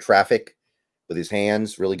through the traffic with his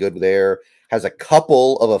hands. Really good there. Has a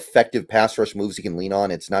couple of effective pass rush moves he can lean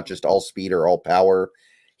on. It's not just all speed or all power.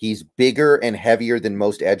 He's bigger and heavier than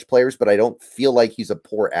most edge players, but I don't feel like he's a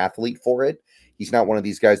poor athlete for it. He's not one of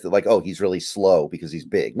these guys that he's really slow because he's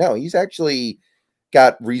big. No, he's actually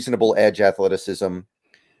got reasonable edge athleticism.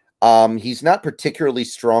 He's not particularly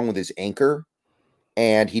strong with his anchor,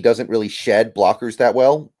 and he doesn't really shed blockers that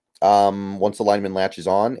well once the lineman latches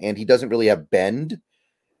on, and he doesn't really have bend.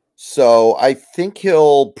 So I think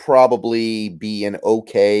he'll probably be an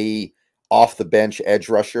okay off-the-bench edge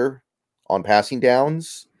rusher on passing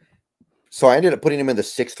downs. So I ended up putting him in the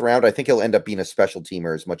 6th round. I think he'll end up being a special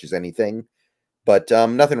teamer as much as anything. But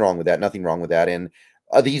nothing wrong with that. Nothing wrong with that. And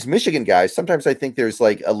these Michigan guys, sometimes I think there's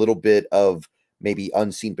like a little bit of maybe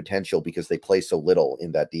unseen potential because they play so little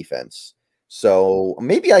in that defense. So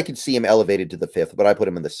maybe I could see him elevated to the 5th, but I put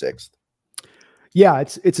him in the 6th. Yeah,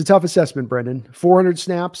 it's a tough assessment, Brendan. 400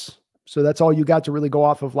 snaps. So that's all you got to really go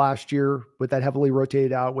off of last year with that heavily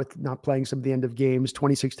rotated out, with not playing some of the end of games,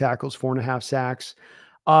 26 tackles, 4.5 sacks.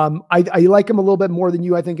 I like him a little bit more than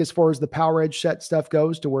you, I think, as far as the power edge set stuff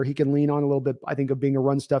goes, to where he can lean on a little bit, I think, of being a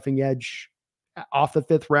run stuffing edge off the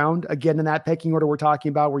 5th round. Again, in that pecking order we're talking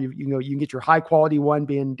about, where you can get your high quality one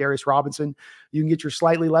being Darius Robinson. You can get your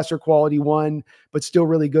slightly lesser quality one, but still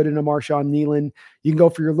really good in a Marshawn Nealon. You can go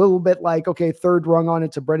for your little bit like, okay, 3rd rung on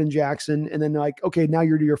it to Brendan Jackson. And then like, okay, now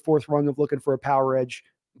you're to your 4th rung of looking for a power edge,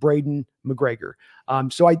 Braden McGregor.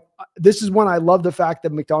 So this is one I love the fact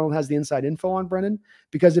that McDonald has the inside info on, Brendan,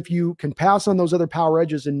 because if you can pass on those other power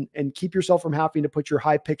edges and keep yourself from having to put your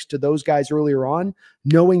high picks to those guys earlier on,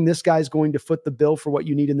 knowing this guy's going to foot the bill for what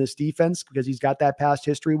you need in this defense because he's got that past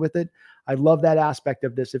history with it. I love that aspect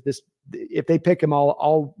of this. If they pick him,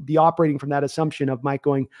 I'll be operating from that assumption of Mike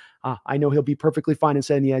going, I know he'll be perfectly fine in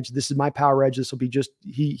setting the edge. This is my power edge. This will be just,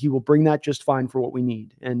 he will bring that just fine for what we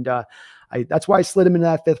need. And that's why I slid him into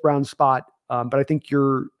that 5th round spot. But I think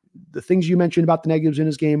the things you mentioned about the negatives in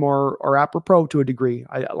his game are apropos to a degree.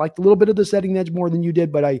 I liked a little bit of the setting edge more than you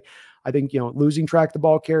did, but I think, losing track of the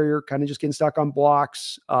ball carrier, kind of just getting stuck on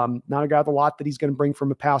blocks. Not a guy with a lot that he's going to bring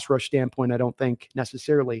from a pass rush standpoint, I don't think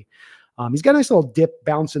necessarily. He's got a nice little dip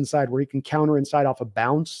bounce inside where he can counter inside off a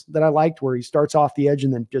bounce that I liked, where he starts off the edge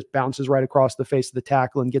and then just bounces right across the face of the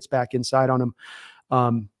tackle and gets back inside on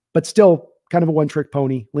him. But still kind of a one-trick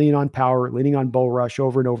pony, leaning on power, leaning on bull rush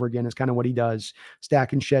over and over again is kind of what he does.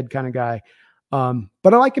 Stack and shed kind of guy.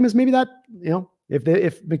 But I like him as maybe that,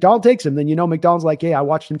 if McDonald takes him, then, McDonald's like, hey, I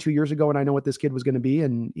watched him 2 years ago and I know what this kid was going to be.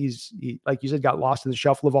 And he, like you said, got lost in the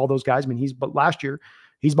shuffle of all those guys. I mean, but last year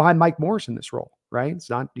he's behind Mike Morris in this role, right? It's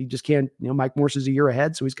not, he just can't, Mike Morris is a year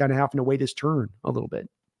ahead. So he's kind of having to wait his turn a little bit.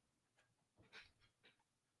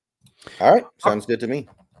 All right. Sounds good to me.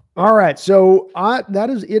 All right. So that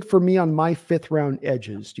is it for me on my 5th round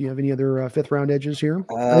edges. Do you have any other 5th round edges here?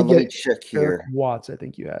 Let me check here. Eric Watts, I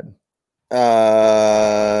think you had.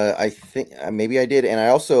 I think maybe I did. And I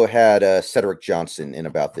also had Cedric Johnson in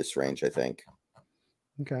about this range, I think.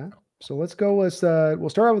 Okay. So let's go. We'll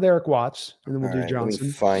start out with Eric Watts and then we'll do Johnson. Let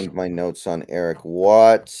me find my notes on Eric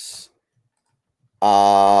Watts.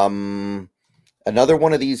 Another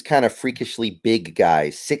one of these kind of freakishly big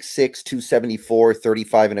guys, 6'6", 274,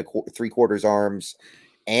 35 3/4 arms.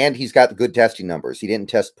 And he's got good testing numbers. He didn't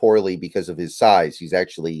test poorly because of his size. He's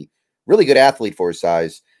actually really good athlete for his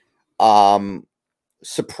size.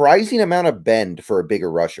 Surprising amount of bend for a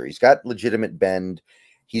bigger rusher. He's got legitimate bend.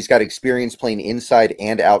 He's got experience playing inside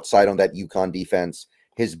and outside on that UConn defense.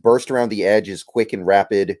 His burst around the edge is quick and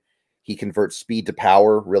rapid. He converts speed to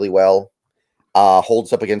power really well.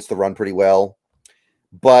 Holds up against the run pretty well.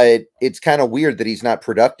 But it's kind of weird that he's not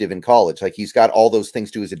productive in college. Like, he's got all those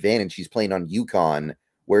things to his advantage. He's playing on UConn.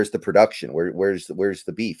 Where's the production? Where's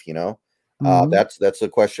the beef, That's a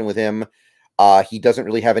question with him. He doesn't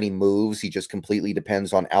really have any moves. He just completely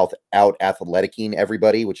depends on out athleticing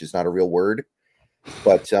everybody, which is not a real word.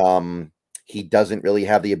 But he doesn't really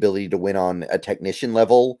have the ability to win on a technician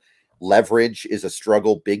level. Leverage is a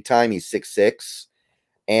struggle big time. He's 6'6".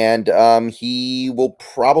 And he will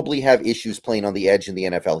probably have issues playing on the edge in the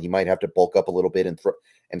NFL. He might have to bulk up a little bit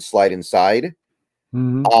and slide inside.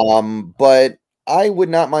 But I would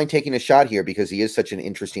not mind taking a shot here because he is such an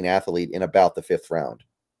interesting athlete in about the 5th round.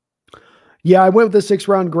 Yeah, I went with the 6th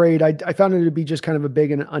round grade. I found it to be just kind of a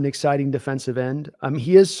big and unexciting defensive end.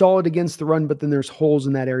 He is solid against the run, but then there's holes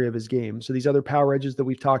in that area of his game. So these other power edges that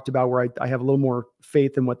we've talked about where I have a little more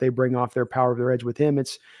faith in what they bring off their power of their edge with him,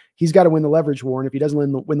 he's got to win the leverage war. And if he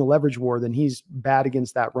doesn't win the leverage war, then he's bad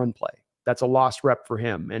against that run play. That's a lost rep for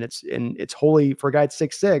him. And it's wholly for a guy at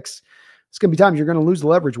 6'6", it's going to be times you're going to lose the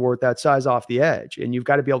leverage war at that size off the edge. And you've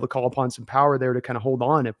got to be able to call upon some power there to kind of hold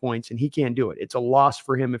on at points. And he can't do it. It's a loss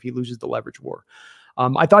for him if he loses the leverage war.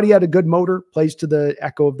 I thought he had a good motor, plays to the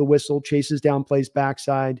echo of the whistle, chases down, plays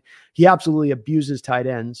backside. He absolutely abuses tight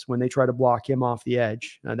ends when they try to block him off the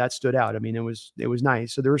edge. That stood out. I mean, it was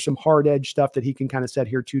nice. So there was some hard edge stuff that he can kind of set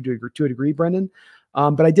here to a degree, Brendan.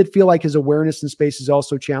 But I did feel like his awareness in space is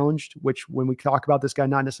also challenged, which when we talk about this guy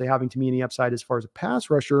not necessarily having to me any upside as far as a pass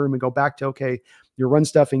rusher, and we go back to, okay, your run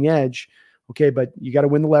stuffing edge, okay, but you got to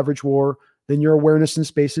win the leverage war. Then your awareness in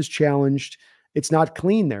space is challenged. It's not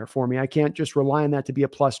clean there for me. I can't just rely on that to be a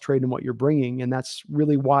plus trade in what you're bringing. And that's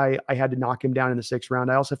really why I had to knock him down in the 6th round.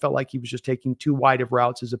 I also felt like he was just taking too wide of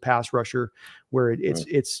routes as a pass rusher where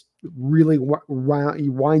it's really, he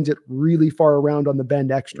winds it really far around on the bend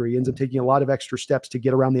extra. He ends up taking a lot of extra steps to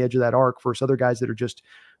get around the edge of that arc versus other guys that are just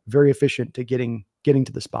very efficient to getting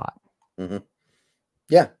to the spot.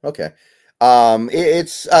 Yeah. Okay.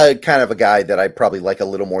 It's kind of a guy that I probably like a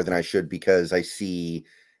little more than I should because I see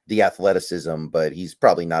the athleticism, but he's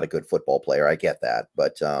probably not a good football player. I get that.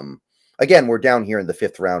 But again, we're down here in the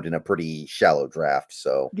 5th round in a pretty shallow draft.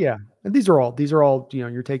 So yeah, and these are all,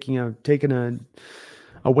 you're taking a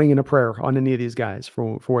wing and a prayer on any of these guys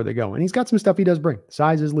for where they go. And he's got some stuff he does bring.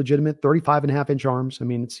 Size is legitimate, 35.5-inch arms. I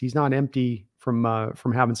mean, he's not empty from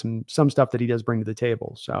having some stuff that he does bring to the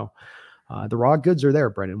table. So the raw goods are there,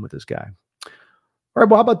 Brendan, with this guy. All right,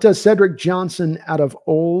 well, how about Cedric Johnson out of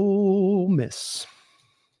Ole Miss?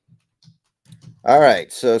 All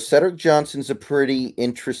right, so Cedric Johnson's a pretty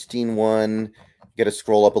interesting one. Got to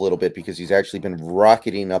scroll up a little bit because he's actually been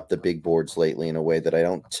rocketing up the big boards lately in a way that I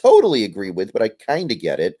don't totally agree with, but I kind of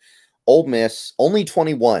get it. Ole Miss, only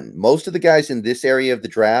 21. Most of the guys in this area of the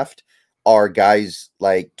draft are guys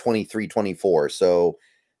like 23, 24. So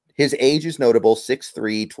his age is notable,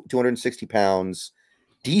 6'3", 260 pounds.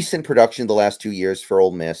 Decent production the last 2 years for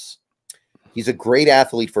Ole Miss. He's a great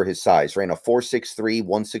athlete for his size. Ran a 4.63,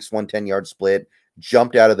 1.61 10-yard split.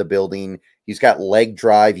 Jumped out of the building. He's got leg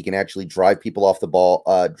drive. He can actually drive people off the ball.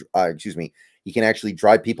 He can actually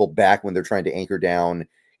drive people back when they're trying to anchor down.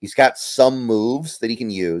 He's got some moves that he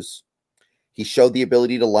can use. He showed the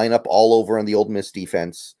ability to line up all over on the Ole Miss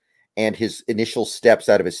defense, and his initial steps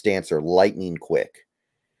out of his stance are lightning quick.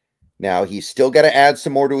 Now, he's still got to add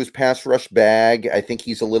some more to his pass rush bag. I think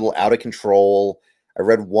he's a little out of control. I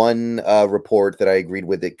read one report that I agreed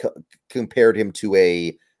with that compared him to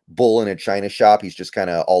a bull in a china shop. He's just kind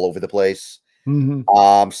of all over the place.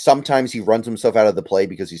 Sometimes he runs himself out of the play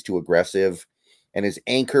because he's too aggressive, and his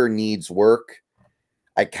anchor needs work.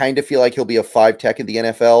 I kind of feel like he'll be a 5 tech in the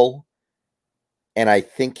NFL, and I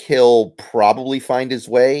think he'll probably find his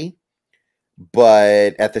way.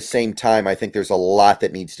 But at the same time, I think there's a lot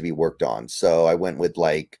that needs to be worked on. So I went with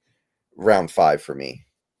like round 5 for me.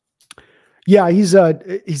 Yeah, he's got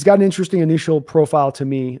an interesting initial profile to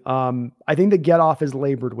me. I think the get off is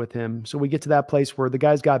labored with him. So we get to that place where the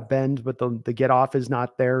guy's got bend, but the get off is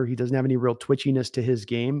not there. He doesn't have any real twitchiness to his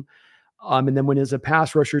game. And then when as a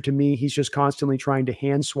pass rusher, to me, he's just constantly trying to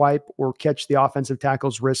hand swipe or catch the offensive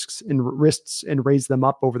tackle's wrists and raise them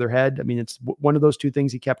up over their head. I mean, it's one of those two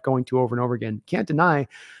things he kept going to over and over again. Can't deny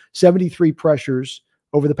 73 pressures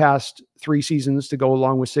over the past 3 seasons to go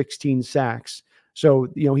along with 16 sacks. So,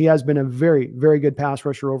 he has been a very, very good pass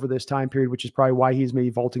rusher over this time period, which is probably why he's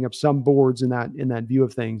maybe vaulting up some boards in that view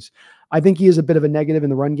of things. I think he is a bit of a negative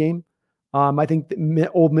in the run game. I think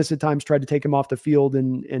Ole Miss at times tried to take him off the field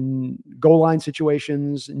in goal line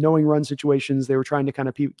situations, knowing run situations. They were trying to kind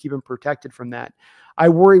of keep him protected from that. I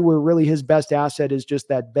worry where really his best asset is just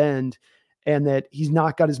that bend, and that he's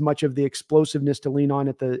not got as much of the explosiveness to lean on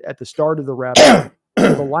at the start of the rep.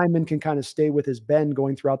 So the lineman can kind of stay with his bend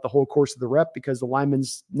going throughout the whole course of the rep, because the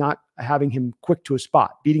lineman's not having him quick to a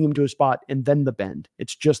spot, beating him to a spot, and then the bend.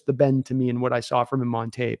 It's just the bend to me and what I saw from him on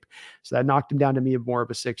tape. So that knocked him down to me of more of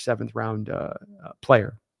a 6th, 7th round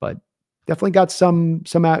player, but definitely got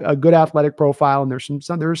a good athletic profile. And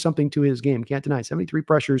there is something to his game. Can't deny 73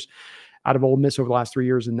 pressures out of Ole Miss over the last 3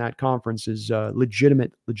 years in that conference is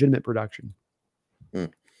legitimate production.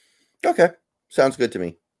 Okay. Sounds good to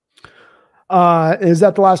me. Is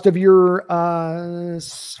that the last of your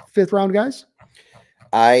 5th round guys?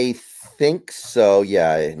 I think so.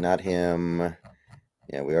 Yeah, not him.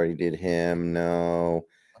 Yeah, we already did him. No.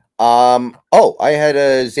 I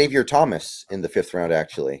had Xavier Thomas in the 5th round,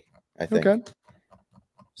 actually. I think. Okay.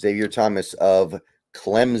 Xavier Thomas of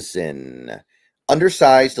Clemson.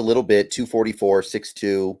 Undersized a little bit, 244,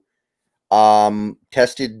 6'2".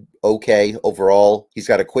 Tested okay overall. He's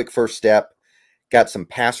got a quick first step. Got some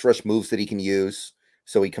pass rush moves that he can use.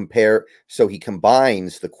 So he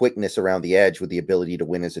combines the quickness around the edge with the ability to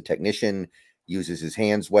win as a technician, uses his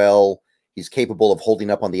hands well. He's capable of holding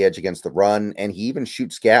up on the edge against the run, and he even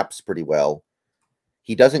shoots gaps pretty well.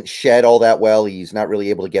 He doesn't shed all that well. He's not really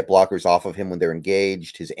able to get blockers off of him when they're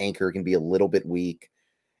engaged. His anchor can be a little bit weak,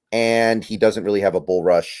 and he doesn't really have a bull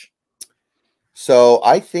rush. So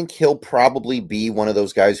I think he'll probably be one of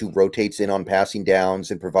those guys who rotates in on passing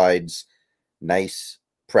downs and provides nice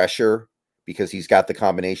pressure, because he's got the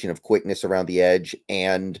combination of quickness around the edge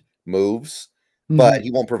and moves, but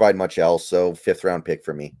he won't provide much else. So 5th round pick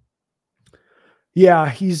for me. Yeah,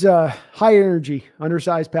 he's a high energy,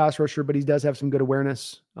 undersized pass rusher, but he does have some good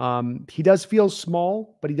awareness. He does feel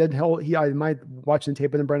small, but I might watching the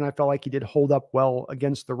tape with him, Brendan, I felt like he did hold up well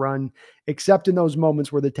against the run, except in those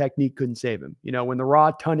moments where the technique couldn't save him. When the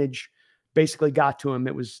raw tonnage basically got to him,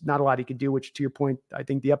 it was not a lot he could do, which, to your point, I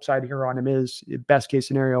think the upside here on him is, best case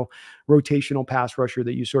scenario, rotational pass rusher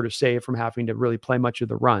that you sort of save from having to really play much of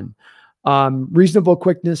the run. Reasonable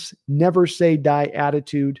quickness, never say die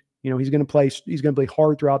attitude. He's going to play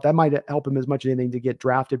hard throughout. That might help him as much as anything to get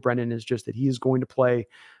drafted, Brendan, is just that he is going to play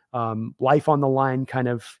life on the line kind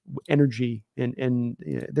of energy. And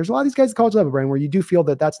there's a lot of these guys at college level, Brian, where you do feel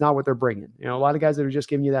that that's not what they're bringing. A lot of guys that are just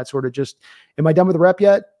giving you that sort of just, am I done with the rep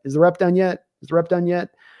yet? Is the rep done yet? Is the rep done yet?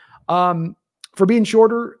 For being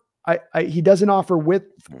shorter, he doesn't offer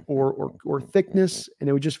width or thickness, and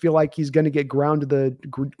it would just feel like he's going to get ground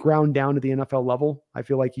down to the NFL level. I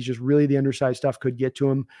feel like he's just really, the undersized stuff could get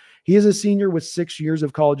to him. He is a senior with 6 years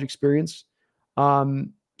of college experience.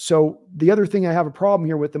 So the other thing I have a problem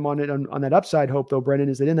here with him on that upside hope, though, Brendan,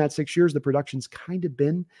 is that in that 6 years, the production's kind of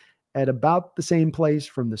been at about the same place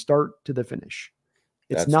from the start to the finish.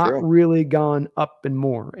 It's not really gone up and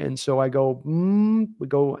more. And so I go,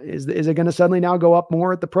 is it going to suddenly now go up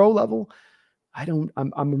more at the pro level?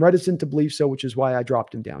 I'm reticent to believe so, which is why I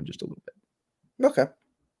dropped him down just a little bit. Okay.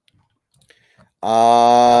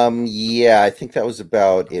 Yeah, I think that was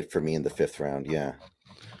about it for me in the 5th round. Yeah.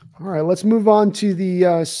 All right, let's move on to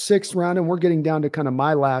the sixth round, and we're getting down to kind of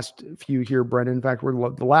my last few here, Brendan. In fact,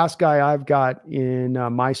 the last guy I've got in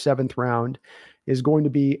my seventh round is going to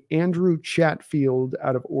be Andrew Chatfield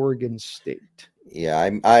out of Oregon State. Yeah,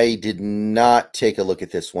 I did not take a look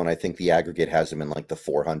at this one. I think the aggregate has him in like the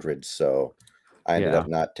 400s, so I ended up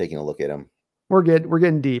not taking a look at him. We're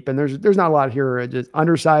getting deep, and there's not a lot here. Just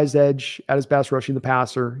undersized edge at his best, rushing the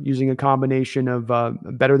passer, using a combination of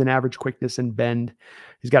better than average quickness and bend.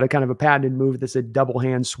 He's got a kind of a patented move that's a double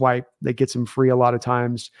hand swipe that gets him free a lot of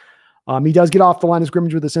times. He does get off the line of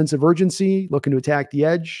scrimmage with a sense of urgency, looking to attack the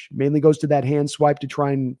edge. Mainly goes to that hand swipe to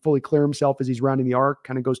try and fully clear himself as he's rounding the arc.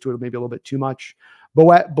 Kind of goes to it maybe a little bit too much.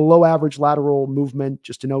 Below average lateral movement,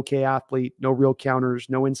 just an okay athlete, no real counters,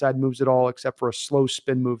 no inside moves at all, except for a slow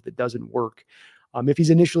spin move that doesn't work. If he's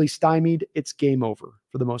initially stymied, it's game over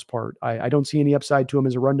for the most part. I don't see any upside to him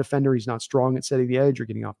as a run defender. He's not strong at setting the edge or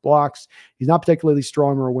getting off blocks. He's not particularly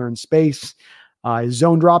strong or aware in space. His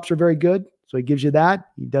zone drops are very good, so he gives you that.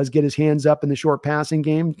 He does get his hands up in the short passing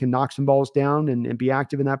game, can knock some balls down and be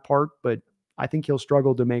active in that part, but I think he'll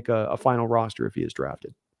struggle to make a final roster if he is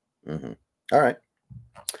drafted. Mm-hmm. All right.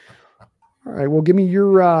 All right. Well, give me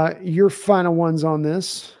your final ones on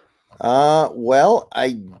this. Well,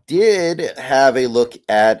 I did have a look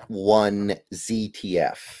at one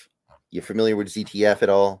ZTF. You familiar with ZTF at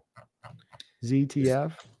all?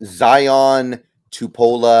 ZTF? Zion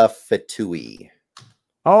Tupola Fatui.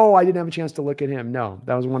 Oh, I didn't have a chance to look at him. No,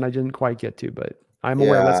 that was one I didn't quite get to, but I'm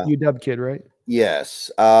aware. That's the UW kid, right? Yes.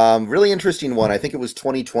 Really interesting one. I think it was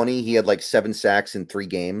 2020. He had like 7 sacks in 3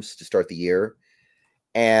 games to start the year.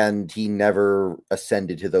 And he never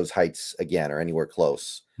ascended to those heights again or anywhere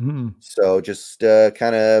close. Mm-hmm. So just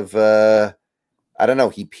kind of, I don't know.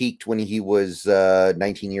 He peaked when he was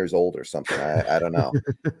 19 years old or something. I don't know.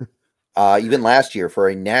 Even last year for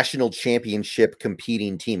a national championship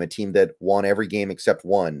competing team, a team that won every game except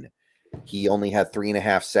one, he only had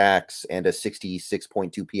 3.5 sacks and a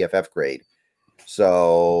 66.2 PFF grade.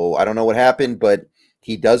 So I don't know what happened, but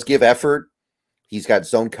he does give effort. He's got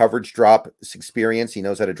zone coverage drop experience. He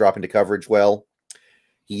knows how to drop into coverage well.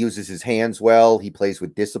 He uses his hands well. He plays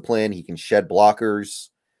with discipline. He can shed blockers,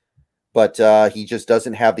 but he just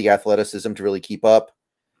doesn't have the athleticism to really keep up.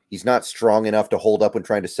 He's not strong enough to hold up when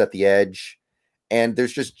trying to set the edge. And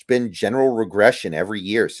there's just been general regression every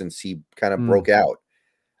year since he kind of broke out.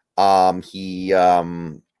 He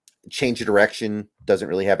changed of direction, doesn't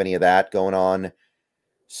really have any of that going on.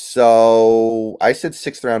 So I said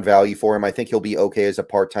 6th round value for him. I think he'll be okay as a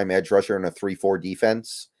part-time edge rusher in a 3-4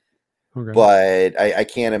 defense. Okay. But I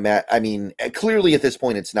can't imagine. I mean, clearly at this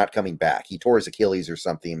point, it's not coming back. He tore his Achilles or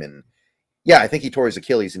something. And yeah, I think he tore his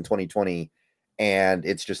Achilles in 2020, and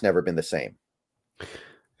it's just never been the same.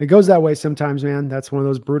 It goes that way sometimes, man. That's one of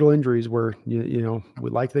those brutal injuries where, you know, we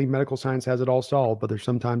like to think medical science has it all solved, but there's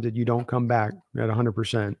sometimes that you don't come back at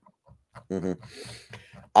 100%. Mm-hmm.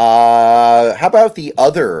 How about the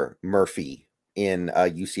other Murphy in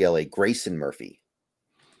UCLA, Grayson Murphy?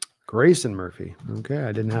 Grayson Murphy. Okay,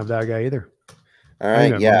 I didn't have that guy either. All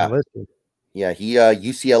right, yeah. Yeah, he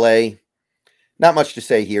UCLA, not much to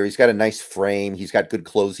say here. He's got a nice frame. He's got good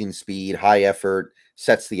closing speed, high effort,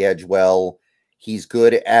 sets the edge well. He's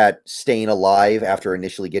good at staying alive after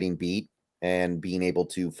initially getting beat and being able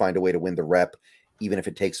to find a way to win the rep, even if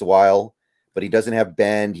it takes a while. But he doesn't have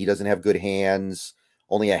bend. He doesn't have good hands.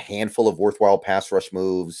 Only a handful of worthwhile pass rush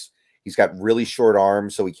moves. He's got really short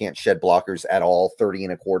arms, so he can't shed blockers at all, 30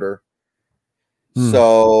 1/4.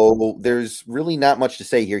 So there's really not much to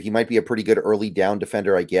say here. He might be a pretty good early down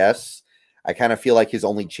defender, I guess. I kind of feel like his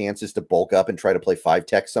only chance is to bulk up and try to play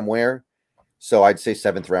 5-tech somewhere. So I'd say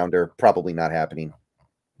 7th rounder, probably not happening.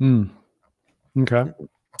 Okay.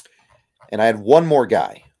 And I had one more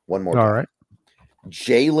guy. All right.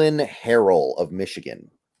 Jalen Harrell of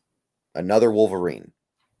Michigan. Another Wolverine.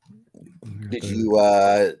 Did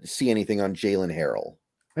you see anything on Jalen Harrell?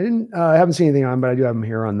 I haven't seen anything on, but I do have him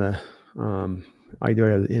here on the I do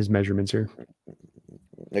have his measurements here.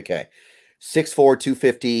 Okay. 6'4",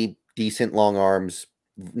 250, decent long arms,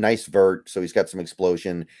 nice vert, so he's got some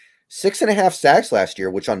explosion. 6.5 sacks last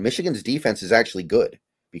year, which on Michigan's defense is actually good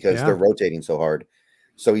because they're rotating so hard.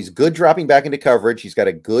 So he's good dropping back into coverage. He's got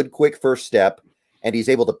a good quick first step, and he's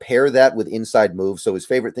able to pair that with inside moves. So his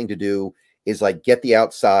favorite thing to do is like get the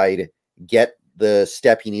outside, get the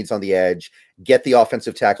step he needs on the edge, get the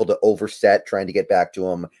offensive tackle to overset, trying to get back to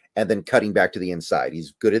him, and then cutting back to the inside.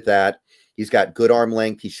 He's good at that. He's got good arm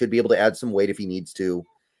length. He should be able to add some weight if he needs to.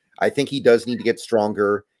 I think he does need to get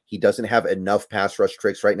stronger. He doesn't have enough pass rush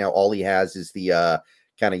tricks right now. All he has is the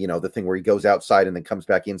kind of, you know, the thing where he goes outside and then comes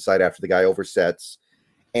back inside after the guy oversets.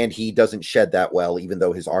 and he doesn't shed that well, even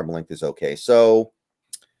though his arm length is okay. So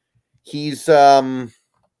he's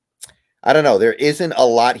I don't know. There isn't a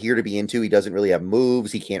lot here to be into. He doesn't really have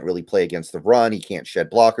moves. He can't really play against the run. He can't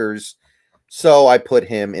shed blockers. So I put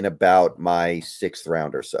him in about my 6th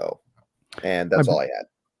round or so. And that's all I had.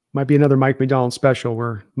 Might be another Mike McDonald special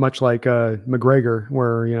where, much like McGregor,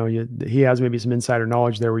 where, he has maybe some insider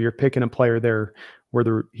knowledge there, where you're picking a player there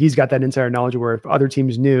where he's got that insider knowledge where if other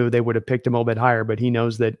teams knew, they would have picked him a little bit higher, but he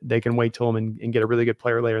knows that they can wait till him and get a really good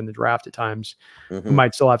player later in the draft at times who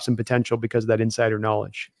might still have some potential because of that insider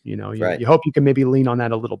knowledge. You hope you can maybe lean on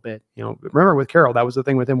that a little bit. Remember with Carroll, that was the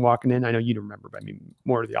thing with him walking in. I know you don't remember, but I mean,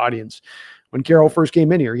 more to the audience. When Carroll first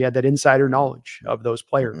came in here, he had that insider knowledge of those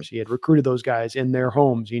players. He had recruited those guys in their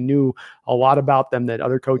homes. He knew a lot about them that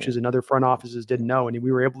other coaches and other front offices didn't know. And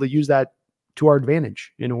we were able to use that to our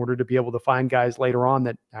advantage in order to be able to find guys later on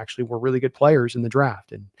that actually were really good players in the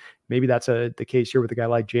draft. And maybe that's the case here with a guy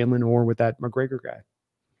like Jalen or with that McGregor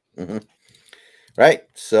guy. Right.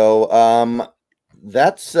 So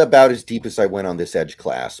that's about as deep as I went on this edge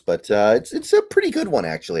class, but it's a pretty good one,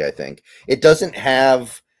 actually. I think it doesn't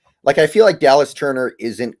have, I feel like Dallas Turner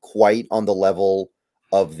isn't quite on the level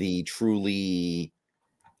of the truly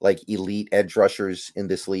elite edge rushers in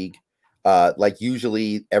this league.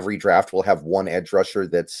 Usually every draft will have one edge rusher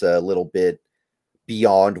that's a little bit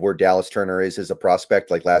beyond where Dallas Turner is as a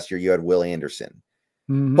prospect. Like last year you had Will Anderson,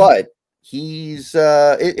 but he's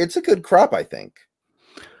it's a good crop. I think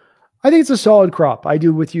it's a solid crop. I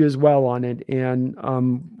do with you as well on it. And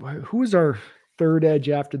who was our third edge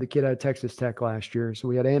after the kid out of Texas Tech last year? So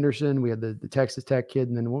we had Anderson, we had the Texas Tech kid.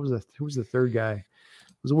 And then who was the third guy?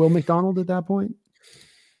 Was it Will McDonald at that point?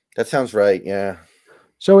 That sounds right. Yeah.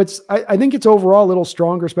 So I think it's overall a little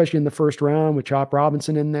stronger, especially in the first round with Chop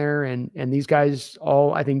Robinson in there. And these guys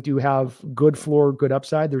all, I think, do have good floor, good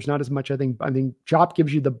upside. There's not as much, I think Chop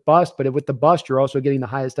gives you the bust, but with the bust, you're also getting the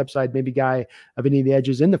highest upside, maybe guy of any of the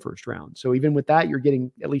edges in the first round. So even with that, you're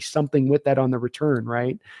getting at least something with that on the return,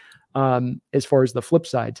 right? As far as the flip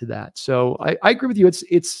side to that. So I agree with you.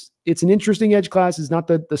 It's an interesting edge class. It's not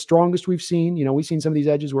the strongest we've seen. We've seen some of these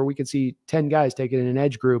edges where we could see 10 guys take it in an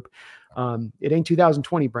edge group. It ain't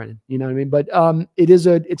 2020, Brennan, you know what I mean? But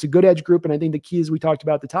it's a good edge group. And I think the key is we talked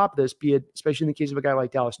about at the top of this, be it, especially in the case of a guy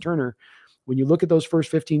like Dallas Turner, when you look at those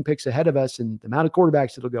first 15 picks ahead of us and the amount of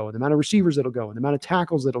quarterbacks that'll go, and the amount of receivers that'll go, and the amount of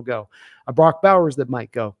tackles that'll go, a Brock Bowers that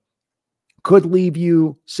might go, could leave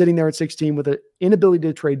you sitting there at 16 with an inability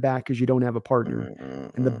to trade back because you don't have a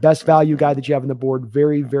partner. And the best value guy that you have on the board,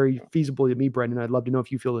 very, very feasible to me, Brendan, I'd love to know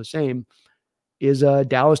if you feel the same, is a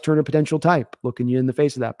Dallas Turner potential type, looking you in the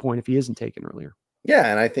face at that point if he isn't taken earlier. Yeah,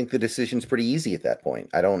 and I think the decision's pretty easy at that point.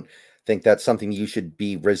 I don't think that's something you should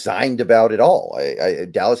be resigned about at all.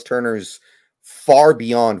 Dallas Turner's far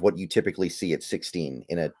beyond what you typically see at 16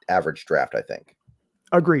 in an average draft, I think.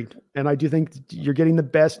 Agreed. And I do think you're getting the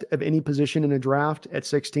best of any position in a draft at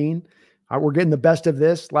 16. We're getting the best of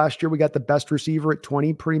this. Last year, we got the best receiver at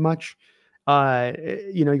 20, pretty much.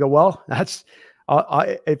 You go, well, that's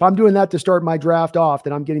if I'm doing that to start my draft off,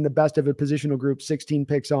 then I'm getting the best of a positional group, 16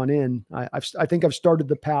 picks on in. I think I've started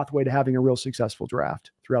the pathway to having a real successful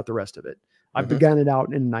draft throughout the rest of it. I've begun it out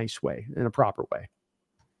in a nice way, in a proper way.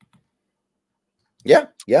 Yeah.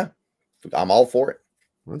 I'm all for it.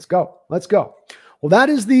 Let's go. Well, that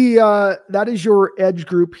is your edge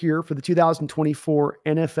group here for the 2024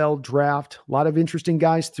 NFL draft. A lot of interesting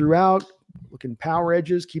guys throughout. Looking power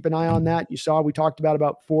edges, keep an eye on that. You saw we talked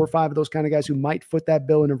about 4 or 5 of those kind of guys who might foot that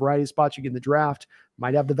bill in a variety of spots you get in the draft,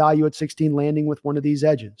 might have the value at 16 landing with one of these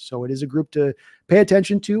edges. So it is a group to pay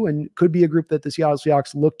attention to and could be a group that the Seattle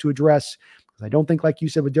Seahawks look to address. I don't think, like you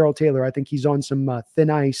said with Darryl Taylor, I think he's on some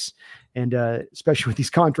thin ice, and especially with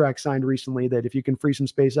these contracts signed recently, that if you can free some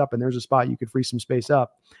space up, and there's a spot you could free some space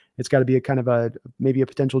up, it's got to be a kind of maybe a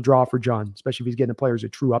potential draw for John, especially if he's getting a player as a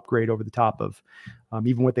true upgrade over the top of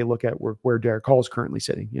even what they look at where Derrick Hall is currently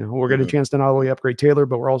sitting. We're getting a chance to not only upgrade Taylor,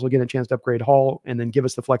 but we're also getting a chance to upgrade Hall and then give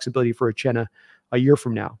us the flexibility for Uchenna a year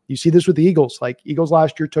from now. You see this with the Eagles. Like Eagles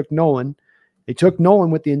last year took Nolan. They took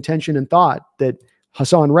Nolan with the intention and thought that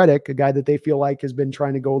Hassan Reddick, a guy that they feel like has been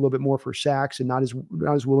trying to go a little bit more for sacks and not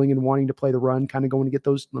as willing and wanting to play the run, kind of going to get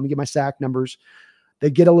those, let me get my sack numbers. They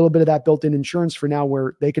get a little bit of that built-in insurance for now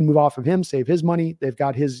where they can move off of him, save his money. They've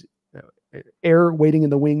got his air waiting in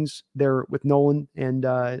the wings there with Nolan. And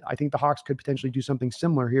I think the Hawks could potentially do something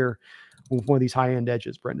similar here with one of these high-end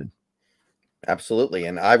edges, Brendan. Absolutely.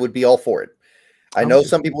 And I would be all for it. I know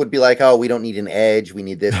some people would be like, oh, we don't need an edge. We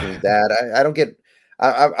need this, we need that. I don't get...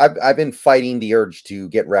 I've been fighting the urge to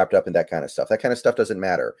get wrapped up in that kind of stuff. That kind of stuff doesn't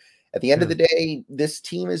matter. At the end of the day,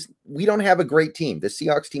 we don't have a great team. The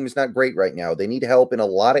Seahawks team is not great right now. They need help in a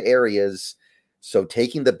lot of areas. So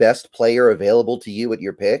taking the best player available to you at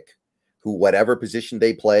your pick, whatever position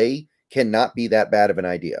they play, cannot be that bad of an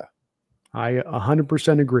idea. I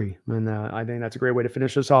 100% agree. And I think that's a great way to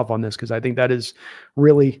finish us off on this, because I think that is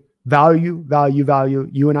really value.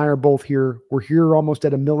 You and I are both here. We're here almost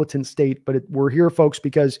at a militant state, but we're here, folks,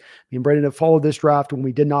 because me and Brendan have followed this draft when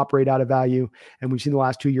we didn't operate out of value. And we've seen the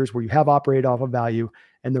last 2 years where you have operated off of value,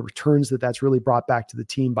 and the returns that's really brought back to the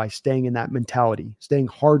team by staying in that mentality, staying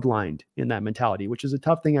hardlined in that mentality, which is a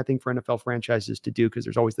tough thing, I think, for NFL franchises to do, because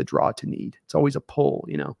there's always the draw to need. It's always a pull,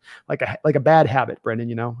 like a bad habit,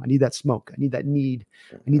 Brendan. I need that smoke. I need that need.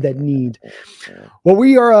 Well,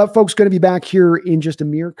 we are, folks, going to be back here in just a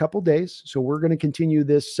mere couple days. So we're going to continue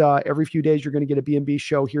this every few days. You're going to get a BNB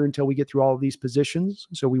show here until we get through all of these positions.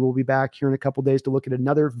 So we will be back here in a couple days to look at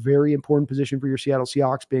another very important position for your Seattle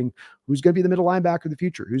Seahawks, being who's going to be the middle linebacker of the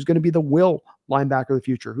future, who's going to be the will linebacker of the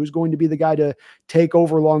future, who's going to be the guy to take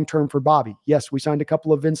over long-term for Bobby. Yes, we signed a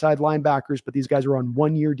couple of inside linebackers, but these guys are on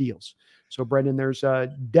 1-year deals. So, Brendan, there's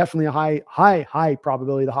definitely a high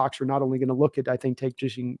probability the Hawks are not only going to look at, I think,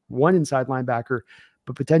 taking one inside linebacker,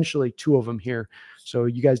 but potentially 2 of them here. So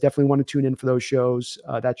you guys definitely want to tune in for those shows.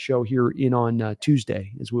 That show here on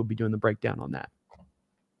Tuesday, as we'll be doing the breakdown on that.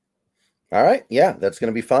 All right. Yeah, that's going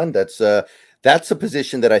to be fun. That's a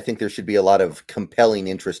position that I think there should be a lot of compelling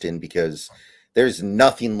interest in, because there's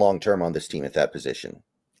nothing long-term on this team at that position.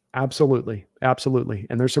 Absolutely.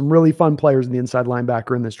 And there's some really fun players in the inside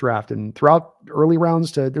linebacker in this draft. And throughout early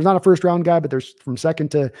rounds there's not a first round guy, but there's from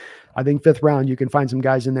second to, I think, 5th round, you can find some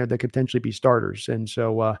guys in there that could potentially be starters. And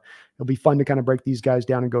so it'll be fun to kind of break these guys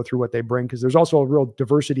down and go through what they bring, because there's also a real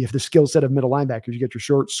diversity of the skill set of middle linebackers. You got your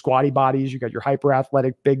short, squatty bodies. You got your hyper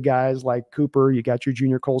athletic big guys like Cooper. You got your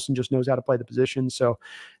Junior Colson, just knows how to play the position. So it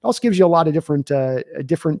also gives you a lot of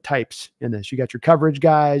different types in this. You got your coverage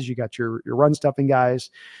guys. You got your run stuffing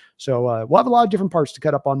guys. So we'll have a lot of different parts to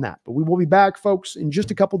cut up on that. But we will be back, folks, in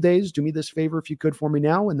just a couple days. Do me this favor, if you could, for me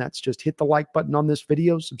now, and that's just hit the like button on this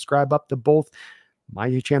video. Subscribe up to both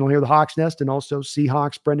my channel here, the Hawks Nest, and also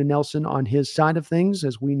Seahawks Brendan Nelson on his side of things,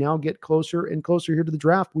 as we now get closer and closer here to the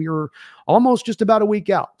draft. We are almost just about a week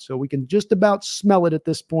out, so we can just about smell it at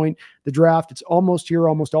this point. The draft, it's almost here.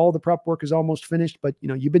 Almost all the prep work is almost finished, but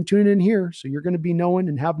you've been tuning in here, so you're going to be knowing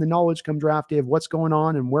and having the knowledge come draft day of what's going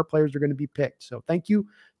on and where players are going to be picked. So thank you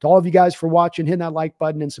to all of you guys for watching, hitting that like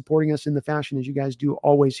button, and supporting us in the fashion as you guys do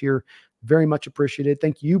always here. Very much appreciated.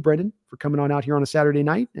 Thank you, Brendan, for coming on out here on a Saturday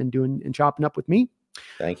night and chopping up with me.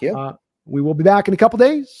 Thank you. We will be back in a couple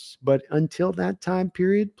days, but until that time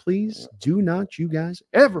period, please do not, you guys,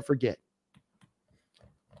 ever forget.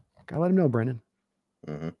 Gotta let them know, Brendan.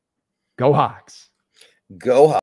 Mm-hmm. Go Hawks. Go Hawks.